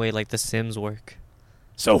 the same way, like, the Sims work.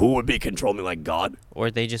 So who would be controlling me, like God?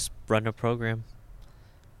 Or they just run a program.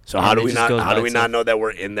 So how do we not know that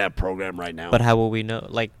we're in that program right now? But how will we know?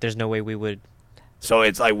 Like, there's no way we would. So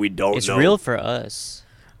it's like we don't know. It's real for us.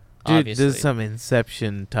 Dude, obviously. this is some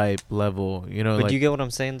Inception type level, you know. But like, do you get what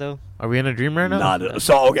I'm saying, though? Are we in a dream right now?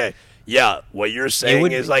 So okay, yeah. What you're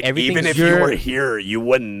saying is like even if you were here, you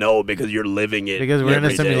wouldn't know because you're living it. Because we're in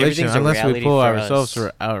a simulation, unless we pull ourselves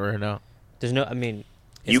out right now. There's no. I mean,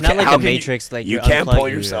 it's you not like a Matrix. Like you can't pull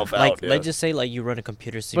yourself out. Like let's just say like you run a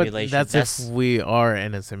computer simulation. But that's if we are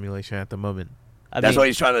in a simulation at the moment. That's what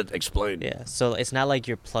he's trying to explain. Yeah. So it's not like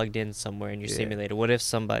you're plugged in somewhere and you're simulated. What if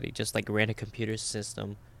somebody just like ran a computer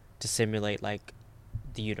system to simulate like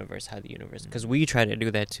the universe, how the universe? Because we try to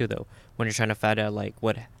do that too, though. When you're trying to find out like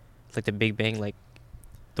what, like the Big Bang, like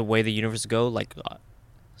the way the universe go, like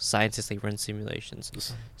scientists they run simulations.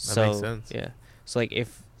 That makes sense. Yeah. So like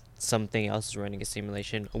if something else is running a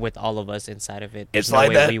simulation with all of us inside of it, it's no like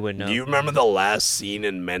way that. We would know. Do you remember the last scene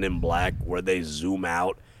in Men in Black where they zoom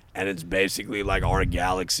out? And it's basically like our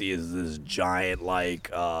galaxy is this giant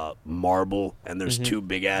like marble, and there's two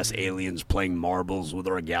big ass aliens playing marbles with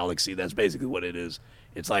our galaxy. That's basically what it is.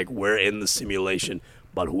 It's like we're in the simulation,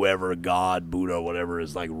 but whoever God, Buddha, whatever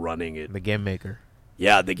is like running it. The game maker.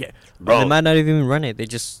 Yeah, bro. They might not even run it. They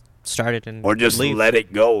just started and or just leave. let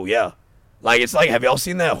it go. Yeah, like it's like have y'all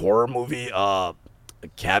seen that horror movie,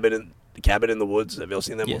 Cabin in the Woods? Have y'all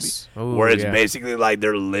seen that movie? Ooh, where it's basically like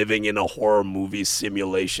they're living in a horror movie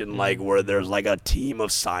simulation, like where there's like a team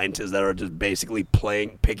of scientists that are just basically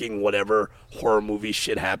picking whatever horror movie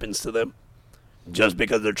shit happens to them, just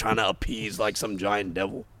because they're trying to appease like some giant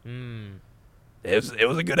devil. It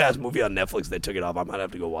was a good ass movie on Netflix. They took it off. I might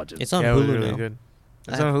have to go watch it. It's on Hulu really now. good.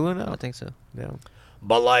 It's on Hulu now? I think so. Yeah.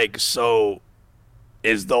 But like, so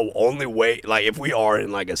is the only way, like if we are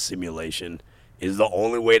in like a simulation, is the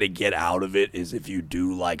only way to get out of it is if you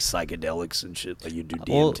do like psychedelics and shit, like you do DMT?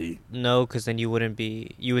 Well, no, because then you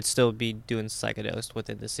would still be doing psychedelics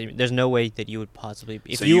within the simulation. There's no way that you would possibly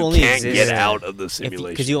be. If so you only can't exist, get out of the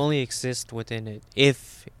simulation. Because you only exist within it,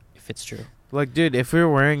 if it's true. Like, dude, if we're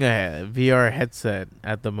wearing a VR headset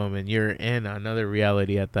at the moment, you're in another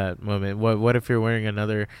reality at that moment. What if you're wearing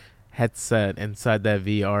another headset inside that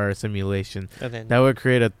VR simulation? That would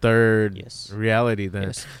create a third reality then.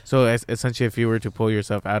 Yes. So essentially, if you were to pull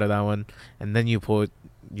yourself out of that one, and then you pull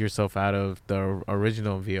yourself out of the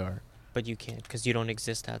original VR. But you can't, because you don't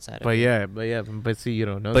exist outside of it. But see, you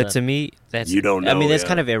don't know But that. to me, that's... You don't know, I mean, that's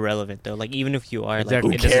kind of irrelevant, though. Like, even if you are,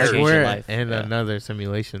 exactly. like, it doesn't change your life. In another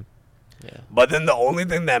simulation. Yeah. But then the only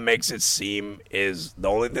thing that makes it seem is the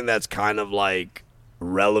only thing that's kind of like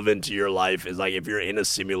relevant to your life is like if you're in a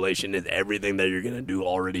simulation, is everything that you're gonna do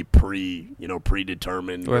already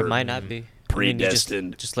predetermined, or it might not be.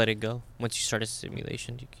 predestined. Just let it go. Once you start a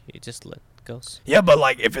simulation, you just let it go. Yeah, but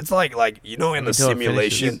like if it's like in the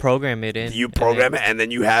simulation, you program it in. You program it, and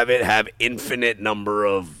then you have infinite number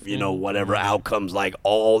of whatever outcomes, like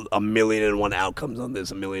all 1,000,001 outcomes on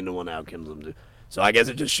this, 1,000,001 outcomes on this. So I guess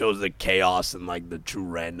it just shows the chaos and like the true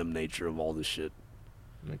random nature of all this shit.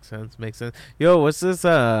 Makes sense. Yo, what's this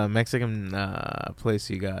Mexican place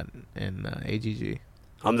you got in AGG?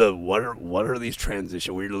 What are these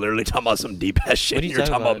transitions? We're literally talking about some deep ass shit. You're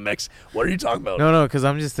talking about Mex. What are you talking about? No, because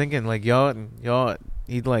I'm just thinking like y'all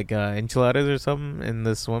eat like enchiladas or something in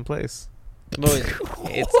this one place.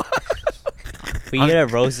 We eat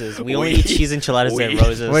at Roses. We only eat cheese enchiladas at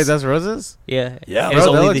Roses. Wait, that's Roses? Yeah. Yeah.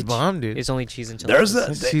 Bro, that looks bomb, dude. It's only cheese enchiladas.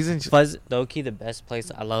 There's cheese enchiladas. Low-key, the best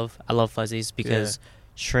place. I love Fuzzies because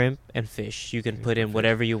shrimp and fish. You can put in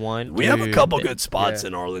whatever you want. We have a couple good spots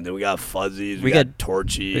in Arlington. We got Fuzzies. We got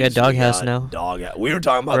Torchies. We got Doghouse now. We were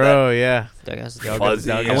talking about Bro, yeah. Doghouse. Fuzzies.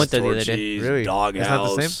 I went there the other day. Really? Doghouse. It's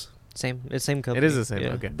not the same? Same. It's same company. It is the same.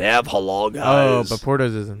 Okay. They have halal guys. Oh, but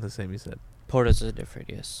Porto's isn't the same. You said. Porto's is different.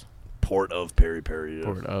 Yes. Port of Peri Peri. Yeah.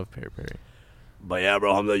 Port of Peri Peri. But yeah,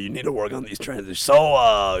 bro, Hamza, you need to work on these transitions.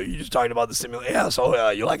 So, you just talking about the simulation. Yeah, so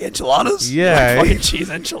you like enchiladas? Yeah. You like fucking cheese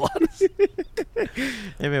enchiladas?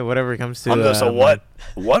 Hey, man, whatever comes to... Hamza, so what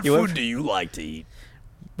food do you like to eat?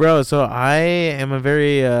 Bro, so I am a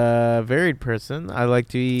very varied person. I like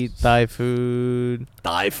to eat Thai food.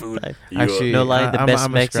 Thai food? Actually, no lie, the best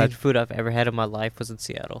I'm Mexican food I've ever had in my life was in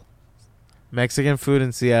Seattle. Mexican food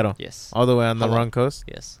in Seattle? Yes. All the way on the Halal. wrong coast?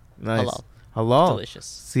 Yes. Nice. Halal. Halal? Delicious.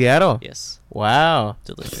 Seattle? Yes. Wow.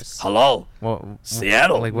 Delicious. Halal. Well,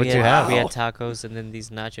 Seattle. Like, what we you have? We had tacos and then these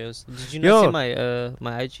nachos. Did you not see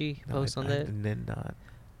my IG post on that? I did not.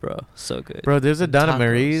 Bro, so good. Bro, there's a Donna Tacos.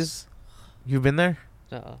 Marie's. You've been there?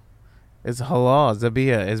 It's halal.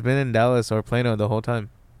 Zabia. It's been in Dallas or Plano the whole time.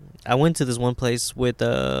 I went to this one place with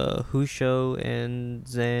Husho and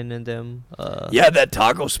Zen and them. Yeah, that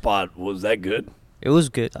taco spot, was that good? It was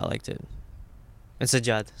good. I liked it. And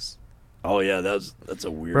Sajadas. Oh yeah, that's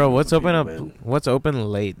a weird. Bro, what's open up? Man. What's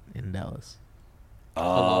open late in Dallas?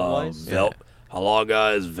 Halal-wise? Halal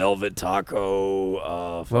guys, Velvet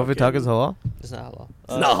Taco. Velvet Taco is halal? It's not halal.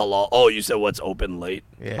 It's not halal. Oh, you said what's open late?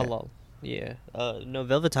 Yeah. Halal. Yeah. No,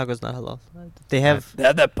 Velvet Taco is not halal. They have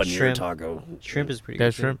that paneer shrimp. taco. Shrimp is pretty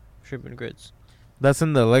There's good. shrimp? Shrimp and grits. That's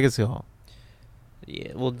in the Legacy Hall.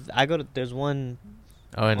 Yeah. Well, I go to. There's one.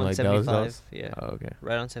 Oh, in on like 75. Dallas? Yeah. Oh, okay.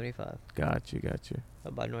 Right on 75. Got you.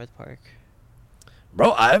 By North Park.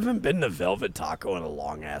 Bro, I haven't been to Velvet Taco in a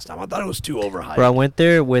long ass time. I thought it was too overhyped. Bro, I went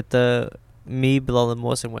there with me, Bilal, and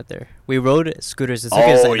Mohsen went there. We rode scooters. It took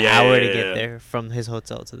us an hour to get there from his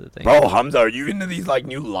hotel to the thing. Bro, Hamza, are you into these like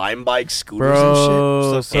new Lime bike scooters and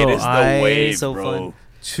shit? So it is the wave, so bro. fun.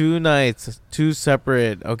 2 nights, 2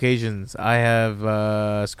 separate occasions, I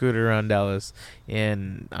have scooted around Dallas,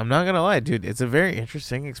 and I'm not gonna lie, dude, it's a very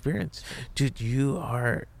interesting experience. Dude, you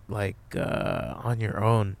are like on your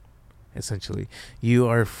own, essentially. You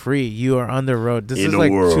are free. You are on the road. This is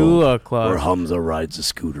like 2 o'clock. Where Hamza rides a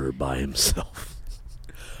scooter by himself.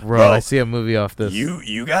 Bro, I see a movie off this.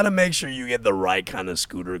 You gotta make sure you get the right kind of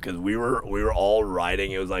scooter, because we were all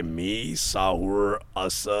riding. It was like me, Sahur,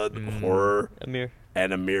 Asad, Horror,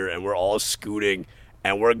 and Amir, and we're all scooting,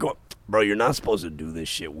 and we're going. Bro, you're not supposed to do this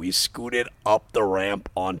shit. We scooted up the ramp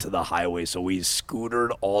onto the highway, so we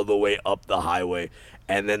scootered all the way up the highway,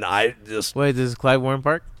 and then I just wait. This is Clive Warren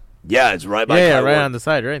Park. Yeah, it's right by. Yeah, right on the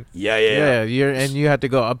side, right? Yeah. You had to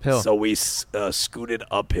go uphill. So we scooted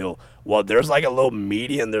uphill. Well, there's like a little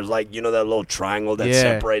median. There's like, that little triangle that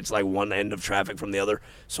separates like one end of traffic from the other.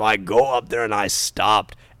 So I go up there and I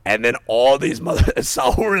stopped. And then all these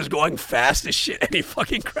Sahur is going fast as shit, and he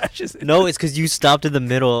fucking crashes. No, it's because you stopped in the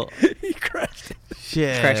middle. He crashed.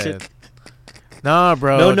 Shit. Crashed it. Nah,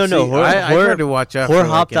 bro. No. I heard to watch out. Hor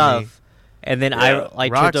hopped off, and then I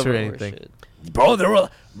rocks tripped over or anything. shit.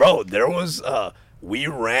 There was we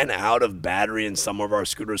ran out of battery in some of our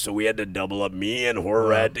scooters, so we had to double up. Me and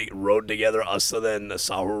Horror rode together. Asada and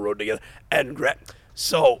Sahur rode together, and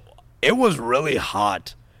so it was really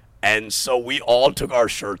hot. And so we all took our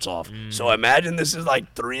shirts off. So imagine this is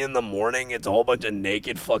like 3 a.m. It's a whole bunch of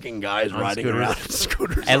naked fucking guys riding around in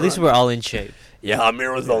scooters. At least we're all in shape. Yeah,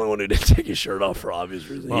 Amir was the only one who didn't take his shirt off for obvious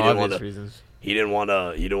reasons. He didn't want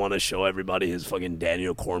to show everybody his fucking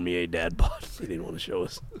Daniel Cormier dad bod. He didn't want to show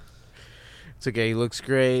us. It's okay. He looks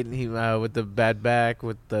great. He with the bad back,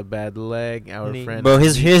 with the bad leg. Our friend. Bro,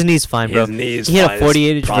 his knee's fine, bro. His knee's he had a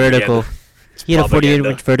 48-inch vertical. He had a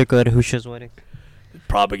 48-inch vertical at Husha's wedding.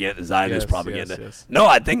 propaganda. Zionist propaganda. Yes. No,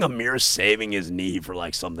 I think Amir's saving his knee for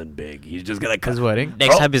like something big. He's just gonna his wedding.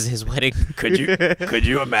 Next time is his wedding. Could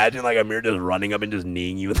you imagine like Amir just running up and just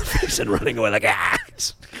kneeing you in the face and running away like ah?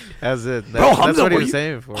 That's it. Bro, Hamza, that's what he was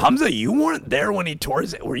saying for. Hamza, you weren't there when he tore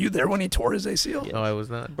his. Were you there when he tore his ACL? No, I was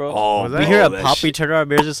not, bro. Oh, we hear a pop. We turn around.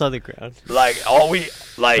 Amir's just on the ground. Like all we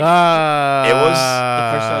like. It was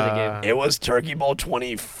the first start of the game. It was Turkey Bowl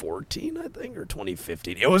 2014, I think, or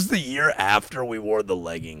 2015. It was the year after we wore the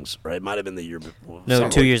leggings, right? It might have been the year before. No,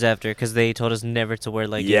 2 years after, because they told us never to wear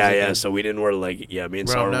leggings. Yeah. So we didn't wear leggings. Yeah, me and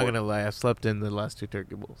bro, Sarah. I'm not gonna lie. I slept in the last 2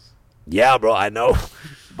 Turkey Bowls. Yeah, bro, I know,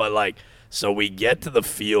 but like. So we get to the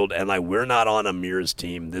field, and, like, we're not on Amir's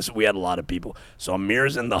team. We had a lot of people. So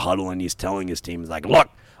Amir's in the huddle, and he's telling his team, he's like, look,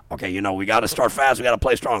 okay, we got to start fast. We got to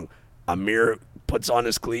play strong. Amir puts on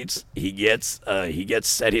his cleats. He gets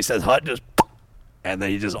set. He says, hut, just, and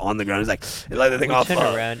then he's just on the ground. He's like, it's like the thing off. We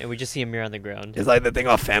turn around, and we just see Amir on the ground. It's like the thing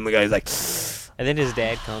off Family Guy. He's like, and then his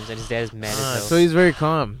dad comes, and his dad is mad as hell. So he's very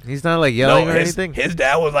calm. He's not, like, yelling or anything? His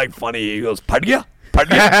dad was, like, funny. He goes, Pardia.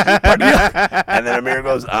 Pardia. And then Amir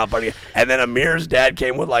goes, Pardia. And then Amir's dad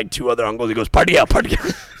came with like 2 other uncles. He goes, Pardia.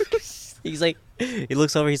 He's like, he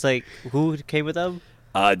looks over. He's like, who came with them?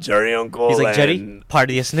 Jerry uncle. He's like, Jerry,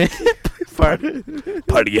 Pardia Snit.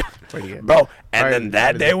 Pardia. Bro, and then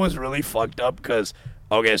that day was really fucked up because,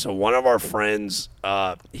 okay, so one of our friends,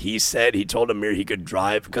 he told Amir he could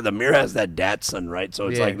drive because Amir has that Datsun, right? So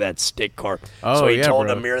it's like that stick car. Oh, so he yeah, told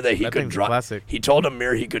bro. Amir that he could drive. He told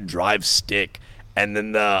Amir he could drive stick. And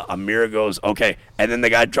then Amir goes, okay. And then the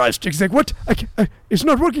guy drives stick. He's like, what? It's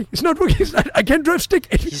not working. It's not working. I can't drive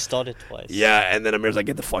stick. He stalled it twice. Yeah, and then Amir's like,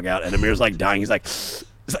 get the fuck out. And Amir's like dying. He's like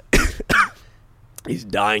he's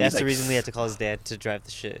dying. That's he's the like, reason we had to call his dad to drive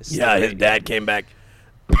the shit. Yeah, his dad came back.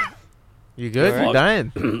 You good? You're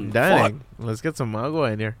dying. Fuck. Let's get some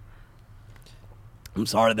agua in here. I'm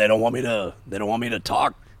sorry. They don't want me to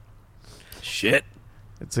talk. Shit.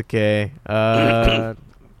 It's okay.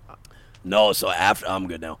 No, so after I'm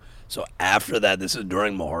good now. So after that, this is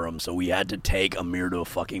during Muharram, so we had to take Amir to a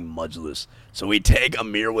fucking majlis. So we take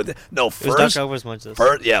Amir with first. It was Dr. Akbar's majlis.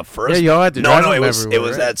 First. Yeah, y'all had to drive him everywhere, it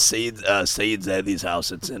was right? at Saeed Zedi's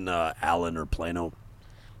house. It's in Allen or Plano.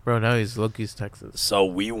 Bro, now he's Loki's Texas. So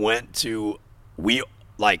we went to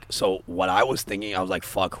so what I was thinking, I was like,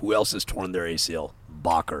 fuck, who else has torn their ACL?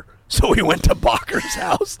 Bakker. So we went to Bakker's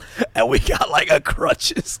house, and we got, like, a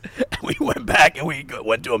crutches, and we went back, and we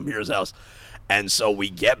went to Amir's house. And so we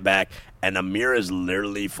get back, and Amir is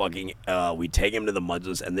literally fucking, we take him to the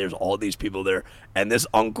majlis, and there's all these people there. And this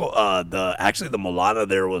uncle, the Molana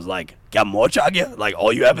there was like, Kya moch aa gaya? Like,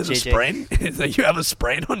 all you have is a sprain? It's like, you have a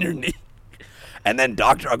sprain on your knee? And then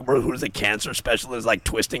Dr. Akbar, who's a cancer specialist, like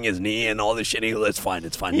twisting his knee and all this shit. He goes, it's fine.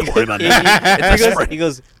 Don't worry about it. He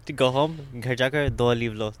goes, to go home, ghar jaakar, 2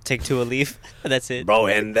 leave lo. Take 2 a leave. That's it. Bro,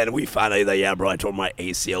 and then we found out that, yeah, bro, I tore my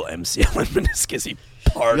ACL, MCL, and meniscus. He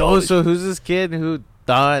parred all Oh, so who's this kid who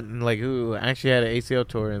thought, like, who actually had an ACL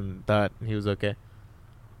tour and thought he was okay?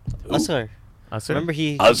 Asghar. Remember,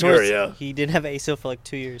 he didn't have an ACL for like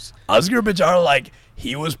 2 years. Asghar Bichara, like,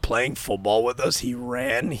 he was playing football with us. He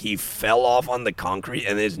ran. He fell off on the concrete,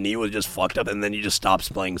 and his knee was just fucked up, and then he just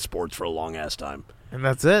stopped playing sports for a long-ass time. And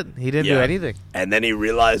that's it. He didn't do anything. And then he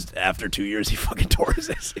realized after 2 years he fucking tore his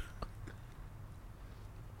ACL.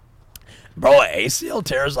 Bro, ACL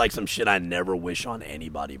tear is like some shit I never wish on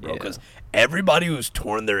anybody, bro. Because everybody who's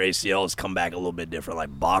torn their ACL has come back a little bit different.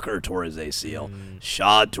 Like, Bakker tore his ACL.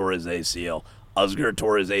 Shad tore his ACL. Asghar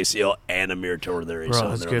tore his ACL, and Amir tore their ACL.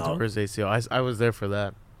 Bro, Asghar tore his ACL. I was there for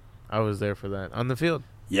that. On the field.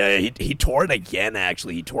 Yeah, he tore it again,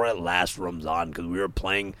 actually. He tore it last Ramzan because we were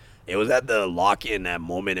playing. It was at the lock-in that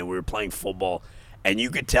moment, and we were playing football. And you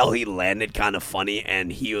could tell he landed kind of funny,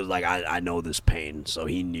 and he was like, I know this pain. So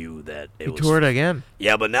he knew that it was. He tore it again.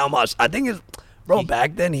 Yeah, but now, I think it's. Bro,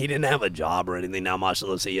 back then he didn't have a job or anything. Now,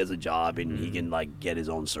 mashallah, say he has a job and he can like get his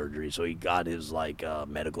own surgery. So he got his like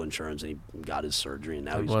medical insurance and he got his surgery. And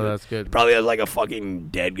now he's good. That's good. He probably has like a fucking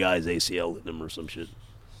dead guy's ACL in him or some shit.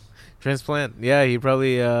 Transplant. Yeah, he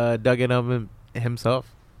probably dug it up himself.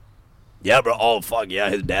 Yeah, bro. Oh fuck yeah,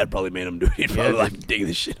 his dad probably made him do it. He'd probably like dig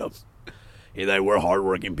this shit up. He's like, we're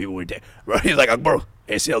hardworking people. We take, bro. He's like, bro,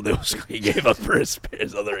 ACL deals. He gave up for his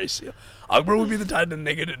other ACL. Akbar would be the type of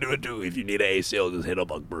nigga to do it too. If you need an ACL, just hit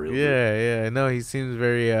up Akbar. Yeah. No, he seems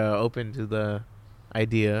very open to the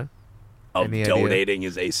idea of donating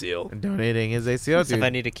his ACL. Donating his ACL, dude. If I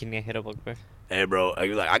need a kidney, I hit up Akbar. Hey, bro. I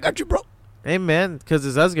was like, I got you, bro. Hey, man, because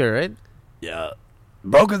it's Asghar, right? Yeah.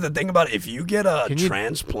 Bro, because the thing about it, if you get a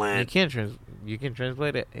transplant... You can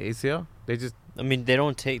transplant an ACL? They just I mean, they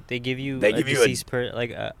don't take. They give you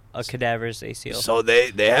a cadaver's ACL. So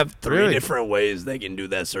they have three Really? different ways they can do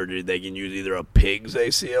that surgery. They can use either a pig's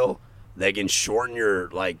ACL. They can shorten your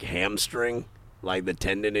like hamstring, like the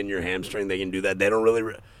tendon in your hamstring. They can do that. They don't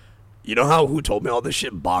really. You know who told me all this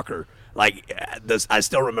shit? Bacher. Like this, I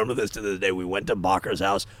still remember this to this day. We went to Bacher's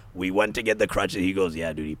house. We went to get the crutches. He goes,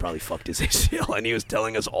 "Yeah, dude, he probably fucked his ACL," and he was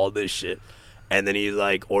telling us all this shit. And then he's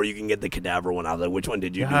like, "Or you can get the cadaver one." I was like, "Which one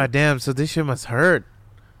did you do?" God damn! So this shit must hurt.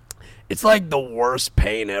 It's like the worst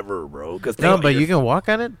pain ever, bro. No, but you can walk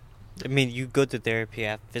on it. I mean, you go to therapy,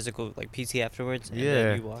 physical like PT afterwards, and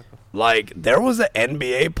then you walk. Like there was an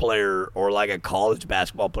NBA player or like a college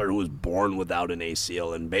basketball player who was born without an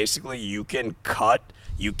ACL, and basically you can't cut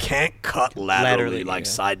laterally like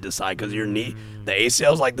side to side because your knee, the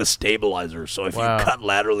ACL is like the stabilizer. So if you cut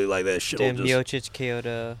laterally like that, shit will just. Miocic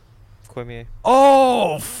KO'd Cormier.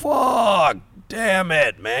 Oh fuck! Damn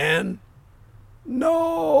it, man!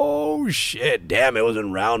 No shit! Damn, it was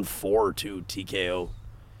in round 4 too. TKO.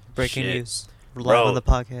 Breaking Shit. news. Live on the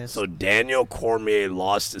podcast. So Daniel Cormier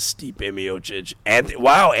lost to Stipe Miocic.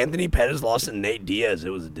 Anthony Pettis lost to Nate Diaz. It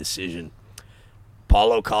was a decision.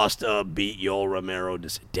 Paulo Costa beat Yoel Romero.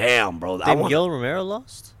 Damn, bro. Yoel Romero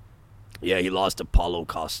lost? Yeah, he lost to Paulo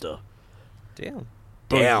Costa. Damn.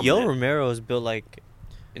 Damn. Yoel Romero is built like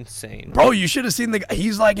insane. Bro, you should have seen the guy.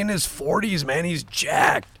 He's like in his 40s, man. He's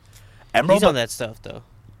jacked. And bro, he's on that stuff, though.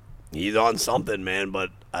 He's on something, man, but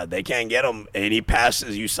they can't get him. And he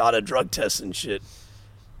passes USADA drug tests and shit.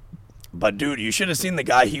 But, dude, you should have seen the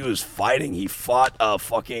guy he was fighting. He fought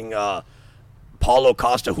fucking Paulo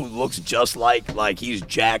Costa, who looks just like he's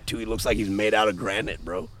jacked, too. He looks like he's made out of granite,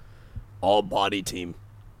 bro. All body team.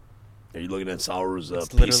 Are you looking at Sauer's it's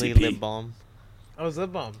PCP? Literally lip balm. Oh, it's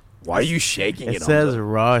lip balm. Why are you shaking it? It says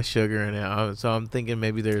raw sugar in it, so I'm thinking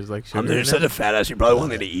maybe there's like sugar in it. You're such a fat ass. You probably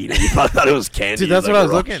wanted to eat it. You probably thought it was candy. Dude, that's like what I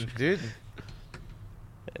was raw looking, dude.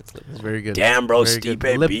 It's very good. Damn, bro, Very Stipe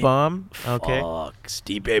good. Lip beat. balm. Okay. Fuck,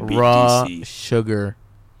 Stipe beat Raw DC. sugar.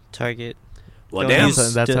 Target. Well, Don't damn.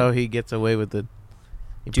 use- That's do- how he gets away with it.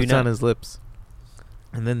 He Do puts not- on his lips,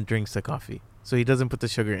 and then drinks the coffee. So he doesn't put the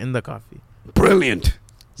sugar in the coffee. Brilliant.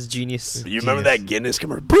 It's genius. You remember that Guinness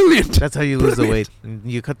commercial? Brilliant. That's how you lose the weight. Brilliant.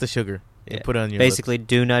 You cut the sugar. Yeah. You put it on your Basically,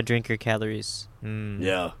 do not drink your calories. lips.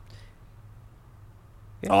 Yeah.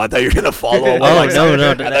 Yeah. Oh, I thought you were gonna follow. Oh, no. I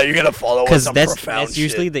thought you were gonna follow with Because some that's profound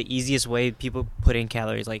usually shit. the easiest way people put in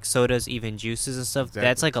calories, like sodas, even juices and stuff. Exactly.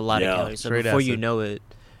 That's like a lot Yeah. of calories. So Straight before you acid. know it,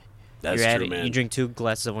 That's you're at true, it. man. You drink 2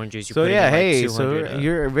 glasses of orange juice. You So put yeah, in like hey, 200, so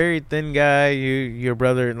you're a very thin guy. Your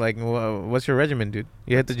brother, like, what's your regimen, dude?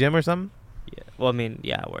 You hit the gym or something? Yeah. Well, I mean,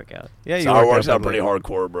 yeah, I work out. Yeah, you Sour work works out but, pretty like-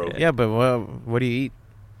 hardcore, bro. Yeah, but what do you eat?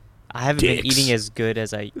 I haven't Dicks. been eating as good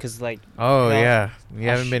as because like Oh well, yeah, you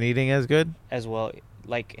I'll haven't been eating as good. as well,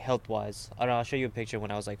 like health wise. I don't know. I'll show you a picture when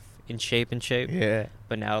I was like in shape. Yeah.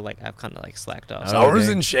 But now like I've kind of like slacked off. Oh, Sour's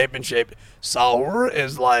dang. in shape. Sour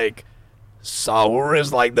is like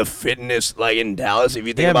the fitness, like in Dallas. If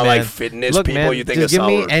you think Yeah, about man. like fitness Look, people, man, you think just of give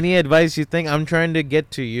Sour. me any advice you think. I'm trying to get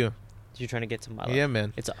to you. You're trying to get to my life. Yeah,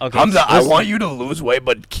 man. It's okay. Hamza, I listen, want you to lose weight,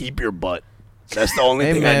 but keep your butt. That's the only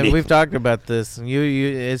Hey thing I man, need. we've talked about this. You,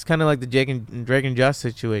 it's kind of like the Drake and Josh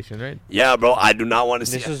situation, right? Yeah, bro. I do not want to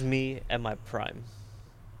see. This was me at my prime.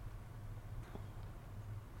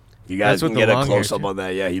 You guys That's with can the get a long hair, close up too. on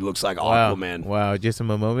that. Yeah, he looks like Wow, Aquaman. wow, Jason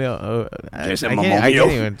Momoa. Oh, Jason I Momoa.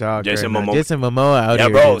 can't even talk. Jason right now. Momoa. Jason Momoa out Yeah,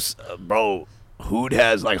 here. bro, dude. bro. Hood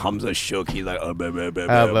has like Hamza shook. He's like, blah, blah,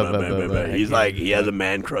 blah. he's I like, can't- he has a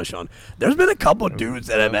man crush on. There's been a couple dudes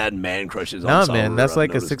that have had man crushes on. Nah, Saul man, that's I've like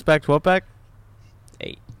a noticed. 6-pack, 12-pack.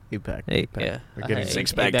 8. 8-pack. 8. 8-pack. Yeah. We're getting I-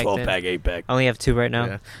 6-pack, 8 back 12-pack, 8-pack. I only have 2 right now.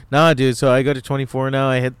 Yeah. Nah, dude. So I go to 24 now.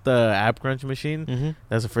 I hit the ab crunch machine. Mm-hmm.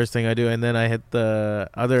 That's the first thing I do, and then I hit the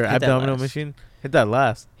other Hit that abdominal last. machine. Hit that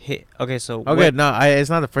last. Okay, so Okay, what, no, it's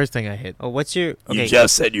not the first thing I hit, what's your okay? You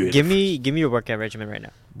just said you hit give it. me your workout regimen right now.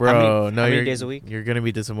 bro. How no, many you're, days a week? You're gonna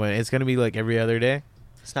be disappointed. It's gonna be like every other day.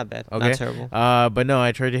 It's not bad. Okay. Not terrible. But no,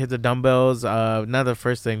 I tried to hit the dumbbells. Not the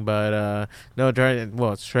first thing, but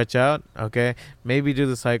no, stretch out. Okay, maybe do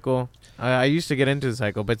the cycle. I used to get into the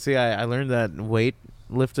cycle, but see, I learned that weight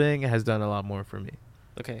lifting has done a lot more for me.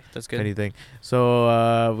 Okay, that's If good. anything.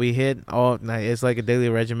 So we hit all night. It's like a daily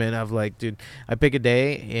regimen of like, dude, I pick a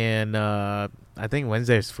day, and I think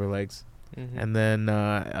Wednesdays for legs. Mhm. And then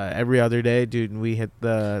every other day, dude, we hit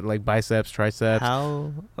the like biceps, triceps.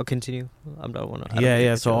 How? Oh, continue. I don't want to.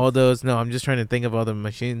 Yeah. So all those. No, I'm just trying to think of all the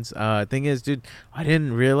machines. Thing is, dude, I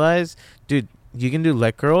didn't realize, dude, you can do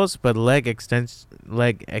leg curls, but leg extensions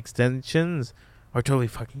are totally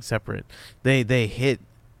fucking separate. They hit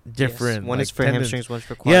different. Yes. One like, is for tendons. hamstrings, one's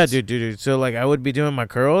for quads. Yeah, dude. So like I would be doing my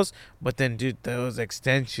curls, but then dude, those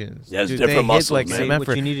extensions. Yeah, it's dude, different they muscles, hit, like, man. See, cement what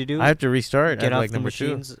for- you need to do, I have to restart get at off like the number 2.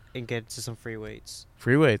 machines and get to some free weights.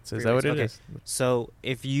 Free weights. Is Free that what weights, it okay. is? So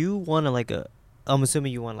if you want to I'm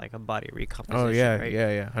assuming you want like a body recomposition. Oh yeah, right?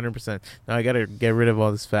 yeah, 100%. Now I gotta get rid of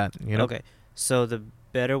all this fat. You know. Okay. So the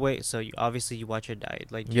better way. So you watch your diet.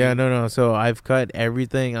 Like Yeah, no. So I've cut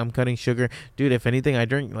everything. I'm cutting sugar, dude. If anything, I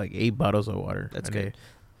drink like 8 bottles of water. That's a good. day.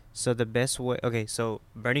 So the best way. Okay. So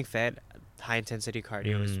burning fat, high intensity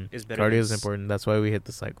cardio is better. Cardio is than important. That's why we hit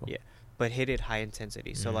the cycle. Yeah. But hit it high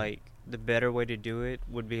intensity. So Mhm. like the better way to do it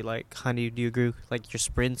would be like, honey, do you agree? Like your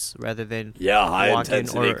sprints rather than high walking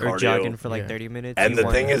intensity or cardio. jogging for like Yeah. 30 minutes. And You the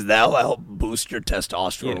want- thing is, that'll help boost your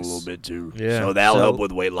testosterone a Yes. little bit too. Yeah. So that'll So help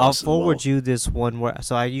with weight I'll loss. as forward well. you this one where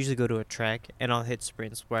so I usually go to a track and I'll hit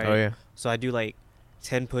sprints where Oh yeah. so I do like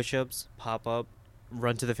 10 push-ups, pop up,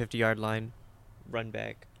 run to the 50-yard line, run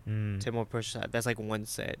back, 10 more push-ups. That's like one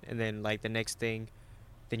set, and then like the next thing,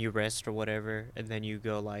 then you rest or whatever, and then you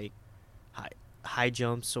go like high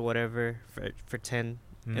jumps or whatever for 10,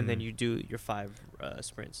 and then you do your 5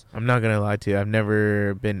 sprints. I'm not gonna lie to you. I've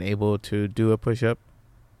never been able to do a push-up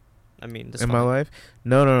I mean, that's in my life.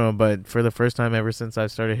 No. But for the first time ever since I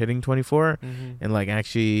started hitting 24 and like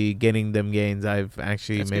actually getting them gains, I've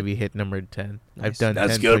actually That's maybe hit number 10. I've Nice. done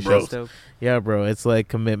That's 10 good, bro. push-ups. Yeah, bro. It's like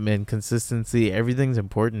commitment, consistency. Everything's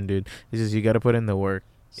important, dude. It's just you got to put in the work.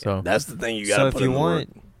 So That's the thing you gotta So if put you in the work.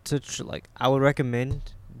 want to I would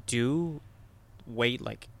recommend do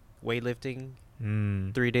weightlifting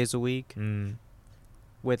 3 days a week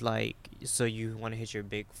with like so you want to hit your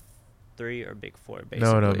big 3 or big 4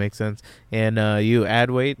 basically. No, it makes sense. And you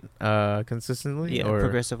add weight consistently, Yeah, or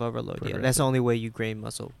progressive overload. Yeah, that's the only way you gain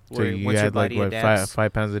muscle. so Where you once your add like body what adapts,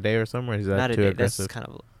 5 pounds a day or something, or is that not a too day. aggressive? That's kind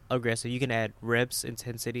of aggressive. You can add reps,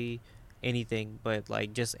 intensity, anything, but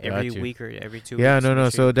like just every Got you. week or every 2 Yeah, weeks. no. make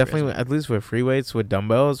sure So you're definitely, progressing. at least with free weights, with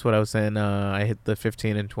dumbbells, what I was saying, I hit the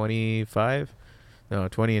 15 and 25. No,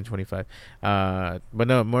 20 and 25. But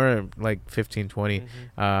no, more like 15, 20,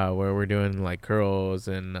 where we're doing like curls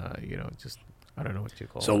and, just, I don't know what you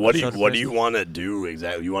call So it. what do Short you want to do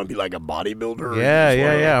exactly? You want to be like a bodybuilder? or you Yeah. just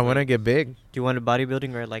wanna- I want to get big. Do you want a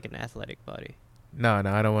bodybuilding or like an athletic body? No,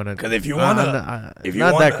 I don't want to. 'Cause if you wanna- if you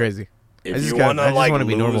not wanna- that crazy. I If just you got- want I to just like wanna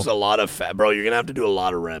be lose normal. a lot of fat, bro, you're gonna have to do a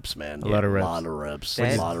lot of reps, man. A lot of reps. A lot of reps.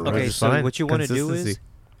 That- a lot of okay, reps. is so fine. what you want to do is Consistency.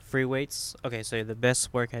 free weights. Okay, so the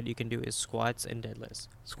best workout you can do is squats and deadlifts.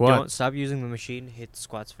 Squat. Don't stop using the machine. Hit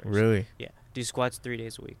squats first. Really? Yeah. Do squats 3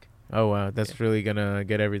 days a week. Oh wow, that's Yeah. really gonna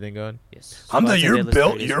get everything going. Yes. Hamza, Squats and you're deadlifts 3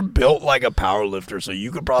 built. days a You're week. built like a power lifter, so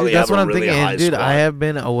you could probably Dude, that's have what a I'm really thinking. high Dude, squat. I have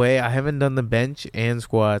been away. I haven't done the bench and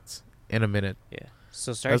squats in a minute. Yeah.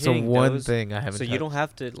 So start That's the hitting one those. thing I haven't. So you touched. don't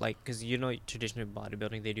have to like, cause traditional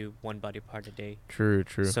bodybuilding they do one body part a day. True.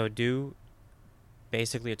 So do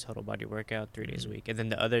basically a total body workout 3 days a week, and then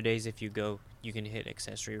the other days if you go, you can hit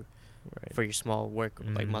accessory Right. for your small work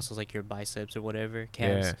like Mhm. muscles like your biceps or whatever,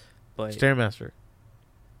 calves. Yeah. But Stairmaster.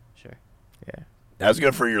 sure. Yeah. That's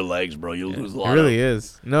good for your legs, bro. You'll Yeah. lose a It lot. really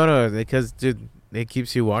is. No, because dude, it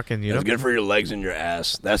keeps you walking. You That's know. good for your legs and your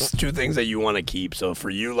ass. That's 2 things that you want to keep. So for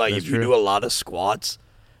you, like That's if you true. do a lot of squats,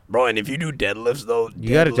 bro, and if you do deadlifts though, You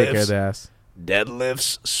got to take care of the ass.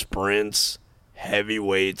 deadlifts, sprints, heavy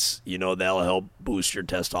weights, that'll help boost your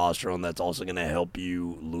testosterone. That's also going to help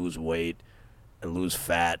you lose weight and lose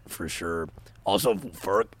fat for sure. Also,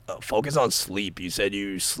 focus on sleep. You said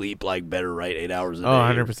you sleep like better, right? 8 hours a day. Oh,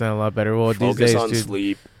 100% a lot better. Well, these Focus days, on dude,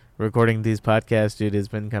 sleep. recording these podcasts, dude, has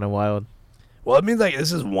been kind of wild. Well, it means like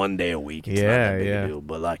this is 1 day a week. It's not Yeah, that big yeah. a deal.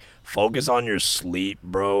 But like focus on your sleep,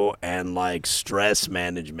 bro, and like stress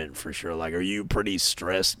management for sure. Like, are you a pretty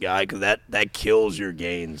stressed guy? Because that kills your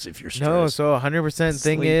gains if you're stressed. No, so 100%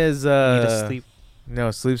 thing Sleep. is, You need to sleep.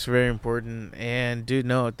 no, sleep's very important. And dude,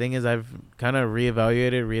 no, thing is, I've kind of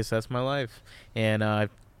reevaluated, reassessed my life, and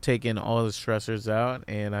I've taken all the stressors out,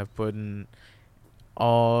 and I've put in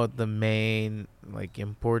all the main like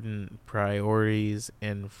important priorities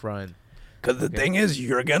in front. Because the Okay. thing is,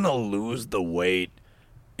 you're going to lose the weight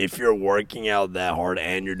if you're working out that hard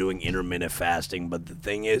and you're doing intermittent fasting. But the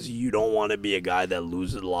thing is, you don't want to be a guy that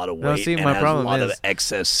loses a lot of weight No, see, and my has problem a lot of is-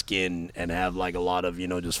 excess skin and have like a lot of,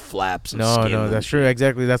 just flaps of No, skin. no, and that's shit. true.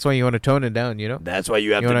 Exactly. That's why you want to tone it down. You know, That's why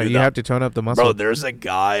you have you to wanna, do you that. have to tone up the muscle. Bro, there's a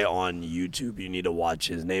guy on YouTube you need to watch.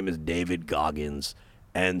 His name is David Goggins.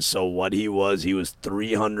 And so what he was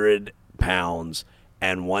 300 pounds.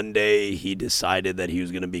 And one day he decided that he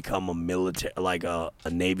was going to become a military, like a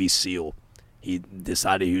Navy SEAL. He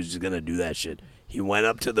decided he was just going to do that shit. He went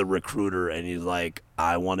up to the recruiter and he's like,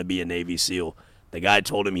 I want to be a Navy SEAL. The guy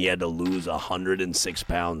told him he had to lose 106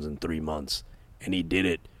 pounds in 3 months. And he did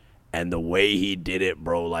it. And the way he did it,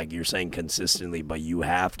 bro, like you're saying consistently, but you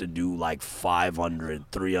have to do like 500,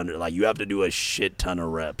 300. Like you have to do a shit ton of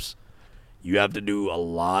reps. You have to do a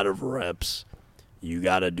lot of reps. You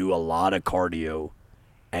got to do a lot of cardio.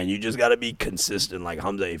 And you just got to be consistent. Like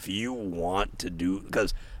Hamza, if you want to do,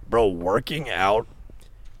 because, bro, working out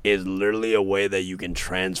is literally a way that you can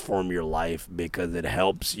transform your life because it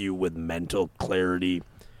helps you with mental clarity.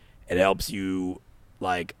 It helps you,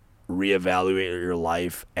 like, reevaluate your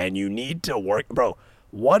life. And you need to work. Bro,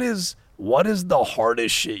 what is the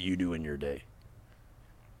hardest shit you do in your day?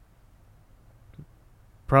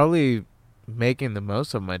 Probably making the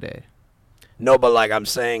most of my day. No, but, like, I'm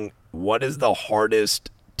saying, what is the hardest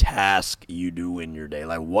task you do in your day?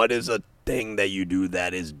 Like, what is a thing that you do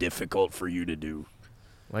that is difficult for you to do?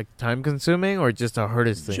 Like time consuming or just the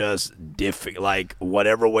hardest thing? Just like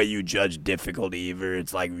whatever way you judge difficulty, either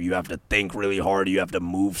it's like you have to think really hard, you have to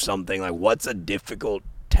move something. Like, what's a difficult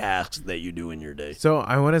task that you do in your day? So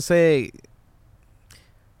I want to say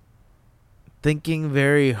thinking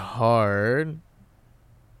very hard.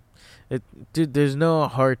 Dude, there's no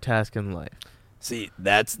hard task in life. See,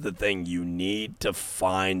 that's the thing. You need to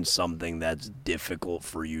find something that's difficult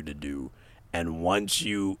for you to do. And once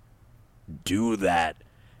you do that,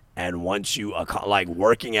 and once you, like,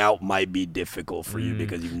 working out might be difficult for you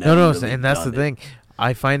because you've never really and that's done the thing.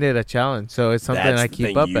 I find it a challenge, so it's something I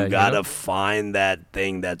keep up at. You gotta find that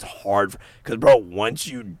thing that's hard. Because, bro, once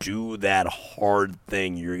you do that hard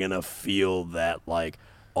thing, you're gonna feel that, like,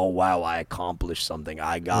 oh, wow, I accomplished something.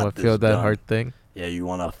 I got this feel that done. hard thing? Yeah, you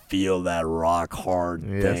want to feel that rock hard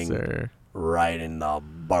thing sir. Right in the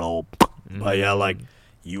bottle. But yeah, like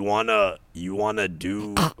you wanna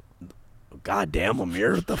do. God damn,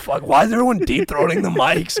 Amir, what the fuck? Why is everyone deep throating the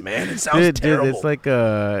mics, man? It sounds terrible. Dude, it's like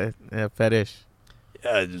a fetish.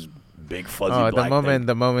 Yeah, just big fuzzy. Oh,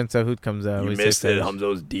 the moment Sahut comes out, you missed it. Hamza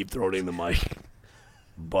was deep throating the mic.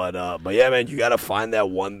 But yeah, man, you gotta find that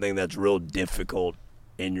one thing that's real difficult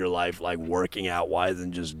in your life, like working out wise,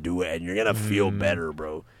 and just do it, and you're gonna feel better,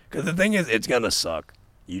 bro. Because the thing is, it's gonna suck.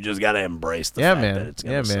 You just gotta embrace the fact that it's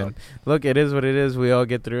gonna suck. Man. Look, it is what it is. We all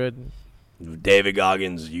get through it. David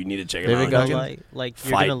Goggins, you need to check him out. David Goggins, like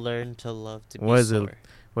you're gonna learn to love to be sore.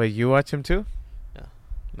 Wait, you watch him too?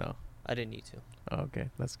 No, I didn't need to. Oh, okay,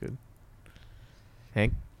 that's good.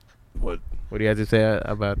 Hank, what do you have to say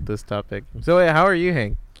about this topic? So, wait, how are you,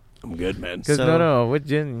 Hank? I'm good, man. Because what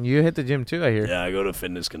gym? You hit the gym too, I hear. Yeah, I go to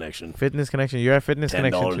Fitness Connection. Fitness Connection. You're at Fitness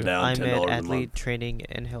Connection too. Down, I'm at Athlete Training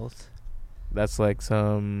and Health. That's like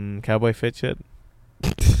some Cowboy Fit shit.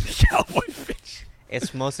 Cowboy Fit.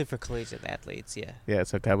 It's mostly for collegiate athletes, yeah. Yeah,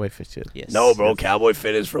 so Cowboy Fit shit. Yes. No, bro, Cowboy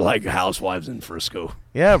Fit is for like housewives in Frisco.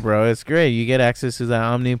 Yeah, bro, it's great. You get access to the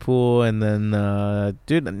Omni pool, and then,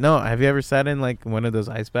 dude, no, have you ever sat in like one of those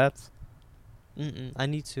ice baths? I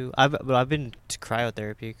need to. I've been to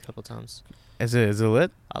cryotherapy a couple times. Is it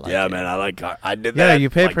lit? I like it. Man, I did that. Yeah, you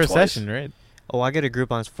pay like per twice. session, right? Oh, I get a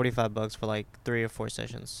Groupon. It's $45 for like 3 or 4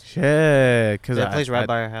 sessions. Shit, because that place right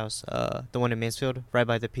by our house. The one in Mansfield, right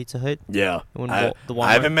by the Pizza Hut. Yeah, the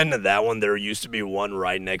I haven't been to that one. There used to be one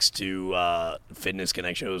right next to Fitness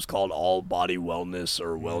Connection. It was called All Body Wellness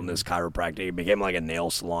or Wellness Chiropractic. It became like a nail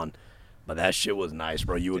salon. But that shit was nice,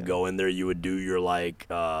 bro. You would go in there, you would do your like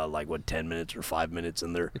 10 minutes or 5 minutes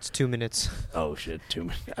in there. It's 2 minutes. Oh shit, 2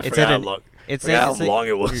 minutes. I forgot how long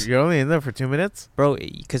it was. You're only in there for 2 minutes, bro.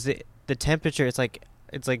 Because the temperature, it's like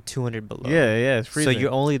 200 below. Yeah, it's freezing. So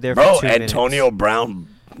you're only there for 2 minutes. Antonio Brown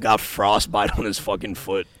got frostbite on his fucking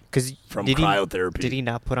foot from cryotherapy. Did he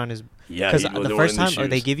not put on his? Yeah, because the first time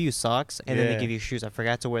they give you socks and then they give you shoes. I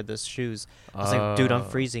forgot to wear the shoes. I was like, dude, I'm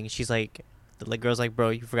freezing. She's like. The girl's like,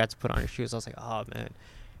 bro, you forgot to put on your shoes. I was like, oh, man.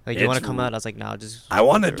 Like, you want to come out? I was like, nah, just... I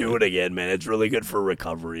want to do it again, man. It's really good for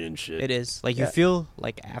recovery and shit. It is. Like, you feel,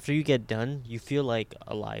 like, after you get done, you feel, like,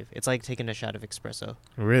 alive. It's like taking a shot of espresso.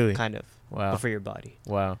 Really? Kind of. Wow. But for your body.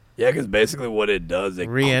 Wow. Yeah, because basically what it does... It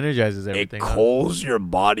re-energizes everything. It cools your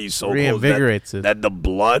body so reinvigorates it. That the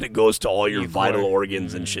blood goes to all your vital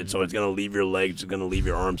organs and shit. So it's going to leave your legs, it's going to leave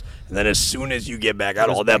your arms. And then as soon as you get back out,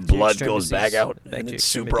 all that blood goes back out. And it's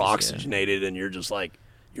super oxygenated and you're just like...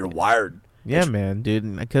 You're wired. Yeah, man,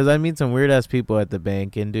 dude. Because I meet some weird ass people at the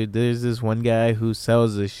bank, and dude, there's this one guy who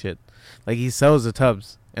sells this shit. Like he sells the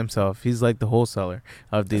tubs himself. He's like the wholesaler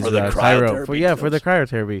of these for the cryo. For the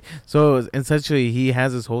cryotherapy. So essentially, he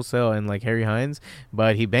has his wholesale in like Harry Hines,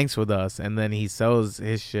 but he banks with us, and then he sells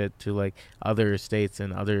his shit to like other states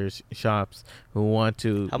and other shops who want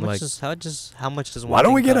to. How much does one? Why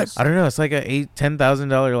don't we get cost? I don't know. It's like a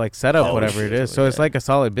 $10,000 like setup, whatever it is. So it's like a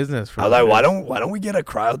solid business. For I was like, why don't we get a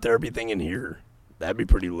cryotherapy thing in here? That'd be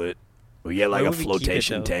pretty lit. We get like a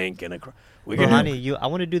flotation tank and Honey, I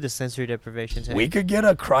want to do the sensory deprivation tank. We could get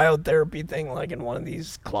a cryotherapy thing like in one of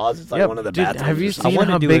these closets, like one of the bathrooms. Have you seen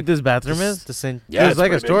how big this bathroom is? Yeah, it's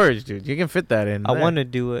like a storage, dude. You can fit that in. I want to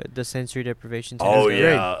do the sensory deprivation tank. Oh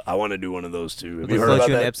yeah, I want to do one of those too. Have you heard about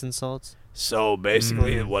that? Epsom salts. So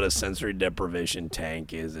basically, what a sensory deprivation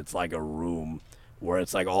tank is, it's like a room where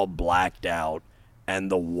it's like all blacked out, and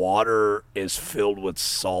the water is filled with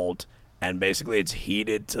salt. And basically, it's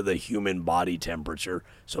heated to the human body temperature.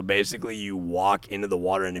 So basically, you walk into the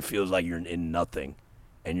water and it feels like you're in nothing.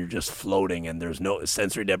 And you're just floating. And there's no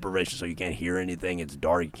sensory deprivation, so you can't hear anything. It's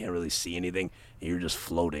dark. You can't really see anything. And you're just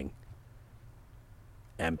floating.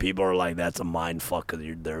 And people are like, that's a mind fuck. Because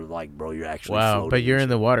they're like, bro, you're actually floating. Wow, but you're in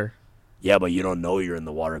the water. Yeah, but you don't know you're in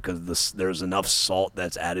the water. Because there's enough salt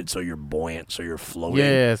that's added so you're buoyant. So you're floating.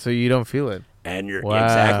 Yeah, so you don't feel it. And you're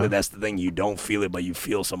exactly, that's the thing. You don't feel it, but you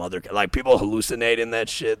feel some other, like people hallucinate in that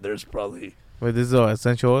shit. There's probably. Wait, this is all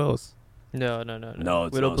essential oils? No.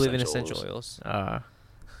 We don't believe in essential oils.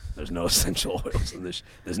 There's no essential oils in this.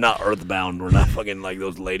 It's not earthbound. We're not fucking like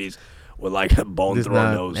those ladies with like a bone through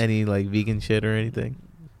our nose. Any like vegan shit or anything?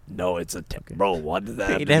 No, it's a bro. What does that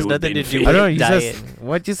have to do with nothing to do with I don't know. diet?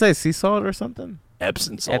 What'd you say? Sea salt or something?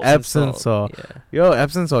 Epsom salt. Epsom salt. Yeah. Yo,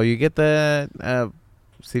 Epsom salt. You get that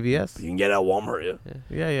CVS? You can get it at Walmart.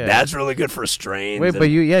 Yeah. That's really good for strains. Wait,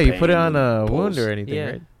 but you put it on a wound or anything,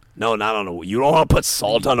 right? No, not on a wound. You don't want to put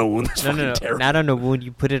salt on a wound. That's fucking terrible. Not on a wound.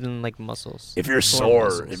 You put it in like muscles. If you're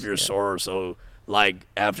sore, so like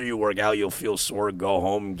after you work out, you'll feel sore. Go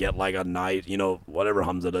home and get like a night, whatever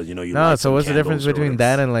Hamza does. No, so what's the difference between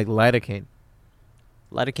that and like lidocaine?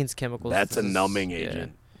 Lidocaine's chemicals. That's a numbing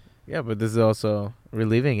agent. Yeah, but this is also a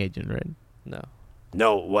relieving agent, right?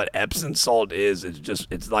 No, what Epsom salt is,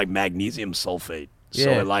 it's like magnesium sulfate. So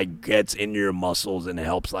it like gets in your muscles and it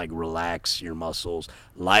helps like relax your muscles.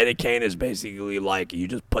 Lidocaine is basically like you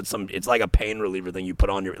just put it's like a pain reliever thing you put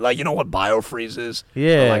on your, like, you know what BioFreeze is?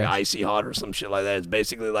 Yeah. Or like Icy Hot or some shit like that. It's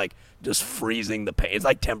basically like just freezing the pain. It's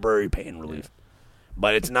like temporary pain relief.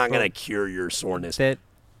 But it's not going to cure your soreness.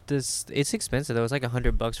 It's expensive though. It's like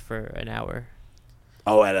 $100 for an hour.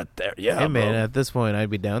 Oh, yeah. Hey man, at this point I'd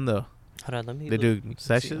be down though. Hold on, let me. They do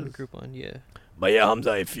sessions. Groupon, yeah. But yeah,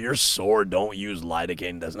 Hamza, if you're sore, don't use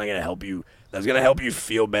lidocaine. That's not gonna help you. That's gonna help you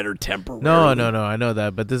feel better temporarily. No. I know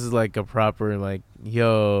that, but this is like a proper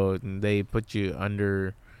they put you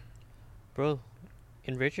under. Bro,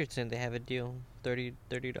 in Richardson they have a deal, $30.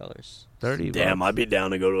 $30. Damn, I'd be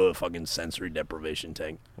down to go to a fucking sensory deprivation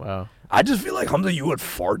tank. Wow. I just feel like Hamza, you would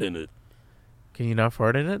fart in it. Can you not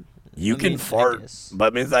fart in it? You can fart,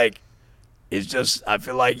 but it's like. It's just, I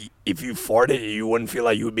feel like if you farted, you wouldn't feel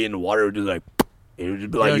like you would be in the water. It would just like, it would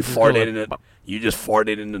just be like you farted in it. You just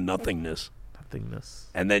farted into nothingness.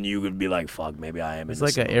 And then you would be like, fuck, maybe I am. It's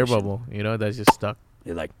like an air bubble, that's just stuck.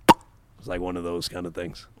 You're like, it's like one of those kind of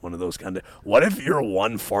things. What if your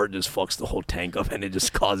one fart just fucks the whole tank up and it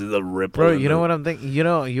just causes a ripple? Bro, you know what I'm thinking?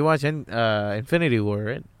 You watch Infinity War,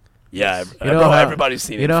 right? Yeah, everybody's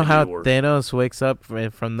seen Infinity War. You know how War. Thanos wakes up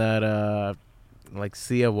from that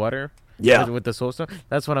sea of water? Yeah, with the soul stone.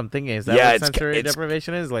 That's what I'm thinking. Is that what sensory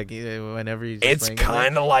deprivation is? Like whenever you. It's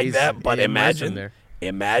kind of like that, but imagine that,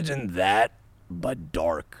 but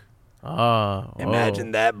dark.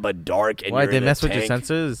 Imagine that, but dark. And why you're they in mess a with tank. your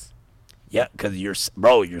senses? Yeah, because your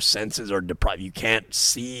senses are deprived. You can't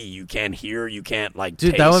see, you can't hear, you can't Dude,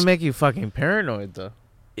 taste. that would make you fucking paranoid, though.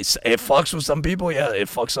 It fucks with some people. Yeah, it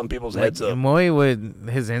fucks some people's heads up.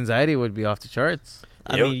 His anxiety would be off the charts.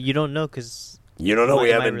 I mean, you don't know because. You don't know, we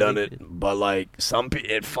haven't done it, but like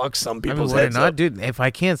it fucks some people's heads up. Dude, if I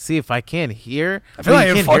can't see, if I can't hear, I feel like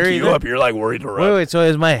it fucks you up. You're like worried around. Wait, so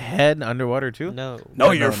is my head underwater too? No,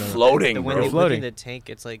 you're floating, when bro. When they look in the tank,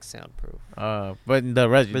 it's like soundproof. But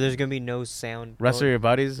there's gonna be no sound. Rest of your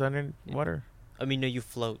body's underwater. I mean, no, you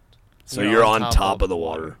float. So you're on top of the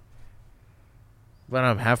water. But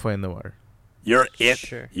I'm halfway in the water. You're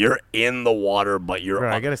in the water, but you're.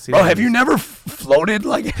 Bro, I gotta see. Bro, have you never floated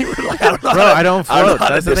like anywhere? Like, I don't know. Bro, I don't float.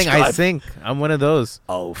 That's the thing. I sink. I'm one of those.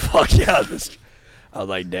 Oh fuck yeah! I was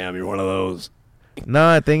like, damn, you're one of those.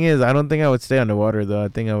 No, the thing is, I don't think I would stay underwater though. I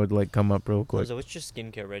think I would like come up real quick. So what's your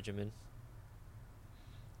skincare regimen?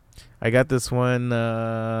 I got this one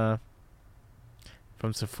from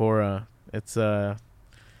Sephora. It's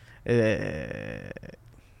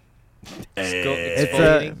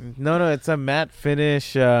it's a matte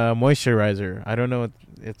finish moisturizer. I don't know what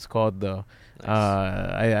it's called though.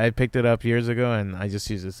 Nice. I picked it up years ago and I just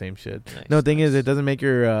use the same shit. Nice, thing is, it doesn't make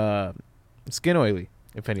your skin oily.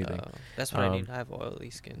 if anything. That's what I need. I have oily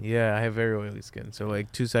skin. Yeah, I have very oily skin. So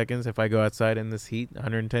like 2 seconds, if I go outside in this heat,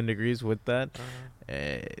 110 degrees with that,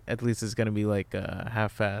 at least it's gonna be like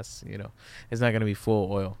half-fast. You know, it's not gonna be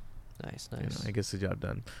full oil. Nice. You know, it gets the job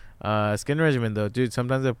done. Skin regimen though, dude.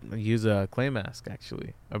 Sometimes I use a clay mask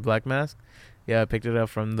actually, a black mask. Yeah, I picked it up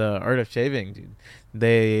from the Art of Shaving, dude.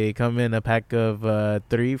 They come in a pack of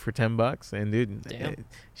 3 for $10, and dude,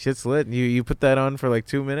 shit's lit. You put that on for like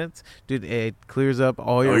 2 minutes, dude. It clears up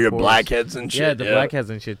all your blackheads and shit. Yeah, the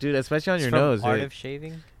blackheads and shit, dude. Especially on your nose. Art right? of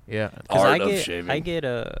Shaving. Yeah, I get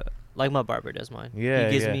like my barber does mine. Yeah,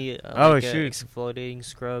 he gives me exfoliating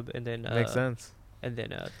scrub and then makes sense. And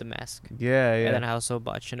then the mask. Yeah. And then I also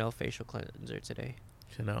bought Chanel facial cleanser today.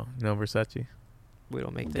 Chanel, no Versace. We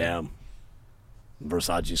don't make that. Damn.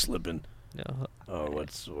 Versace slipping. No. Oh,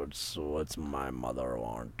 what's my mother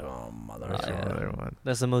want? Mother.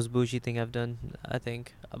 That's the most bougie thing I've done. I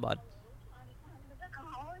think about.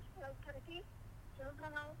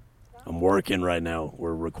 I'm working right now.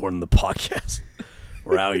 We're recording the podcast.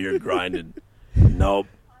 We're out here grinding. Nope.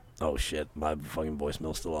 Oh shit, my fucking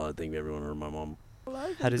voicemail's still on. I think everyone heard my mom.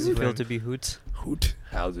 How does it feel to be Hoot? Hoot.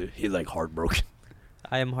 How's it? He's like heartbroken.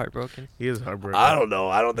 I am heartbroken. He is heartbroken. I don't know.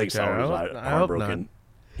 I don't think Sour's heartbroken.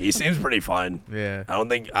 He seems pretty fine. Yeah. I don't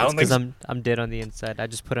think. Because I'm dead on the inside. I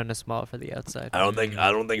just put on a smile for the outside. I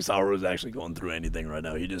don't think Sour is actually going through anything right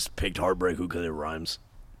now. He just picked Heartbreak because it rhymes.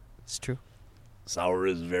 It's true. Sour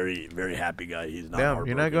is very, very happy guy. He's not. Damn,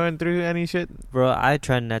 you're not going through any shit, bro. I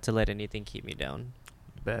try not to let anything keep me down.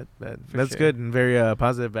 Bad. That's good and very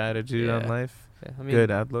positive attitude on life. Yeah, I mean, good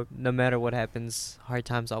outlook. No matter what happens, hard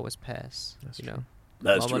times always pass. That's you true. know.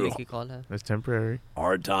 That's true. That's temporary.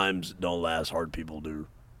 Hard times don't last. Hard people do.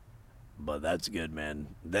 But that's good, man.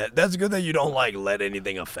 That's good that you don't like let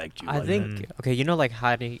anything affect you. I think okay, you know, like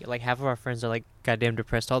half of our friends are like goddamn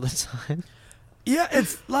depressed all the time. Yeah,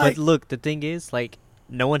 it's like. But look, the thing is, like,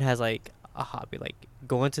 no one has like a hobby. Like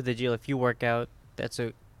going to the gym. If you work out, that's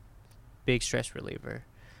a big stress reliever.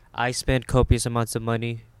 I spend copious amounts of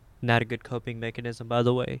money. Not a good coping mechanism, by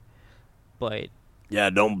the way. But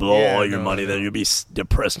yeah, don't blow all your money. Then you'll be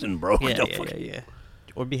depressed and broke. Yeah.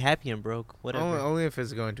 Or be happy and broke, whatever. Only if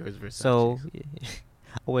it's going towards Versace. So,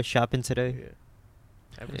 I was shopping today.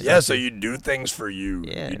 Yeah, so you do things for you.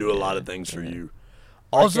 Yeah, you do a lot of things for you.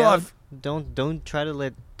 Also, don't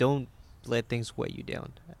let things weigh you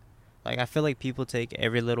down. Like, I feel like people take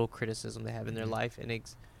every little criticism they have in their life and they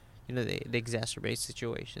exacerbate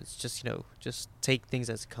situations. Just take things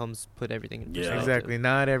as it comes, put everything in perspective. Exactly.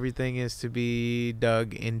 Not everything is to be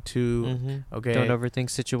dug into. Mm-hmm. Okay. Don't overthink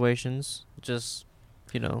situations. Just,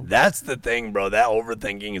 That's the thing, bro. That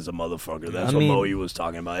overthinking is a motherfucker. That's what Moe was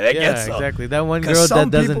talking about. Exactly. That one girl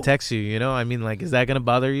that doesn't text you, I mean, like, is that going to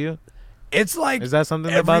bother you? It's like... Is that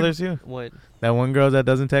something that bothers you? What? That one girl that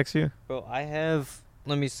doesn't text you? Bro,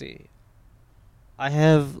 let me see. I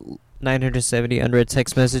have 970 unread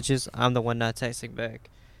text messages. I'm the one not texting back.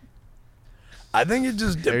 I think it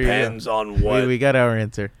just depends on what... We got our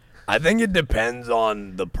answer. I think it depends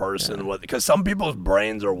on the person, because some people's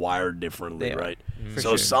brains are wired differently, right?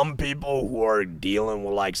 So some people who are dealing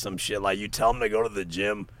with like some shit, like you tell them to go to the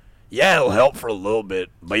gym, yeah, it'll help for a little bit,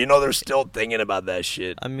 but they're still thinking about that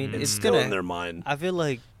shit. I mean, it's still in their mind. I feel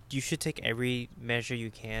like you should take every measure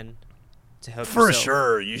you can to help yourself. For yourself.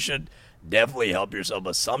 sure, you should definitely help yourself,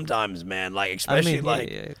 but sometimes, man, like especially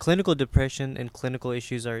clinical depression and clinical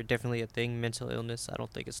issues are definitely a thing. Mental illness, I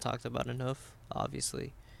don't think it's talked about enough,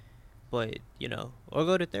 obviously. But, or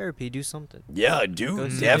go to therapy, do something. Yeah,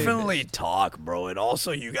 definitely talk, bro. And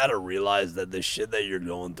also, you got to realize that the shit that you're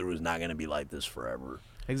going through is not going to be like this forever.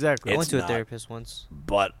 Exactly. I went to a therapist once.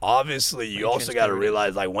 But obviously, you also got to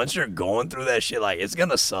realize, like, once you're going through that shit, like, it's going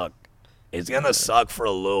to suck. It's going to suck for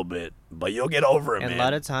a little bit, but you'll get over it, man. And a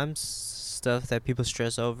lot of times, stuff that people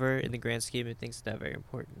stress over in the grand scheme of things is not very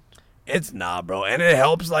important. It's not, bro. And it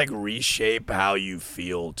helps, like, reshape how you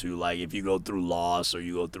feel, too. Like, if you go through loss or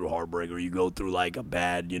you go through heartbreak or you go through, like, a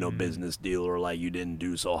bad, business deal or, like, you didn't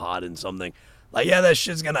do so hot in something. Like, yeah, that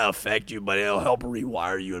shit's going to affect you, but it'll help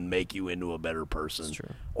rewire you and make you into a better person. That's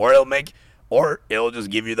true. Or it'll just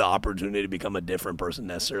give you the opportunity to become a different person.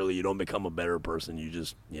 Necessarily, you don't become a better person. You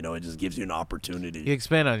just, it just gives you an opportunity. You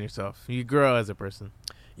expand on yourself. You grow as a person.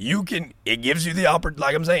 It gives you the opportunity,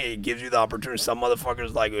 like I'm saying, it gives you the opportunity. Some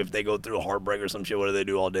motherfuckers, like, if they go through a heartbreak or some shit, what do they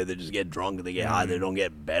do all day? They just get drunk, they get high, they don't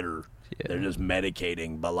get better. Yeah. They're just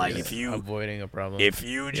medicating. But, like, if you... Avoiding a problem. If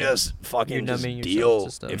you just fucking just deal...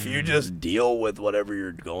 If you just deal with whatever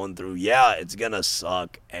you're going through, yeah, it's gonna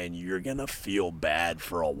suck, and you're gonna feel bad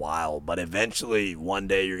for a while. But eventually, one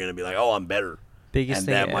day, you're gonna be like, oh, I'm better. Biggest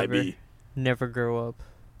thing ever, never grow up.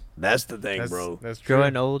 That's the thing, bro. That's true.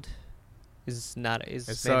 Growing old is not. It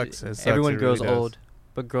sucks. It sucks. Everyone It grows really does. old,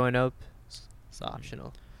 but growing up, it's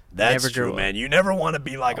optional. That's Never true, grow man. You never want to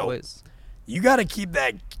be like Always. you got to keep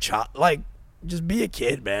that just be a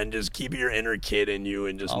kid, man. Just keep your inner kid in you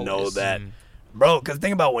and just know Always. that, bro. Because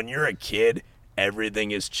think about when you're a kid,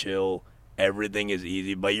 everything is chill, everything is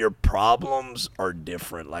easy, but your problems are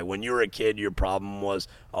different. Like when you were a kid, your problem was,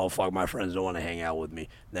 oh fuck, my friends don't want to hang out with me.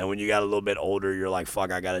 Then when you got a little bit older, you're like,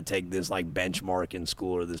 fuck, I got to take this like benchmark in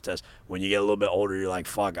school or this test. When you get a little bit older, you're like,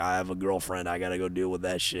 fuck, I have a girlfriend, I got to go deal with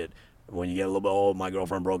that shit. When you get a little bit old, my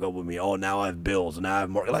girlfriend broke up with me. Oh, now I have bills. Now I have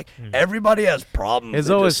more. Like, everybody has problems. It's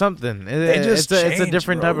always something. It's a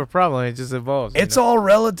different type of problem. It just evolves. It's all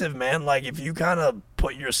relative, man. Like, if you kind of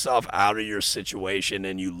put yourself out of your situation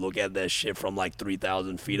and you look at that shit from, like,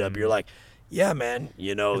 3,000 feet up, you're like, yeah, man,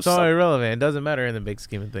 you know. It's all irrelevant. It doesn't matter in the big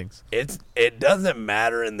scheme of things. It doesn't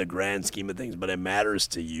matter in the grand scheme of things, but it matters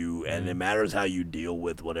to you, and it matters how you deal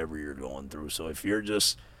with whatever you're going through. So if you're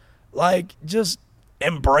just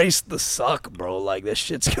embrace the suck, bro. Like, this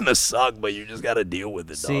shit's gonna suck, but you just gotta deal with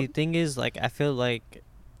it, See, dog. thing is, like, I feel like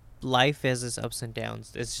life has its ups and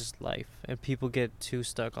downs. It's just life, and people get too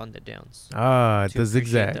stuck on the downs. The to appreciate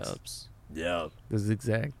zigzags. the ups. Yeah. The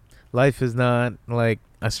zigzag. Life is not like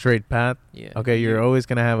a straight path. Yeah. Okay, you're always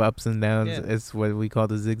gonna have ups and downs. Yeah. It's what we call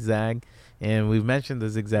the zigzag, and we've mentioned the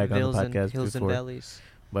zigzag on Hills the and, podcast hills before. and valleys.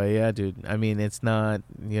 But yeah, dude. I mean, it's not.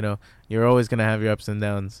 You're always gonna have your ups and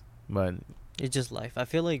downs. But It's just life. I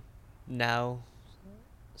feel like now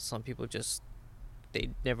some people they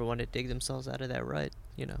never want to dig themselves out of that rut,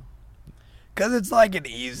 Because it's like an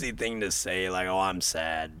easy thing to say, like, oh, I'm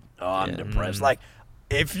sad. Oh, I'm depressed. Like,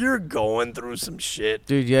 if you're going through some shit,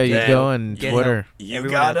 dude, yeah, you then go on get Twitter. you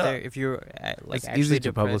Everyone out there, gotta. if you're It's actually easy to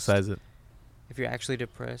depressed, publicize it. if you're actually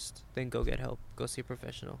depressed, then go get help. Go see a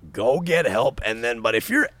professional. Go get help, and then. But if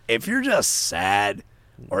you're just sad,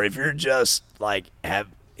 or if you're just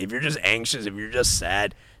if you're just anxious, if you're just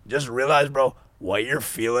sad, just realize, bro, what you're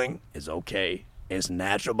feeling is okay. It's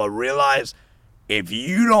natural, but realize if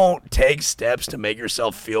you don't take steps to make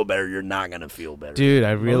yourself feel better, you're not gonna feel better. Dude,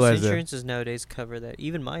 I Most realize that. insurances nowadays cover that.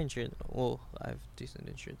 Even my insurance, I have decent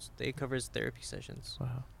insurance. They covers therapy sessions.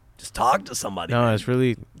 Wow. Just talk to somebody. No, man. it's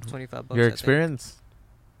really $25. your I think. experience.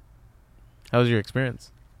 How was your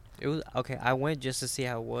experience? It was okay. I went just to see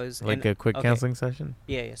how it was. Like and, a quick okay, counseling session?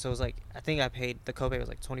 Yeah. So it was like I think I paid the copay was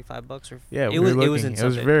like $25 or Yeah, it was looking. in It was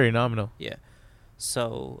something. very nominal. Yeah.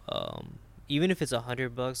 So even if it's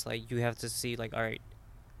 $100, like you have to see like, all right,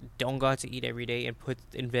 don't go out to eat every day and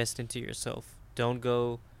invest into yourself. Don't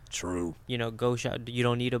go. True. Go shop. You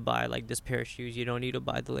don't need to buy like this pair of shoes. You don't need to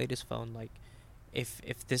buy the latest phone. Like, if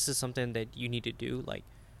this is something that you need to do, like,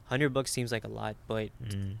 $100 seems like a lot, but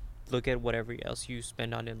look at whatever else you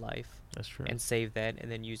spend on in life. That's true. And save that,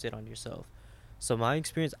 and then use it on yourself. So my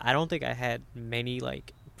experience, I don't think I had many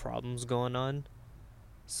like problems going on.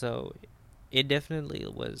 So, it definitely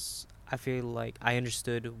was. I feel like I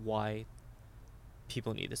understood why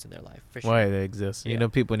people need this in their life. For sure. Why they exist. Yeah.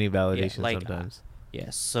 People need validation like, sometimes.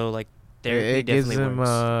 Yes. So like, therapy It gives definitely them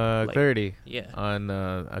works. Like, clarity yeah. on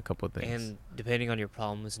a couple of things. And depending on your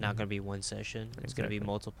problem, it's not going to be one session. It's going to be Exactly.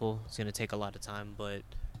 multiple. It's going to take a lot of time, but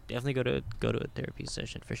definitely go to a therapy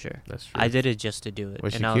session for sure. That's true. I did it just to do it.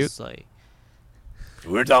 Was and she I cute? was like,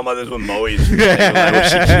 We were talking about this with Moe. Was she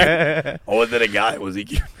cute? Or was it a guy? Was he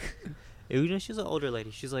cute? she's an older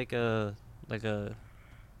lady. She's like a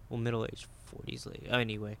middle-aged 40s lady.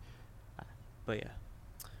 Anyway, but yeah.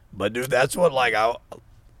 But dude, that's what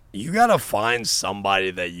you gotta find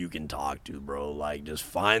somebody that you can talk to, bro. Like, just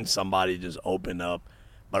find somebody, just open up.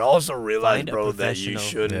 But also realize, Find a bro, that you professional.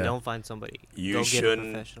 shouldn't. Yeah. Don't find somebody. You Go get a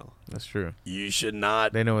shouldn't- professional. That's true. You should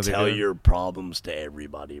not They know what they're tell doing. your problems to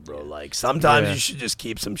everybody, bro. Like, sometimes Yeah. you should just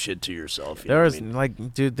keep some shit to yourself. You There know was what I mean?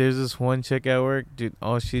 like, dude, there's this one chick at work, dude.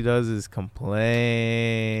 All she does is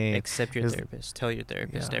complain. Accept your Is- therapist. Tell your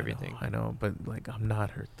therapist Yeah, everything. I know, but like, I'm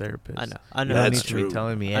not her therapist. I know. You don't That's need to be true.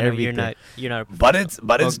 telling me I know everything. you're not. A But it's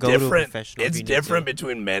Well, go to a different. professional if It's you need different to.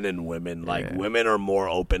 between men and women. Like, Yeah. women are more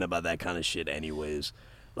open about that kind of shit, anyways.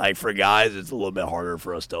 Like, for guys, it's a little bit harder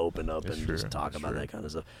for us to open up That's and true, just talk that's about true. that kind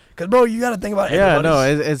of stuff. Because, bro, you got to think about Yeah, no,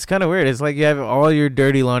 everybody's- it's kind of weird. It's like you have all your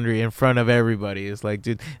dirty laundry in front of everybody. It's like,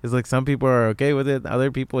 dude, it's like some people are okay with it.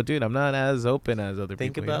 Other people, dude, I'm not as open as other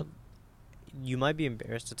Think people. about. You might be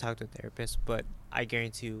embarrassed to talk to a therapist, but I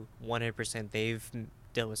guarantee you, 100% they've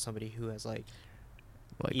dealt with somebody who has like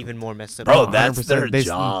even more messed up. Bro, problems. that's their 100%.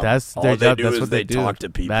 job. That's All their they job. do That's is what they do. talk to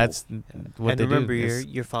people. That's what And they remember, do. is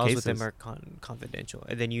your files with them cases. are confidential,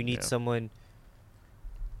 and then you need Yeah. someone,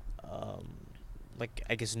 like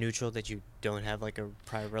I guess neutral, that you don't have like a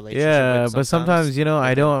prior relationship Yeah, with but sometimes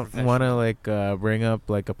I don't want to professional. like bring up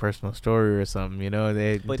like a personal story or something.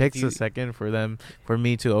 It But takes if you- a second for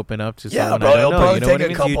me to open up to Yeah, someone bro, I it'll don't know. probably You know take what I a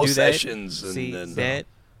mean? couple If you do that, sessions, and See then that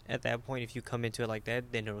at that point, if you come into it like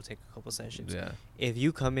that, then it'll take a couple sessions. Yeah. If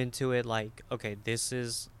you come into it like, okay, this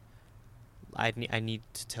is, I need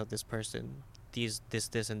to tell this person this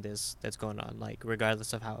and this that's going on. Like,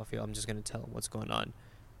 regardless of how I feel, I'm just gonna tell them what's going on,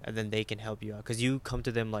 and then they can help you out. Cause you come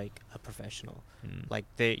to them like a professional. Like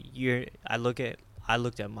I looked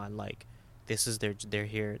at mine like, this is they're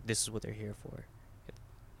here. This is what they're here for.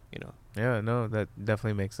 Yeah, no, that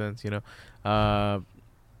definitely makes sense.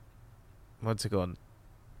 What's it called?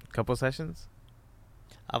 Couple sessions?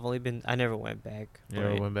 I never went back. You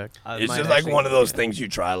never went back? it's Mine just like actually- one of those yeah. things you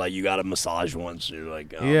try. Like, you got to massage once. You're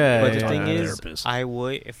like, oh, Yeah, But yeah, the thing yeah. is, therapist. I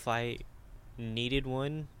would, if I needed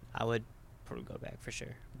one, I would probably go back for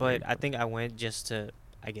sure. But I think I went just to,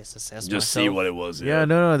 I guess, assess just myself. see what it was. Yeah,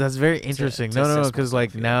 no, that's very interesting. to No, assess because like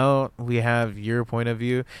myself, yeah. now we have your point of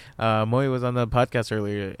view. Moy was on the podcast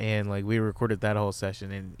earlier, and like we recorded that whole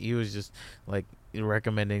session, and he was just like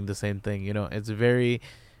recommending the same thing.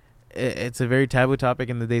 It's a very taboo topic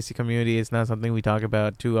in the Desi community. It's not something we talk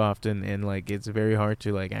about too often, and like it's very hard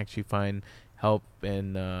to like actually find help,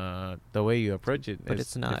 and the way you approach it. But is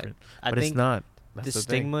it's not. different. I But think it's not. That's the the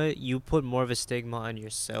thing. stigma, you put more of a stigma on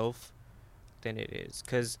yourself than it is.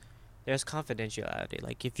 Because there's confidentiality.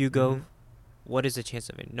 Like, if you go, Mhm. what is the chance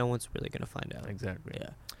of it? No one's really going to find out. Exactly. Yeah.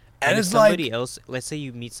 And if it's somebody like, else, let's say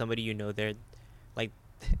you meet somebody they're like,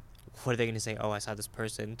 what are they going to say? Oh, I saw this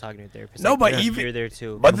person talking to a therapist. No, Like, but yeah, even- you're there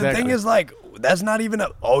too. but the Exactly. thing is, like, that's not even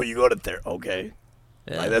you go to therapy. Okay.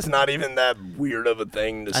 Yeah. Like, that's not even that weird of a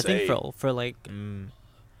thing to I say. think for like Mm.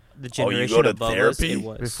 the Oh, you generation go to above us, therapy? it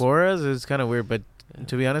was. Before us, it's kind of weird, but Yeah.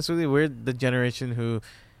 to be honest with you, we're the generation who,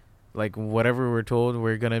 like, whatever we're told,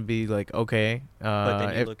 we're gonna be like, okay. But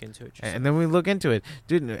then you if- look into it yourself. and then we look into it,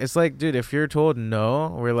 dude. It's like, dude, if you're told no,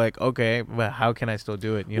 we're like, okay, but how can I still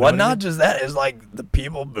do it? You know Well, what I not mean? just that. It's like the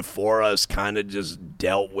people before us kind of just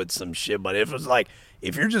dealt with some shit. But if it's like,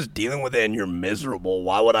 if you're just dealing with it and you're miserable,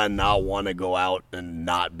 why would I not want to go out and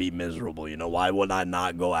not be miserable? Why would I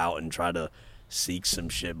not go out and try to seek some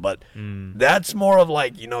shit? But that's more of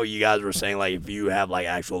like, you guys were saying, like, if you have like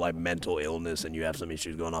actual like mental illness and you have some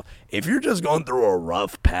issues going on, if you're just going through a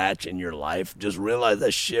rough patch in your life, just realize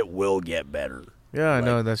that shit will get better. Yeah, like,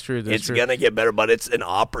 no, that's true. That's It's true. gonna get better, but it's an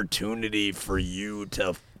opportunity for you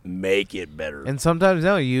to make it better. And sometimes,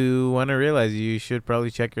 no, you want to realize you should probably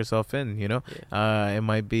check yourself in. Yeah. It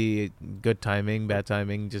might be good timing, bad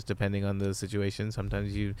timing, just depending on the situation.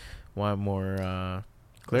 Sometimes you want more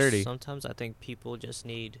clarity Sometimes I think people just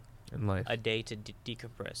need in life. a day to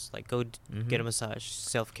decompress. Like, go get a massage,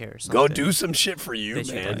 self-care or something. Go do some shit for you, that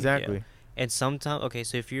you man. like. Exactly. And sometimes, okay,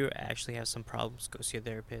 so if you actually have some problems, go see a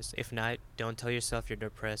therapist. If not, don't tell yourself you're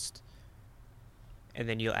depressed. And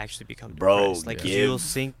then you'll actually become Bro, depressed. Like, you'll give-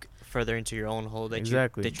 sink further into your own hole that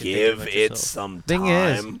Exactly. you that you're Give thinking about it yourself. some Thing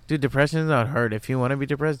time. is, dude, depression is not hard. If you want to be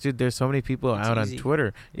depressed, dude, there's so many people It's out easy. on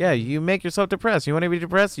Twitter. Yeah, you make yourself depressed. You want to be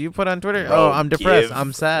depressed? You put on Twitter, Bro, oh, I'm depressed. give-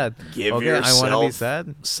 I'm sad. Give Okay, I want to be yourself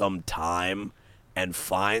sad. some time and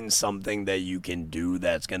find something that you can do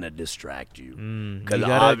that's gonna distract you. You Because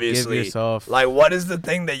gotta obviously, give yourself. like, what is the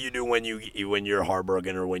thing that you do when you're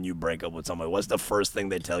heartbroken or when you break up with somebody? What's the first thing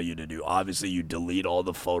they tell you to do? Obviously, you delete all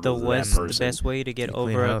the The photos of that worst, the person. best way to get You clean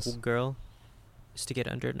over a house. girl is to get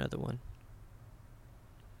under another one.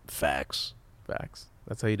 Facts. Facts.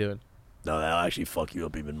 That's how you do it. No, that'll actually fuck you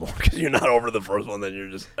up even more because you're not over the first one. Then you're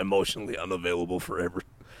just emotionally unavailable forever.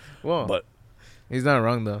 Well, But he's not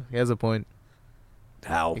wrong though. He has a point.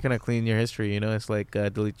 how? You kind of clean your history. It's like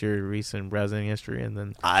delete your recent browsing history and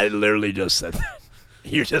then. I literally just said that.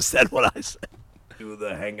 You just said what I said. Do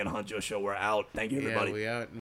the Hanging Honcho show. We're out. Thank you, everybody. we out.